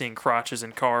enjoy seeing crotches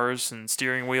in cars and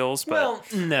steering wheels, but Well,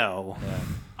 no.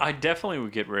 I definitely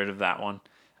would get rid of that one.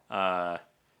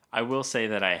 I will say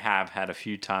that I have had a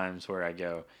few times where I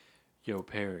go, "Yo,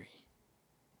 Perry,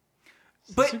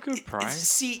 is this a good price?"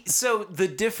 See, so the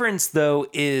difference though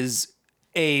is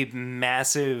a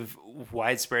massive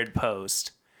widespread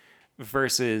post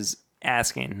versus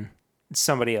asking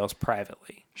somebody else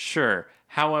privately. Sure.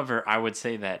 However, I would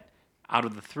say that out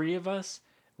of the three of us,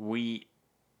 we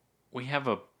have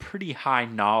a pretty high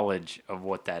knowledge of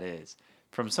what that is.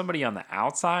 From somebody on the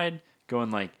outside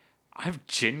going like, I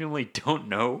genuinely don't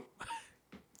know.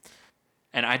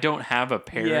 And I don't have a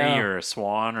Perry or a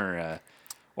Swan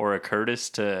or a Curtis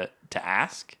to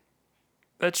ask.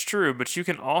 that's true. But you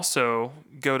can also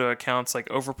go to accounts like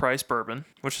Overpriced Bourbon,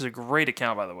 which is a great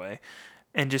account, by the way,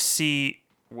 and just see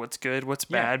what's good, what's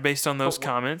bad based on those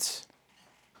comments.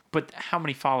 But how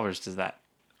many followers does that?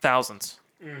 Thousands.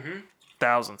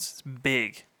 Thousands. It's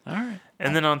big. All right.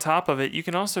 And then on top of it, you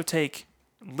can also take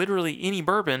literally any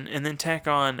bourbon and then tack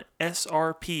on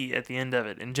SRP at the end of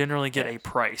it and generally get a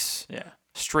price Yeah.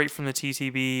 straight from the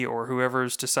TTB or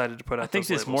whoever's decided to put out I think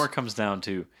those this labels. more comes down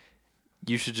to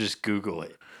you should just Google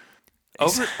it.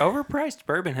 Overpriced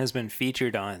bourbon has been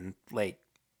featured on like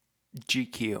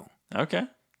GQ. Okay.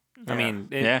 I mean,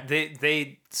 Yeah.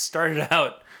 they started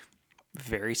out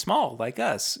very small like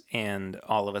us, and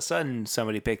all of a sudden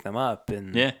somebody picked them up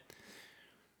and Yeah.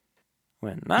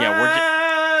 went,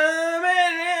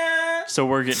 So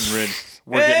we're getting rid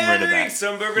of that.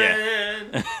 Some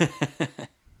bourbon.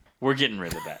 We're getting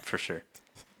rid of that for sure.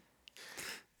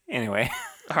 Anyway,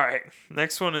 All right.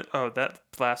 Next one. Oh, that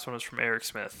last one was from Eric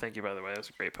Smith. Thank you, by the way. That was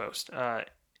a great post.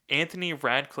 Anthony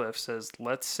Radcliffe says,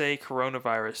 let's say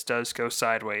coronavirus does go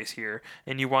sideways here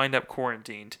and you wind up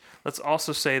quarantined. Let's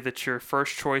also say that your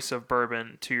first choice of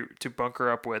bourbon to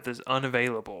bunker up with is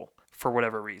unavailable for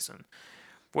whatever reason.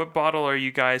 What bottle are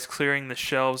you guys clearing the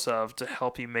shelves of to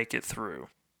help you make it through?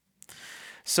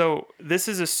 So this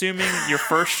is assuming your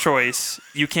first choice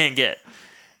you can't get.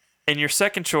 And your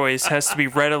second choice has to be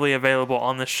readily available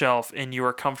on the shelf and you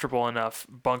are comfortable enough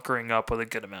bunkering up with a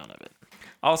good amount of it.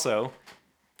 also,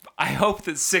 I hope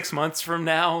that 6 months from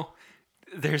now,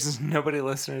 there's nobody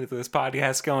listening to this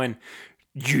podcast going,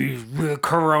 the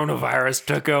coronavirus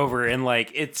took over, and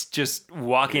like it's just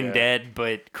Walking Dead,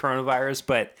 but coronavirus.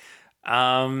 But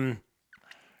I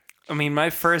mean, my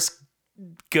first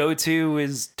go-to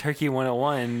is Turkey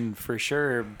 101 for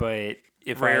sure. But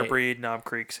if Rare breed, Knob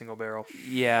Creek, single barrel.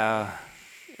 yeah.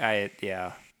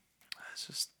 It's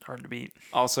just hard to beat.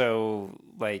 Also,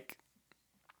 like,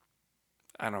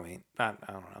 I don't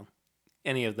know.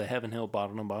 Any of the Heaven Hill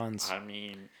Bottled and Bonds. I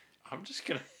mean, I'm just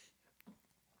gonna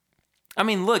I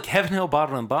mean, look, Heaven Hill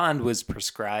Bottled and Bond was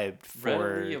prescribed for.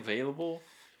 readily available.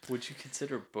 Would you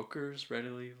consider Booker's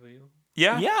readily available?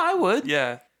 Yeah. Yeah, I would.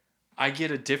 Yeah. I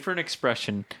get a different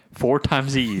expression 4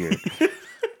 times a year.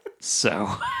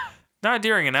 So Not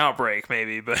during an outbreak,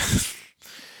 maybe, but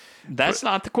that's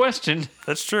not the question.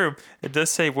 that's true. It does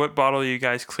say what bottle are you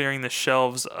guys clearing the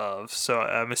shelves of, so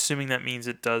I'm assuming that means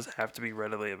it does have to be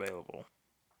readily available.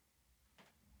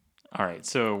 All right,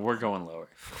 so we're going lower.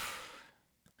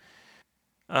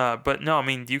 But no, I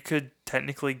mean, you could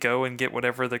technically go and get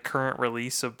whatever the current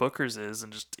release of Booker's is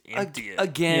and just empty it.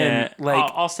 Again,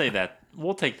 like, I'll say that.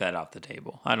 We'll take that off the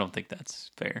table. I don't think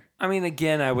that's fair. I mean,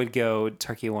 again, I would go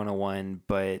Turkey 101,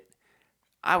 but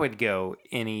I would go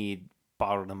any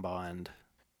Bottled and Bond.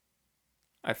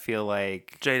 I feel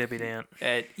like, JW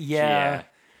Dant. yeah.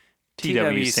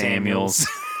 T.W. Samuels.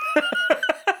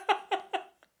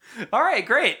 All right,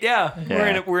 great. Yeah,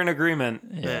 Yeah. we're in agreement.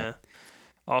 Yeah.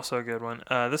 Also a good one.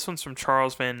 This one's from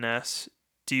Charles Van Ness.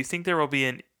 Do you think there will be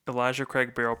an Elijah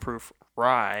Craig barrel proof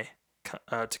rye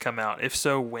to come out? If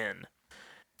so, when?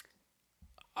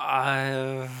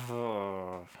 I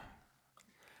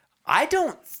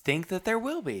don't think that there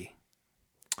will be.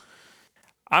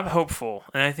 I'm hopeful,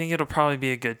 and I think it'll probably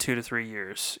be a good 2 to 3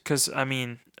 years. Because, I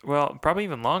mean, well, probably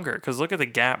even longer. Because look at the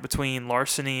gap between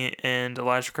Larceny and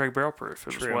Elijah Craig barrel proof. It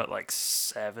was, True. what, like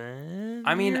 7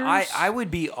 I mean, years? I would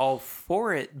be all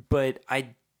for it, but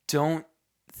I don't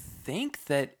think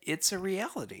that it's a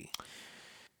reality.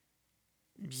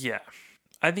 Yeah.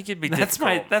 I think it'd be That's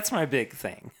difficult. my big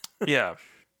thing. Yeah.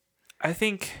 I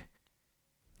think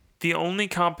the only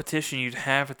competition you'd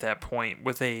have at that point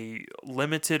with a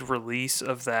limited release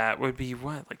of that would be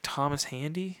what? Like Thomas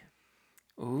Handy?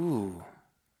 Ooh.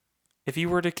 If you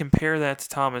were to compare that to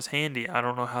Thomas Handy, I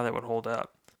don't know how that would hold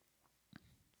up.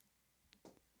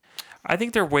 I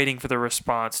think they're waiting for the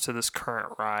response to this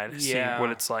current ride to see what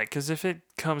it's like. Because if it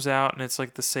comes out and it's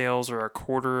like the sales are a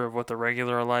quarter of what the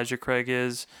regular Elijah Craig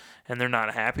is, and they're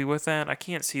not happy with that, I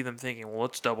can't see them thinking, well,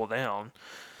 let's double down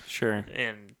Sure.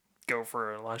 and go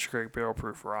for Elijah Craig barrel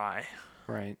proof rye.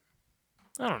 Right.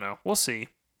 I don't know. We'll see.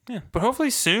 Yeah. But hopefully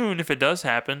soon, if it does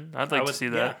happen, I'd like to see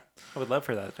that. Yeah, I would love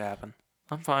for that to happen.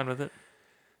 I'm fine with it.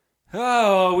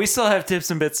 Oh, we still have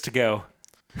tips and bits to go.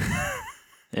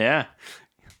 Yeah.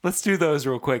 Let's do those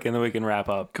real quick, and then we can wrap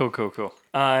up. Cool.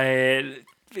 I'll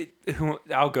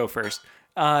go first.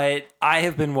 I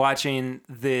have been watching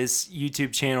this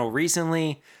YouTube channel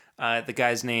recently. The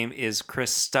guy's name is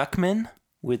Chris Stuckman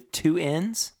with 2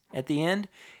 N's at the end.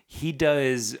 He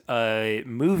does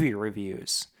movie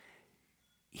reviews.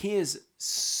 He is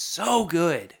so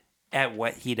good at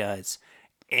what he does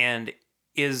and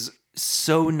is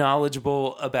so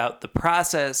knowledgeable about the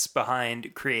process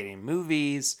behind creating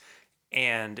movies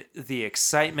and the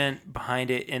excitement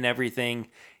behind it and everything.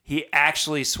 He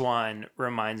actually, Swan,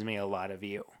 reminds me a lot of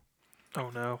you. Oh,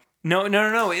 no. No. In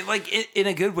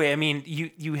a good way. I mean,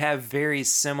 you have very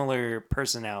similar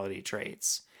personality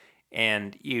traits,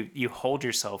 and you hold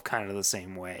yourself kind of the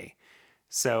same way.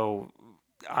 So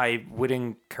I would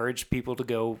encourage people to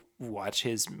go watch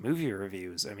his movie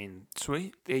reviews. I mean,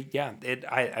 Sweet.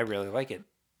 I really like it.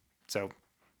 So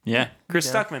Yeah. Chris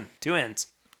Yeah. Stuckman, 2 N's.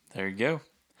 There you go.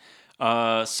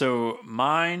 So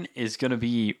mine is going to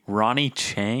be Ronnie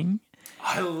Chang.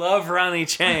 I love Ronnie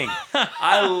Chang.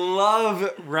 I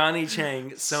love Ronnie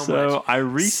Chang so much. So I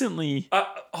recently.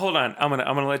 Hold on, I'm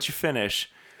gonna let you finish.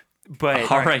 But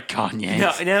All right, Kanye.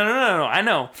 no. I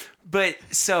know, but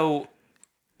so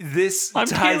this I'm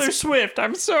ties- Taylor Swift.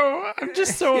 I'm just so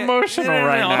Yeah, emotional no,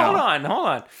 right now. Hold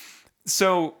on.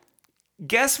 So,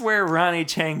 guess where Ronnie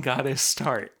Chang got his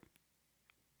start?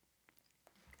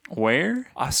 Where?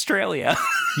 Australia.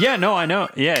 Yeah, no, I know.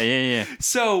 Yeah.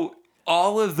 So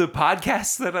all of the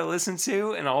podcasts that I listen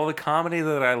to and all the comedy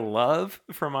that I love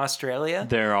from Australia,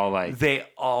 They're all like, they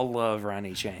all love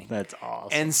Ronnie Chang. that's awesome.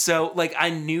 And so, like, I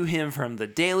knew him from The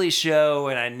Daily Show,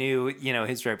 and I knew,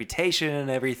 his reputation and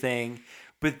everything.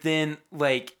 But then,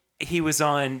 like, he was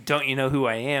on Don't You Know Who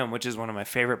I Am, which is one of my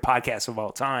favorite podcasts of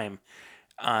all time.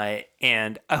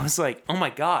 And I was like, oh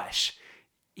my gosh,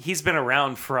 he's been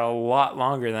around for a lot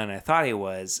longer than I thought he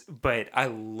was. But I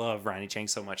love Ronnie Chang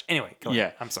so much. Anyway, go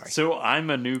ahead. I'm sorry. So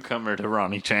I'm a newcomer to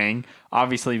Ronnie Chang,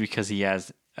 obviously because he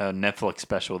has a Netflix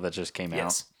special that just came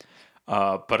Yes.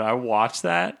 out. But I watched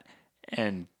that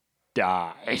and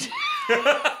died.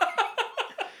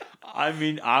 I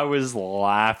mean, I was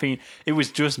laughing. It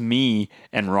was just me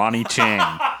and Ronnie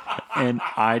Chang. And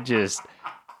I just,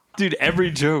 dude, every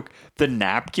joke, the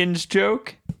napkins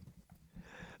joke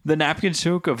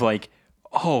of like,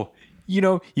 oh,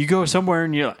 you go somewhere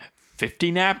and you're like,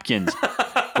 50 napkins,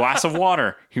 glass of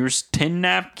water, here's 10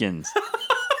 napkins.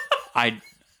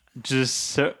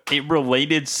 It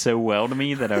related so well to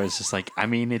me that I was just like, I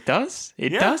mean, it does.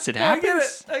 It happens.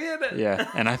 I get it. Yeah,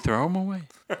 and I throw them away.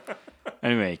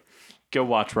 Anyway, go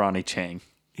watch Ronnie Chang.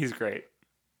 He's great.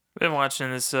 Been watching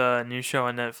this new show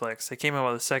on Netflix. They came out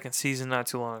with a 2nd season not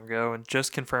too long ago and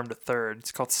just confirmed a 3rd.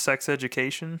 It's called Sex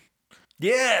Education.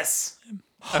 Yes.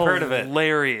 I've heard of it.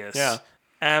 Hilarious. Yeah.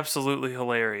 Absolutely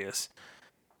hilarious.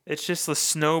 It's just the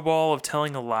snowball of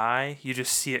telling a lie. You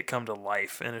just see it come to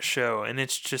life in a show, and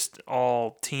it's just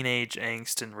all teenage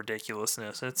angst and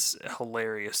ridiculousness. It's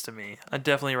hilarious to me. I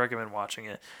definitely recommend watching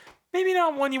it. Maybe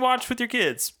not one you watch with your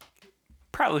kids.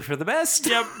 Probably for the best.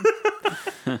 Yep.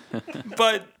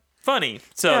 But funny.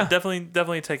 So Yeah.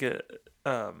 definitely take a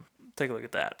look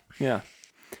at that. Yeah.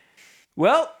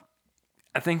 Well,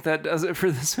 I think that does it for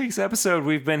this week's episode.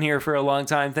 We've been here for a long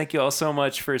time. Thank you all so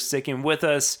much for sticking with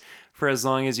us for as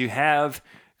long as you have.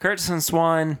 Curtis and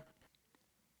Swan,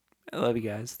 I love you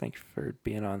guys. Thank you for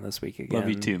being on this week again. Love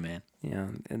you too, man. Yeah,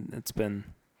 and it's been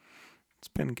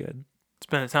good. It's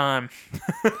been a time.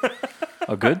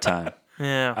 A good time.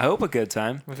 Yeah. I hope a good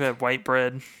time. We've had white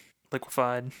bread,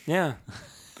 liquefied. Yeah.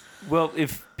 Well,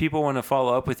 if people want to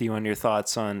follow up with you on your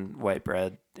thoughts on white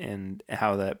bread and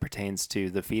how that pertains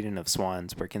to the feeding of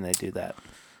swans, where can they do that?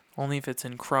 Only if it's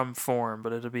in crumb form,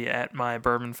 but it'll be at my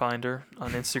Bourbon Finder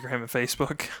on Instagram and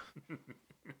Facebook.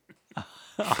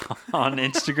 On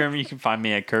Instagram, you can find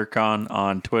me at KurtCon.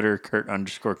 On Twitter,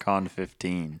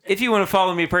 Kurt_Con15. If you want to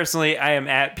follow me personally, I am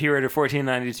at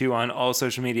PRader1492 on all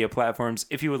social media platforms.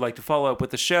 If you would like to follow up with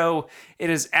the show,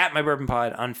 it is at My Bourbon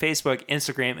Pod on Facebook,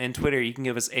 Instagram, and Twitter. You can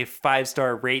give us a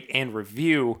 5-star rate and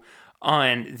review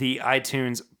on the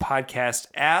iTunes podcast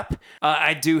app.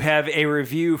 I do have a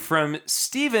review from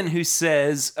Steven who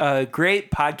says, great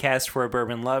podcast for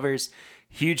bourbon lovers.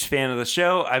 Huge fan of the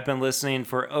show. I've been listening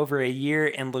for over a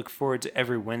year and look forward to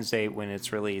every Wednesday when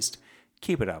it's released.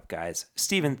 Keep it up, guys.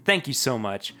 Steven, thank you so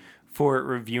much for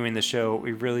reviewing the show.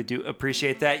 We really do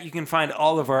appreciate that. You can find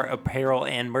all of our apparel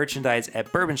and merchandise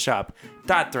at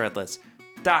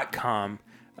bourbonshop.threadless.com.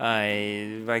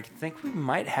 I think we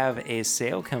might have a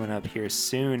sale coming up here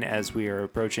soon as we are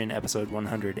approaching episode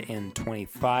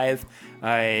 125.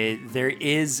 There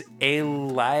is a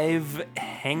live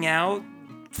hangout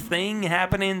thing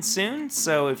happening soon,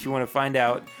 so if you want to find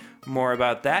out more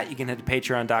about that, you can head to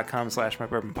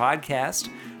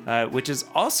patreon.com/mybourbonpodcast, which is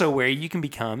also where you can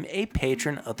become a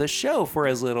patron of the show for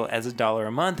as little as $1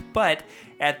 a month. But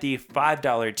at the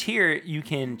 $5 tier, you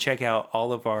can check out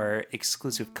all of our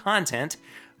exclusive content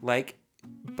like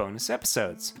bonus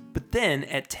episodes. But then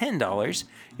at $10,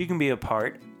 you can be a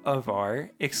part of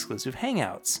our exclusive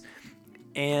hangouts.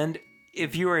 And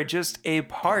if you are just a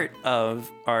part of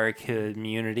our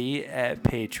community at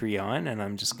Patreon, and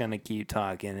I'm just going to keep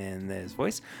talking in this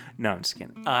voice. No, I'm just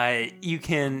kidding. You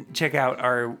can check out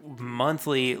our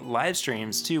monthly live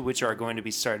streams too, which are going to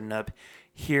be starting up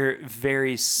here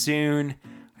very soon.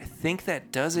 I think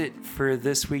that does it for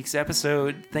this week's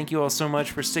episode. Thank you all so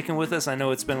much for sticking with us. I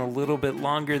know it's been a little bit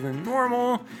longer than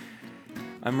normal.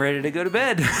 I'm ready to go to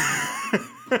bed.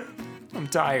 I'm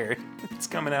tired. It's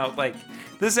coming out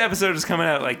this episode is coming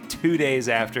out 2 days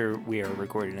after we are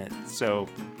recording it. So,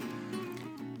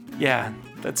 yeah,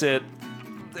 that's it.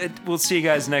 We'll see you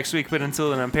guys next week. But until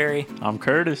then, I'm Perry. I'm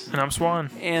Curtis. And I'm Swan.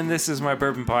 And this is my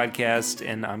Bourbon Podcast,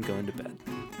 and I'm going to bed.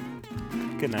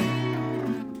 Good night.